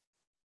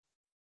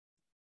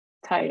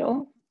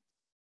 title.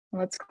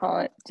 Let's call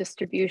it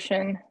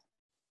distribution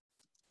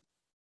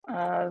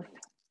of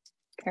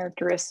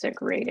characteristic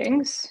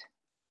ratings.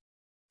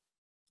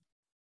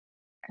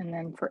 And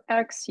then for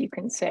X, you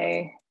can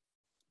say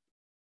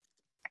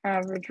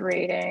average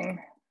rating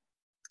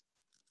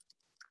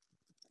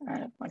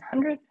out of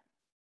 100.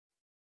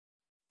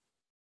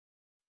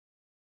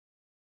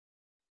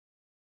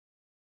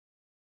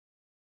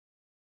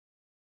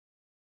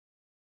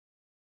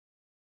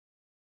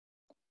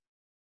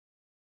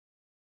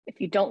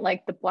 If you don't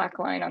like the black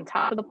line on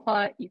top of the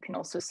plot, you can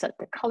also set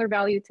the color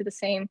value to the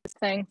same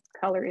thing.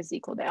 Color is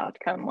equal to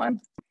outcome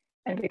 1.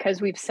 And because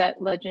we've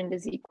set legend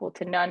is equal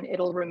to none,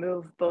 it'll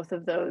remove both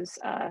of those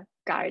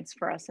guides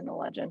for us in the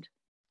legend.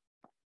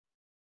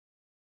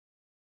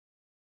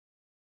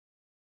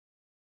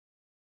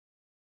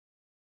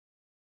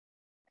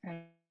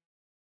 And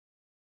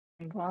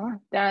voila,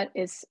 that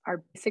is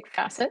our basic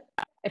facet.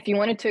 If you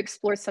wanted to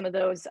explore some of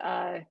those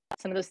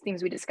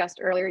themes we discussed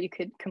earlier, you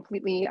could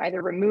completely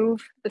either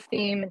remove the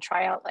theme and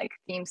try out like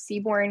theme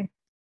Seaborn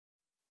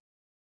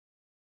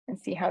and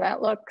see how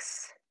that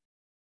looks.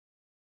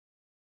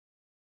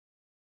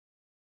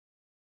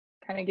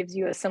 Kind of gives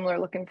you a similar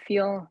look and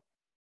feel.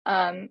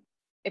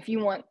 If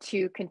you want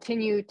to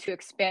continue to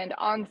expand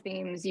on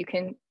themes, you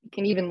can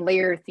even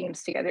layer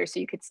themes together. So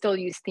you could still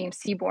use theme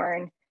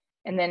Seaborn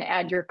and then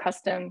add your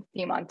custom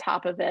theme on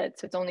top of it.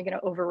 So it's only going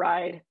to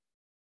override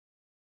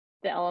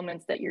the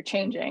elements that you're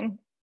changing.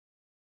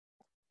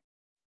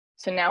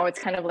 So now it's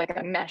kind of like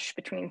a mesh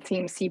between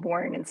theme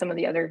Seaborn and some of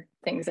the other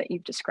things that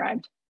you've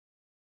described.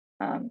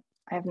 I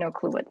have no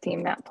clue what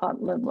theme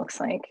matplotlib looks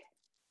like.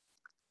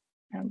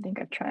 I don't think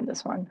I've tried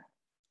this one.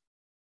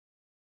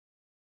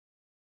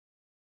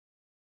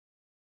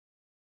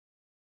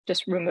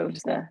 Just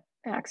removes the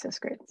access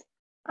grids.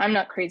 I'm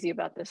not crazy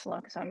about this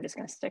look, so I'm just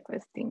going to stick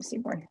with theme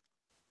Seaborn.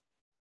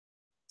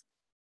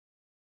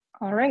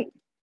 All right.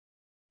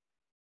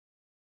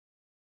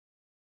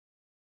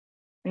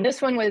 And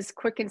this one was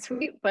quick and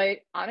sweet, but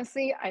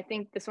honestly, I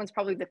think this one's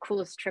probably the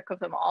coolest trick of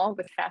them all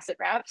with facet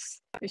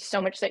wraps. There's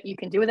so much that you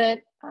can do with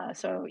it.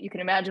 So you can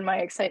imagine my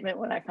excitement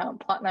when I found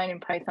Plotnine in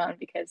Python,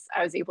 because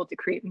I was able to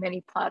create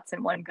many plots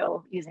in one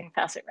go using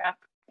facet wrap.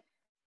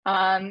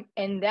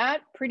 And that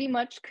pretty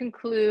much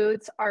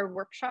concludes our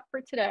workshop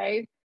for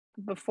today.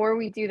 Before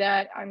we do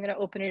that, I'm going to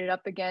open it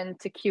up again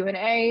to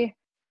Q&A.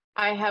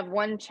 I have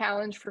one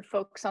challenge for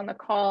folks on the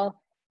call.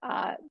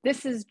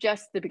 This is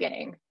just the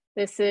beginning.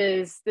 This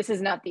is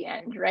not the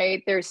end,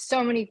 right? There's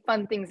so many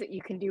fun things that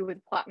you can do with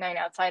Plotnine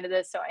outside of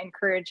this. So I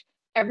encourage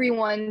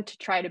everyone to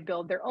try to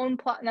build their own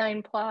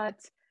Plotnine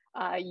plots.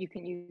 You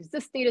can use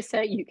this data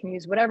set. You can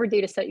use whatever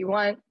data set you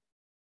want.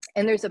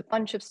 And there's a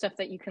bunch of stuff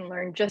that you can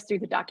learn just through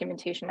the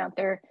documentation out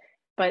there.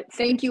 But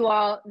thank you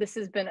all. This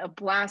has been a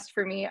blast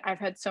for me. I've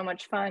had so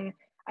much fun.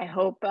 I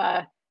hope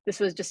this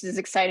was just as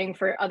exciting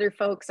for other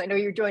folks. I know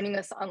you're joining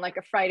us on like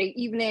a Friday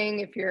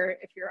evening if you're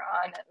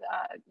on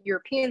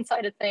European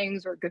side of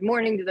things, or good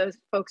morning to those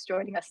folks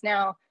joining us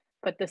now.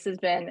 But this has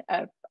been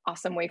an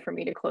awesome way for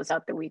me to close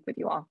out the week with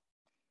you all.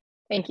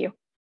 Thank you.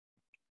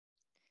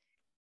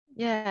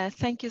 Yeah,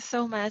 thank you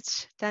so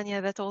much,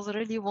 Tanya. That was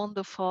really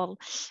wonderful.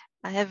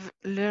 I have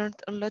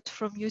learned a lot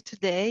from you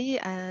today,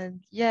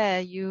 and yeah,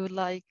 you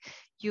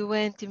You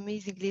went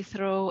amazingly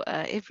through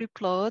every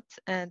plot,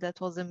 and that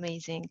was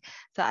amazing.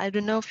 So I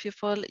don't know if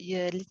people,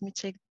 yeah, let me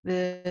check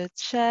the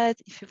chat.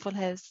 If people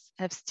have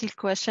still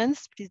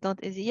questions, please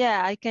don't hesitate.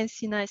 Yeah, I can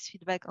see nice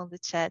feedback on the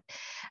chat.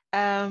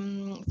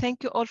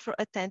 Thank you all for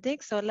attending.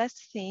 So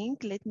let's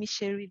think, let me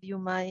share with you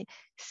my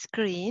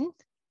screen.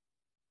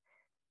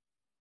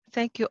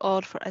 Thank you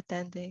all for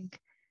attending.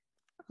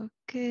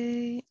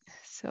 Okay,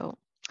 so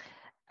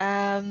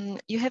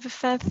you have a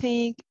fun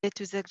thing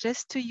to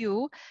suggest to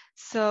you.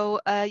 So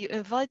you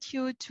invite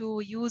you to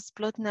use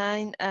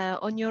Plotnine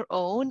on your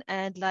own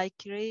and like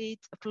create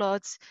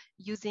plots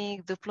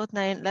using the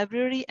Plotnine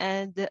library.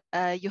 And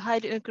you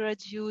highly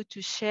encourage you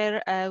to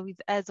share with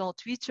us on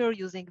Twitter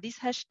using this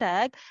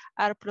hashtag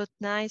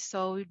 #Plotnine.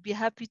 So we'll be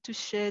happy to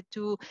share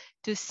to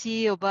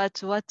see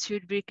about what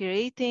you'll be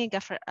creating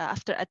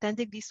after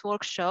attending this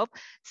workshop.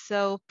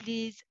 So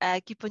please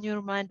keep on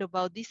your mind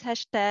about this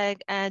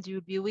hashtag, and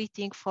you'll be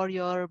waiting for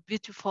your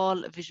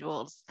beautiful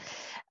visuals.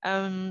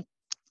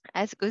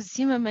 As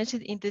Cosima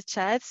mentioned in the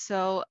chat,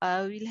 so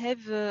we'll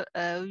have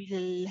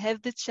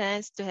the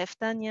chance to have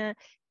Tanya.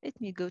 Let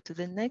me go to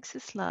the next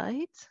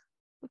slide.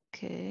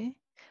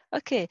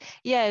 Okay,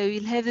 yeah,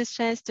 we'll have the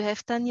chance to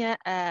have Tanya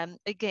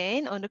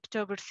again on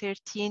October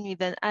 13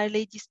 with an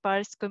R-Ladies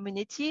Paris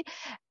community.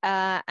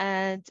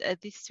 And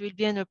this will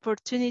be an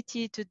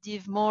opportunity to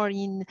dive more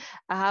in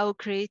how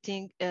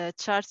creating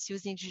charts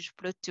using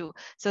ggplot2.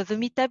 So the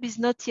meetup is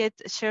not yet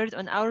shared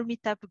on our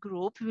meetup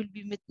group. We will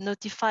be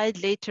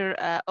notified later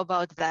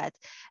about that.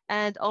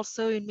 And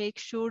also we'll make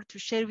sure to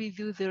share with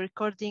you the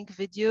recording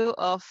video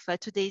of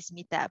today's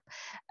meetup.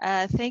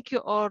 Thank you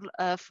all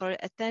for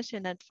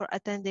attention and for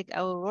attending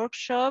our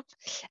workshop.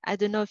 I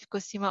don't know if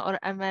Cosima or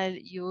Amal,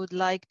 you would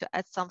like to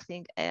add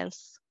something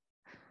else.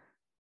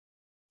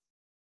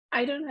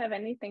 I don't have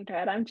anything to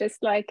add. I'm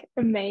just like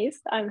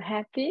amazed. I'm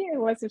happy. It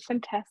was a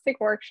fantastic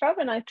workshop.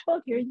 And I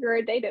told you, you're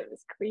a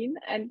database queen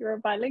and you're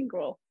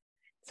bilingual.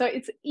 So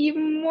it's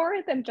even more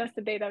than just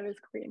a database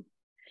queen.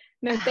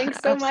 No, thanks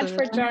so much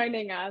for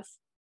joining us.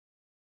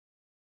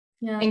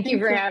 Yeah, thank you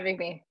for having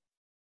me.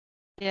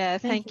 Yeah,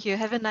 thank you.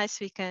 Have a nice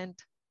weekend.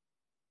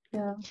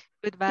 Yeah.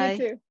 Goodbye. You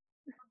too.